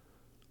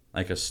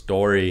a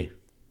story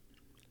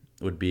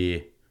would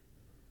be,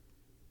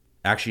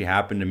 actually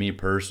happened to me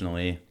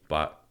personally,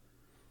 but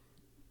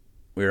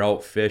we were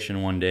out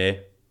fishing one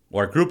day.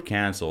 Well, our group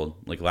canceled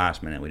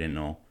last minute. We didn't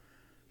know.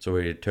 So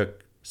we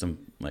took some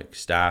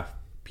staff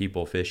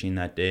people fishing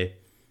that day,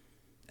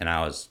 and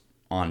I was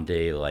on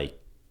day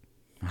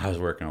I was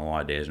working a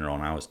lot of days in a row,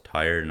 and I was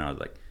tired, and I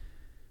was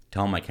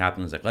telling my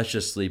captain, let's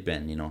just sleep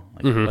in,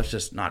 let's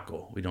just not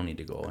go. We don't need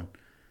to go, and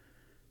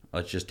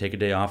let's just take a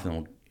day off and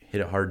we'll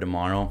hit it hard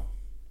tomorrow.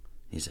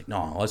 He's like,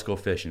 no, let's go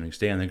fishing. We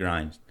stay on the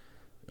grind.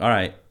 All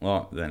right.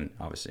 Well, then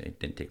obviously it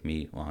didn't take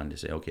me long to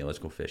say, okay, let's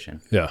go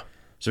fishing. Yeah.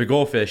 So we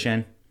go fishing,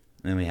 and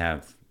then we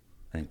have,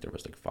 I think there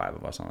was 5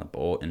 of us on the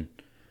boat, and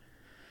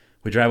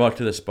we drive out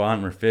to the spot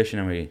and we're fishing,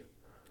 and we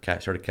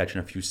started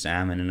catching a few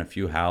salmon and a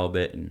few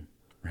halibut, and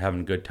we're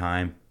having a good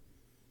time.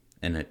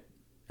 And it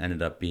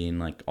ended up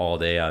being all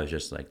day I was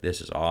just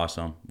this is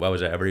awesome. Why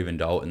was I ever even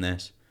doubting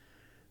this?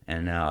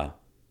 And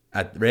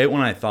right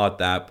when I thought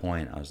that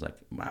point, I was like,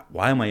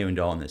 why am I even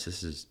doing this?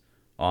 This is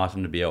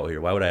awesome to be out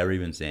here. Why would I ever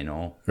even say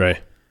no?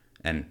 Right.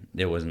 And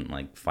it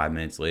wasn't 5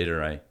 minutes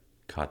later, I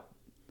caught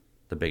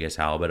the biggest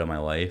halibut of my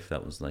life.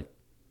 That was right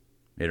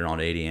around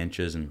 80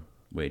 inches and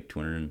weighed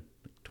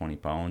 220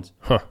 pounds.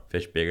 Huh.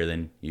 Fish bigger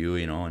than you,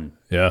 and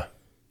Yeah.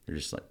 you're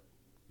just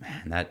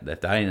man,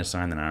 that ain't a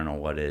sign, that I don't know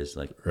what is.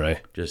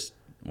 Right. Just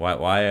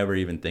why ever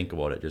even think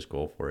about it? Just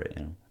go for it,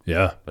 you know?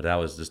 Yeah. But that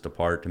was just a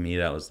part to me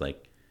that was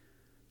like,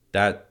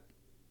 that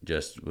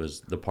just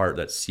was the part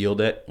that sealed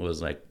it,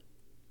 was like,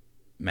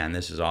 man,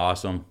 this is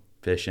awesome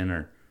fishing.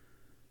 Or,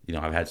 you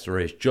know, I've had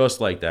stories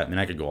just like that. I mean,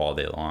 I could go all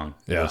day long.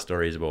 Yeah.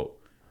 Stories about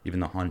even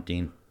the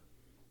hunting.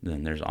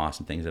 Then there's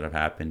awesome things that have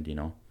happened, you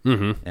know?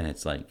 And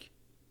it's like,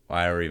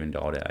 why ever even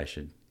doubt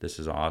it? This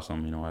is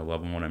awesome. You know, I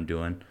love what I'm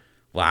doing,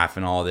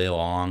 laughing all day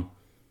long,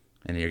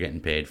 and you're getting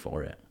paid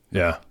for it.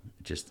 Yeah.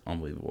 Just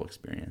unbelievable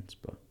experience.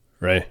 But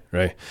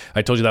Right.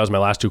 I told you that was my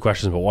last two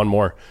questions, but one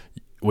more.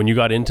 When you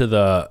got into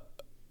the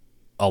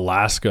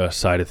Alaska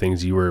side of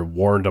things, you were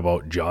warned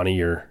about Johnny,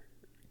 your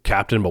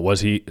captain, but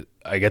was he,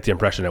 I get the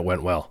impression it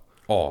went well.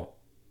 Oh,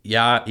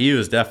 yeah, he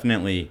was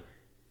definitely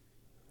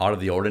out of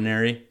the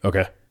ordinary.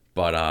 Okay.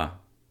 But I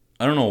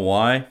don't know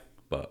why,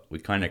 but we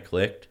kind of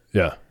clicked.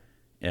 Yeah.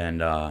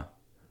 And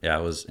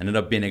it ended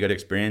up being a good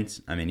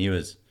experience. I mean, he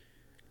was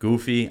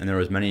goofy, and there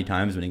was many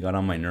times when he got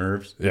on my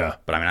nerves. Yeah.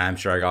 But I mean, I'm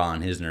sure I got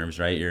on his nerves,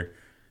 right? You're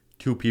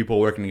two people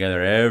working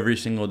together every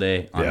single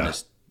day on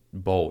this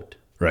boat.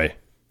 Right.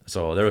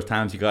 So there was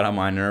times he got on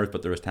my nerves,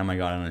 but there was time I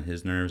got on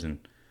his nerves,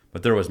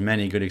 but there was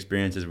many good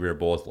experiences. We were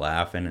both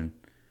laughing and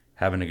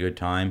having a good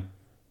time.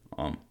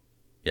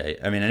 Yeah,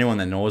 I mean, anyone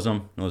that knows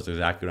him knows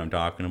exactly what I'm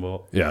talking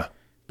about. Yeah.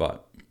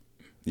 But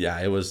yeah,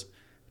 it was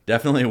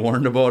definitely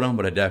warned about him,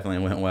 but it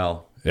definitely went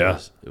well. Yeah.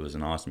 It was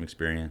an awesome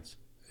experience.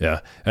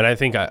 Yeah. And I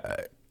think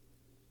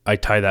I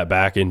tie that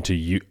back into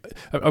you.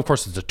 Of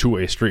course, it's a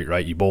two-way street,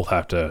 right? You both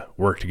have to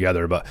work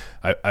together, but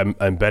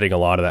I'm betting a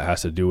lot of that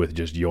has to do with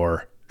just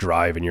your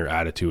drive and your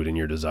attitude and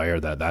your desire,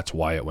 that's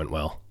why it went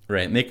well.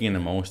 Right. Making the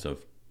most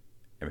of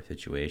every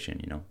situation,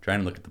 you know, trying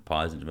to look at the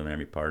positive in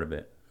every part of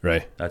it.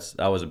 Right.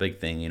 That was a big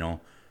thing, you know.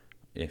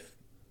 If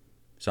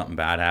something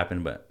bad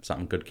happened, but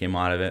something good came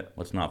out of it,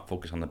 let's not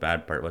focus on the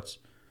bad part. Let's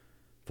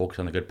focus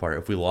on the good part.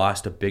 If we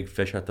lost a big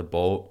fish at the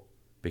boat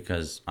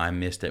because I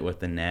missed it with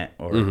the net,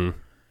 or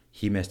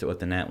he missed it with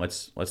the net,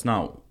 let's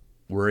not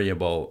worry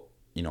about,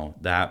 you know,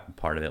 that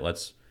part of it.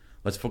 Let's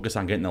focus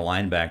on getting the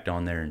line back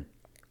down there, and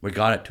we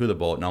got it to the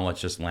boat. Now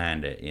let's just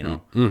land it, you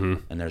know.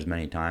 And there's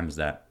many times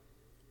that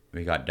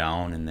we got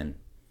down,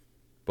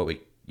 but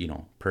we, you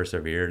know,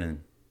 persevered,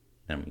 and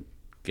then we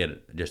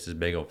get just as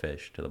big of a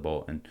fish to the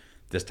boat. And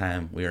this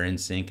time we are in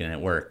sync and it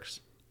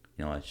works.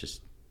 You know, it's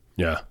just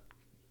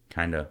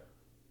kind of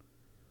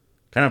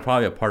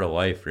probably a part of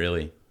life,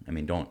 really. I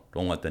mean, don't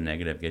let the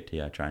negative get to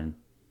you. Try and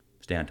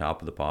stay on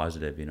top of the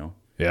positive, you know.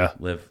 Yeah.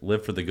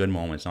 Live for the good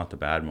moments, not the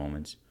bad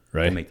moments.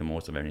 Right. And make the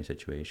most of any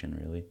situation,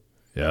 really.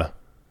 Yeah.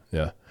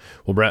 Yeah.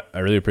 Well, Brett, I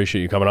really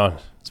appreciate you coming on.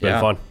 It's been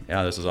fun.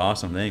 Yeah, this was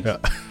awesome. Thanks.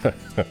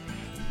 Yeah.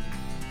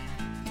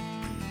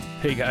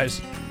 Hey guys,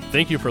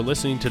 thank you for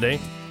listening today.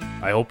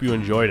 I hope you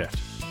enjoyed it.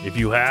 If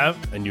you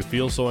have and you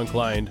feel so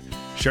inclined,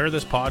 share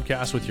this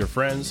podcast with your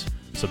friends,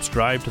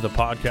 subscribe to the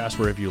podcast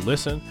wherever you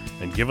listen,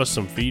 and give us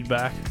some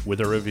feedback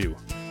with a review.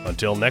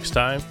 Until next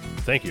time,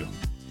 thank you.